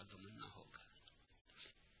आवागमन न होगा।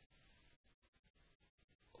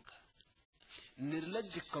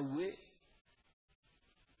 निर्लज्ज कौवे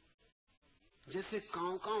जैसे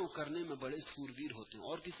कांव कांव करने में बड़े सूरवीर होते हैं,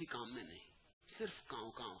 और किसी काम में नहीं, सिर्फ कांव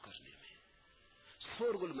कांव करने में,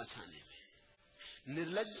 शोरगुल मचाने में।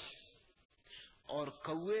 निर्लज्ज और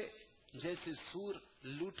कौवे जैसे सूर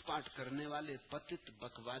लूटपाट करने वाले पतित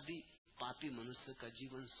बकवादी पापी मनुष्य का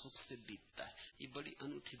जीवन सुख से बीतता है। ये बड़ी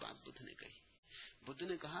अनूठी बात बुद्ध ने कही। बुद्ध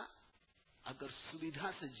ने कहा अगर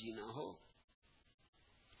सुविधा से जीना हो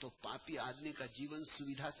तो पापी आदमी का जीवन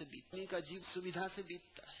सुविधा से बीतने का सुविधा से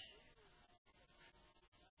बीतता है।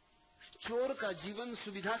 चोर का जीवन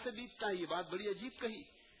सुविधा से बीतता है। ये बात बड़ी अजीब कही।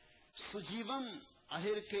 सुजीवम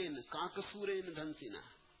अहिर्केन काकसूरेन धनसिना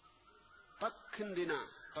पखंदिना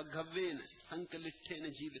पगव्वेन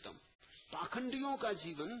संकलिठेन जीवितम। पाखंडियों का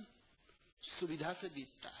जीवन सुविधा से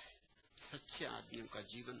बीतता है, सच्चे आदमियों का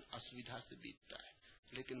जीवन असुविधा से बीतता है।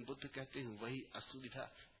 लेकिन बुद्ध कहते हैं वही असुविधा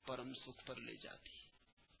परम सुख पर ले जाती है।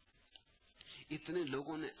 इतने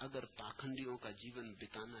लोगों ने अगर पाखंडियों का जीवन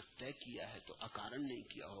बिताना तय किया है तो अकारण नहीं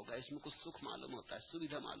किया होगा। इसमें कुछ सुख मालूम होता है,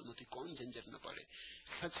 सुविधा मालूम होती। कौन झंझट में पड़े,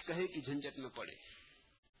 सच कहे कि झंझट में पड़े।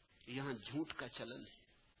 यहाँ झूठ का चलन है,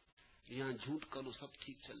 यहाँ झूठ करो सब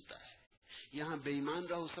ठीक चलता है, यहाँ बेईमान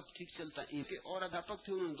रहो सब ठीक चलता है। इनके और अध्यापक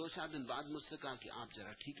थे, उन्होंने 2-4 दिन बाद मुझसे कहा कि आप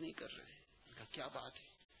जरा ठीक नहीं कर रहे हैं। उनका क्या बात है?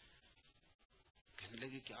 कहने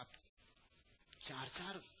लगे कि आप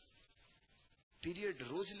 4-4 पीरियड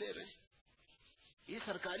रोज ले रहे हैं, ये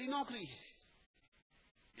सरकारी नौकरी है,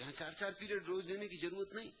 यहाँ 4-4 पीरियड रोज देने की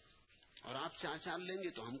जरूरत नहीं, और आप 4-4 लेंगे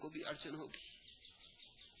तो हमको भी अड़चन होगी।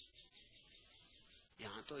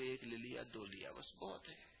 यहाँ तो 1 ले लिया 2 लिया बस बहुत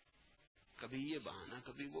है, कभी ये बहाना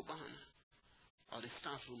कभी वो बहाना, और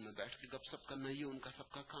स्टाफ रूम में बैठ के गपशप करना, ये उनका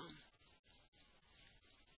सबका काम।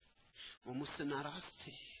 वो मुझसे नाराज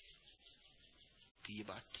थे कि ये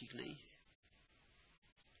बात ठीक नहीं है,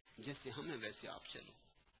 जैसे हमें वैसे आप चलो।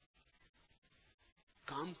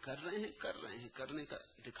 काम कर रहे हैं करने का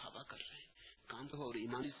दिखावा कर रहे हैं। काम करो और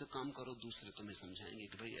ईमानी से काम करो, दूसरे तुम्हें समझाएंगे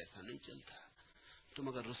कि भाई ऐसा नहीं चलता। तुम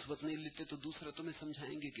अगर रुश्वत नहीं लेते तो दूसरे तुम्हें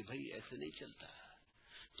समझाएंगे कि भाई ऐसे नहीं चलता।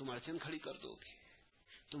 तुम अड़चन खड़ी कर दोगे,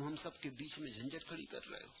 तुम हम सब के बीच में झंझट खड़ी कर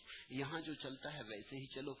रहे हो। यहाँ जो चलता है वैसे ही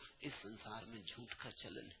चलो। इस संसार में झूठ का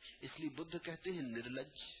चलन है। इसलिए बुद्ध कहते हैं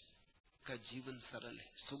निर्लज्ज का जीवन सरल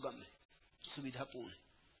है, सुगम है, सुविधापूर्ण है,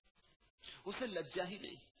 उसे लज्जा ही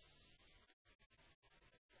नहीं।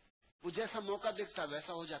 वो जैसा मौका देखता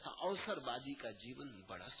वैसा हो जाता। अवसरवादी का जीवन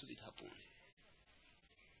बड़ा सुविधापूर्ण है।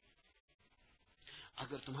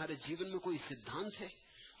 अगर तुम्हारे जीवन में कोई सिद्धांत है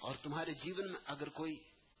और तुम्हारे जीवन में अगर कोई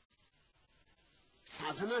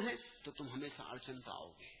साधना है तो तुम हमेशा अड़चन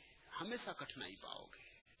पाओगे, हमेशा कठिनाई पाओगे।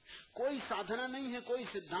 कोई साधना नहीं है, कोई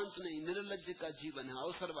सिद्धांत नहीं, निर्लज्ज का जीवन है,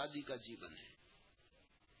 अवसरवादी का जीवन है,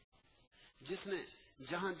 जिसने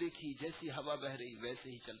जहां देखी जैसी हवा बह रही वैसे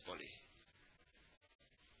ही चल पड़े,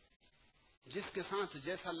 जिसके साथ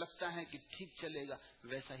जैसा लगता है कि ठीक चलेगा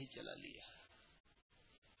वैसा ही चला लिया।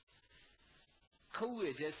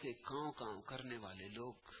 कौवे जैसे कांव कांव करने वाले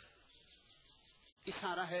लोग,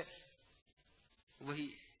 इशारा है वही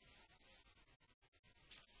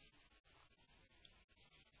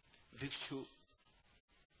भिक्षु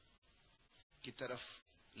की तरफ,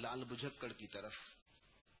 लाल बुझक्कड़ की तरफ,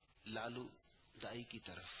 लालू दाई की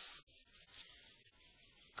तरफ।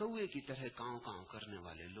 कौवे की तरह कांव कांव करने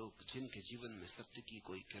वाले लोग, जिनके जीवन में सत्य की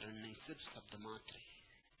कोई किरण नहीं, सिर्फ शब्द मात्र है,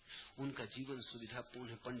 उनका जीवन सुविधापूर्ण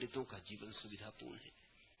है। पंडितों का जीवन सुविधापूर्ण है।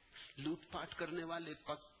 लूटपाट करने वाले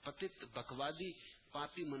पतित बकवादी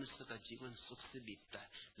पापी मनुष्य का जीवन सुख से बीतता है।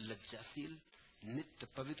 लज्जाशील नित्य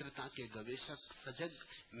पवित्रता के गवेषक, सजग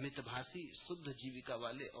मितभाषी शुद्ध जीविका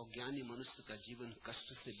वाले और ज्ञानी मनुष्य का जीवन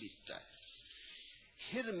कष्ट से बीतता है।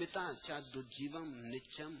 हिरमिता चा दुजीवम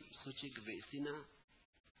नित्यम सुचिग वेसिना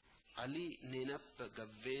अली नेनप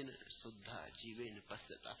गव्वेन शुद्धा जीवेन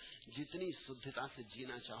पश्यता। जितनी शुद्धता से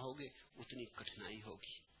जीना चाहोगे उतनी कठिनाई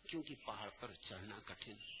होगी, क्योंकि पहाड़ पर चढ़ना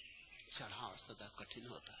कठिन, चढ़ाव सदा कठिन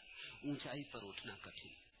होता है। ऊंचाई पर उठना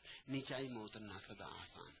कठिन, नीचाई में उतरना सदा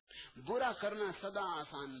आसान। बुरा करना सदा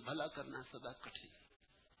आसान, भला करना सदा कठिन।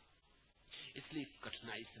 इसलिए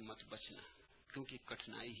कठिनाई से मत बचना, क्योंकि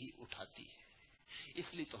कठिनाई ही उठाती है।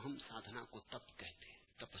 इसलिए तो हम साधना को तप कहते हैं,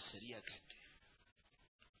 तपस्या कहते हैं,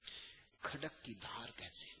 खडक की धार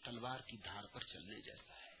कहते हैं, तलवार की धार पर चलने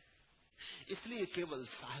जैसा है। इसलिए केवल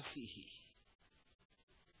साहसी ही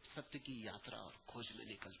सत्य की यात्रा और खोज में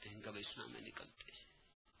निकलते हैं, गवेषणा में निकलते हैं।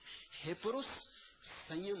 हे पुरुष,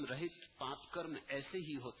 संयम रहित पाप कर्म ऐसे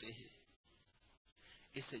ही होते हैं,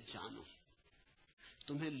 इसे जानो।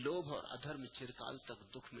 तुम्हें लोभ और अधर्म चिरकाल तक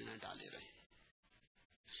दुख में न डाले रहे।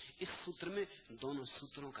 इस सूत्र में दोनों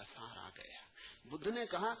सूत्रों का सार आ गया। बुद्ध ने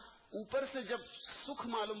कहा, ऊपर से जब सुख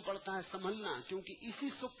मालूम पड़ता है संभलना, क्योंकि इसी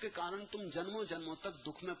सुख के कारण तुम जन्मों जन्मों तक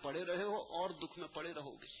दुख में पड़े रहे हो और दुख में पड़े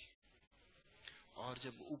रहोगे। और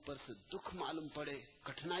जब ऊपर से दुख मालूम पड़े,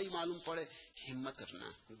 कठिनाई मालूम पड़े, हिम्मत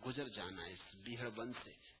करना, गुजर जाना इस बीहड़बन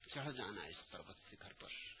से, चढ़ जाना इस पर्वत शिखर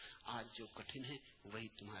पर। आज जो कठिन है वही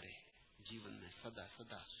तुम्हारे जीवन में सदा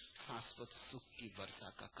सदा शाश्वत सुख की वर्षा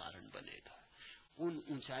का कारण बनेगा। उन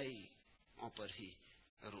ऊंचाइयों पर ही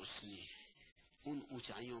रोशनी है, उन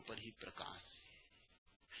ऊंचाइयों पर ही प्रकाश है।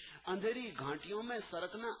 अंधेरी घाटियों में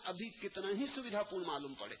सरकना अभी कितना ही सुविधापूर्ण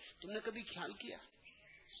मालूम पड़े, तुमने कभी ख्याल किया?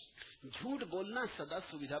 झूठ बोलना सदा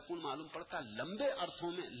सुविधापूर्ण मालूम पड़ता, लंबे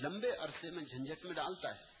अर्थों में, लंबे अरसे में झंझट में डालता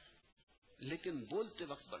है, लेकिन बोलते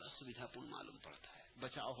वक्त बड़ा सुविधापूर्ण मालूम पड़ता है,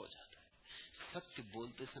 बचाव हो जाता है। सत्य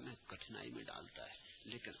बोलते समय कठिनाई में डालता है,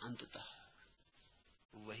 लेकिन अंततः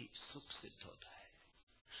वही सुख सिद्ध होता है।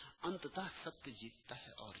 अंततः सत्य जीतता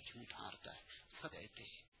है और झूठ हारता है। सत्य कहते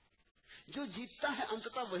हैं जो जीतता है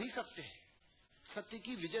अंततः वही सत्य है। सत्य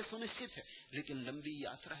की विजय सुनिश्चित है, लेकिन लंबी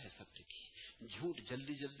यात्रा है सत्य की। झूठ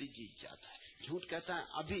जल्दी जल्दी जीत जाता है। झूठ कहता है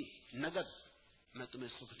अभी नगद मैं तुम्हें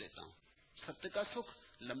सुख देता हूँ। सत्य का सुख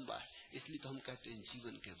लंबा है, इसलिए तो हम कहते हैं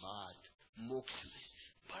जीवन के बाद मोक्ष में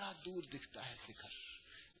बड़ा दूर दिखता है शिखर।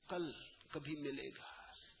 कल कभी मिलेगा,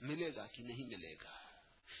 मिलेगा कि नहीं मिलेगा।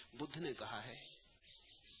 बुद्ध ने कहा है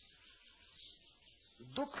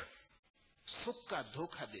दुख सुख का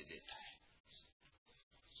धोखा दे देता है।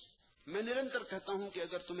 मैं निरंतर कहता हूं कि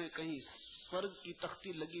अगर तुम्हें कहीं स्वर्ग की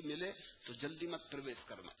तख्ती लगी मिले तो जल्दी मत प्रवेश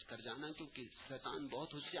कर जाना, क्योंकि शैतान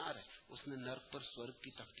बहुत होशियार है, उसने नरक पर स्वर्ग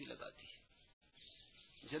की तख्ती लगा दी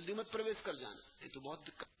है। जल्दी मत प्रवेश कर जाना, ये तो बहुत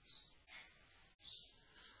दिक्कत।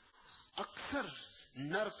 अक्सर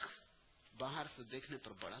नरक बाहर से देखने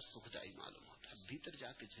पर बड़ा सुखदायी मालूम होता है, भीतर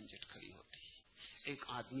जाके झंझट खड़ी होती है। एक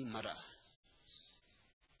आदमी मरा,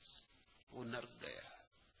 वो नरक गया,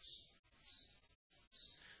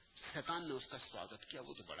 शैतान ने उसका स्वागत किया।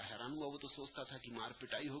 वो तो बड़ा हैरान हुआ, वो तो सोचता था कि मार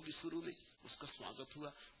पिटाई होगी शुरू में, उसका स्वागत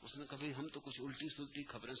हुआ। उसने कहा हम तो कुछ उल्टी सुलटी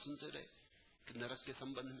खबरें सुनते रहे कि नरक के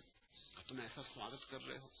संबंध में, तुम ऐसा स्वागत कर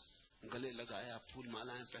रहे हो। गले लगाया, फूल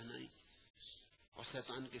मालाएं पहनाई, और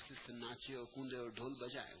शैतान के शिष्य नाचे और कूदे और ढोल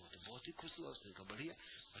बजाए। वो तो बहुत ही खुश हुआ, उसने कहा बढ़िया।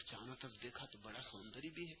 और चारों तरफ देखा तो बड़ा सौंदर्य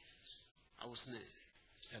भी है। अब उसने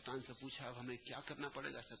शैतान से पूछा अब हमें क्या करना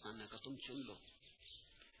पड़ेगा। शैतान ने कहा तुम चुन लो।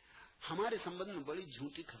 हमारे संबंध में बड़ी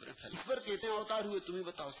झूठी खबरें फैली। ईश्वर कितने अवतार हुए तुम्हें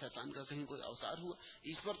बताओ। शैतान का कहीं कोई अवतार हुआ?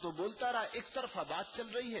 ईश्वर तो बोलता रहा, एक तरफा बात चल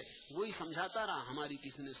रही है, वही समझाता रहा, हमारी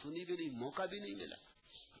किसी ने सुनी भी नहीं, मौका भी नहीं मिला।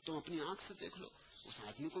 तुम अपनी आंख से देख लो। उस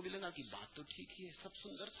आदमी को भी लगा कि बात तो ठीक ही है, सब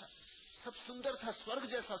सुंदर था, सब सुंदर था, स्वर्ग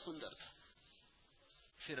जैसा सुंदर था।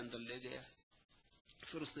 फिर अंदर ले गया,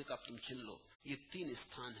 फिर उसने कहा तुम चुन लो, ये 3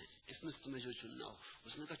 स्थान है, इसमें से तुम्हें जो चुनना हो।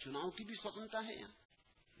 उसने कहा चुनाव की भी स्वतंत्रता है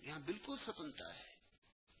यहाँ बिल्कुल स्वतंत्रता है,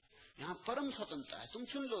 यहाँ परम स्वतंत्रता है, तुम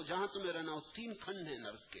चुन लो जहां तुम्हें रहना हो। 3 खंड है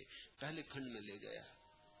नरक के। पहले खंड में ले गया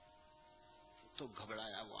तो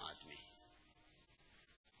घबराया वो आदमी।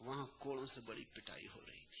 वहां कोड़ों से बड़ी पिटाई हो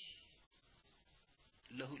रही थी,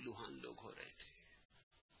 लहूलुहान लोग हो रहे थे।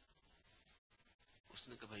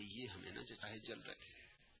 उसने कहा भाई ये हमें ना चाहे जल रहे थे।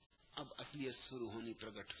 अब असलियत शुरू होनी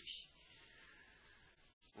प्रकट हुई।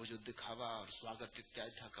 वो जो दिखावा और स्वागत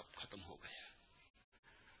इत्यादि था कब खत्म हो गया।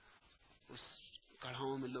 उस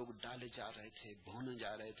कढ़ाओं में लोग डाले जा रहे थे, भूने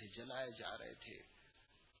जा रहे थे, जलाए जा रहे थे,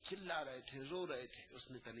 चिल्ला रहे थे, रो रहे थे।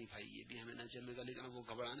 उसने कहा नहीं भाई ये भी हमें न जमेगा। लेकिन वो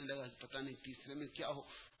घबराने लगा, पता नहीं तीसरे में क्या हो,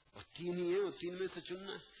 और 3 ही है और 3 में से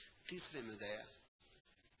चुनना है। तीसरे में गया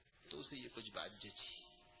तो उसे ये कुछ बात जची।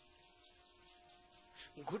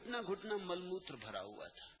 घुटना घुटना मलमूत्र भरा हुआ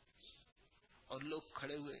था और लोग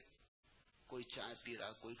खड़े हुए, कोई चाय पी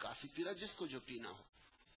रहा, कोई कॉफी पी रहा, जिसको जो पीना हो।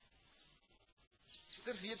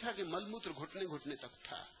 सिर्फ ये था कि मलमूत्र घुटने घुटने तक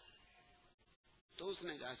था। तो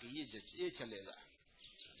उसने कहा कि ये चलेगा,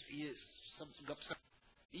 ये सब गपशप,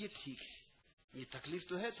 ये ठीक है, ये तकलीफ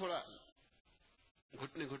तो है थोड़ा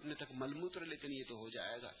घुटने घुटने तक मलमूत्र, लेकिन ये तो हो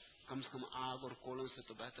जाएगा, कम से कम आग और कोड़ों से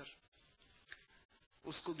तो बेहतर।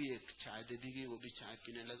 उसको भी एक चाय दे दी गई, वो भी चाय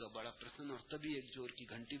पीने लगा बड़ा प्रसन्न। और तभी एक जोर की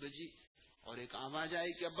घंटी बजी और एक आवाज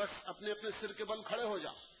आई कि अब बस अपने अपने सिर के बल खड़े हो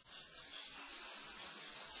जाओ।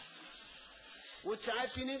 वो चाय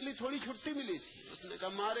पीने के लिए थोड़ी छुट्टी मिली थी, उसने कहा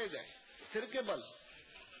मारे गए सिर के बल।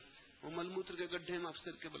 वो मलमूत्र के गड्ढे में अब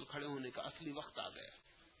सिर के बल खड़े होने का असली वक्त आ गया।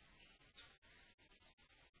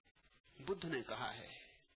 बुद्ध ने कहा है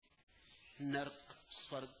नरक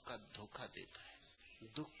स्वर्ग का धोखा देता है,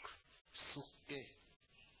 दुख सुख के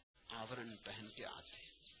आवरण पहन के आते,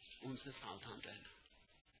 उनसे सावधान रहना।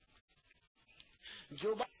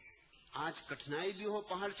 जो बात आज कठिनाई भी हो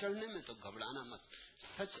पहाड़ चढ़ने में तो घबराना मत।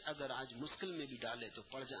 सच अगर आज मुश्किल में भी डाले तो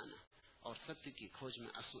पड़ जाना, और सत्य की खोज में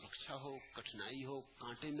असुरक्षा हो, कठिनाई हो,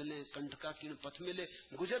 कांटे मिले, कंटकाकीर्ण पथ मिले,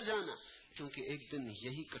 गुजर जाना, क्योंकि एक दिन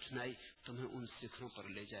यही कठिनाई तुम्हें उन शिखरों पर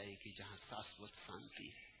ले जाएगी जहां शाश्वत शांति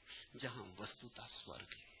है, जहां वस्तुतः स्वर्ग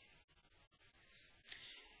है।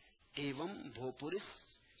 एवं भो पुरुष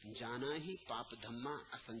जाना ही पाप धम्मा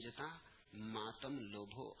असंजता मातम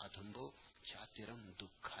लोभो अधम्भो चातिरम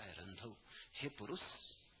दुखाय रंधव। हे पुरुष,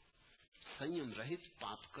 संयम रहित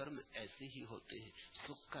पाप कर्म ऐसे ही होते हैं,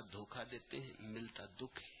 सुख का धोखा देते हैं, मिलता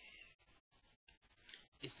दुख है।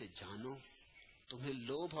 इसे जानो, तुम्हें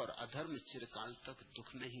लोभ और अधर्म चिरकाल तक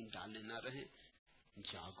दुख में ही डाले न रहे।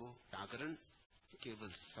 जागो, जागरण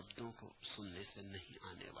केवल शब्दों को सुनने से नहीं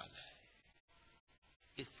आने वाला है।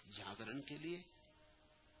 इस जागरण के लिए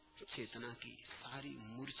चेतना की सारी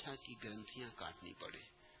मूर्छा की ग्रंथियां काटनी पड़े।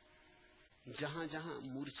 जहां जहां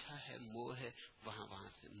मूर्छा है, मोह है, वहां वहां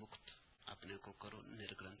से मुक्त अपने को करो,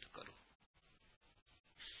 निर्ग्रंथ करो।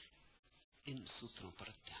 इन सूत्रों पर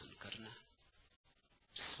ध्यान करना,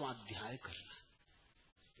 स्वाध्याय करना।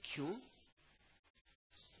 क्यों?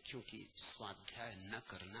 क्योंकि स्वाध्याय न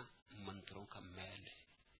करना मंत्रों का मैल है।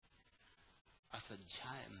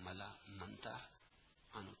 असज्जाय मला मंता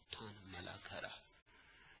अनुत्थान मला घरा,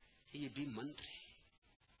 ये भी मंत्र है।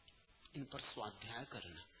 इन पर स्वाध्याय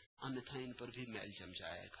करना, अन्यथा इन पर भी मैल जम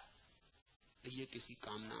जाएगा। ये किसी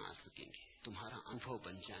काम ना आ सकेंगे। तुम्हारा अनुभव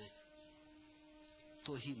बन जाए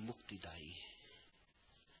तो ही मुक्तिदायी है।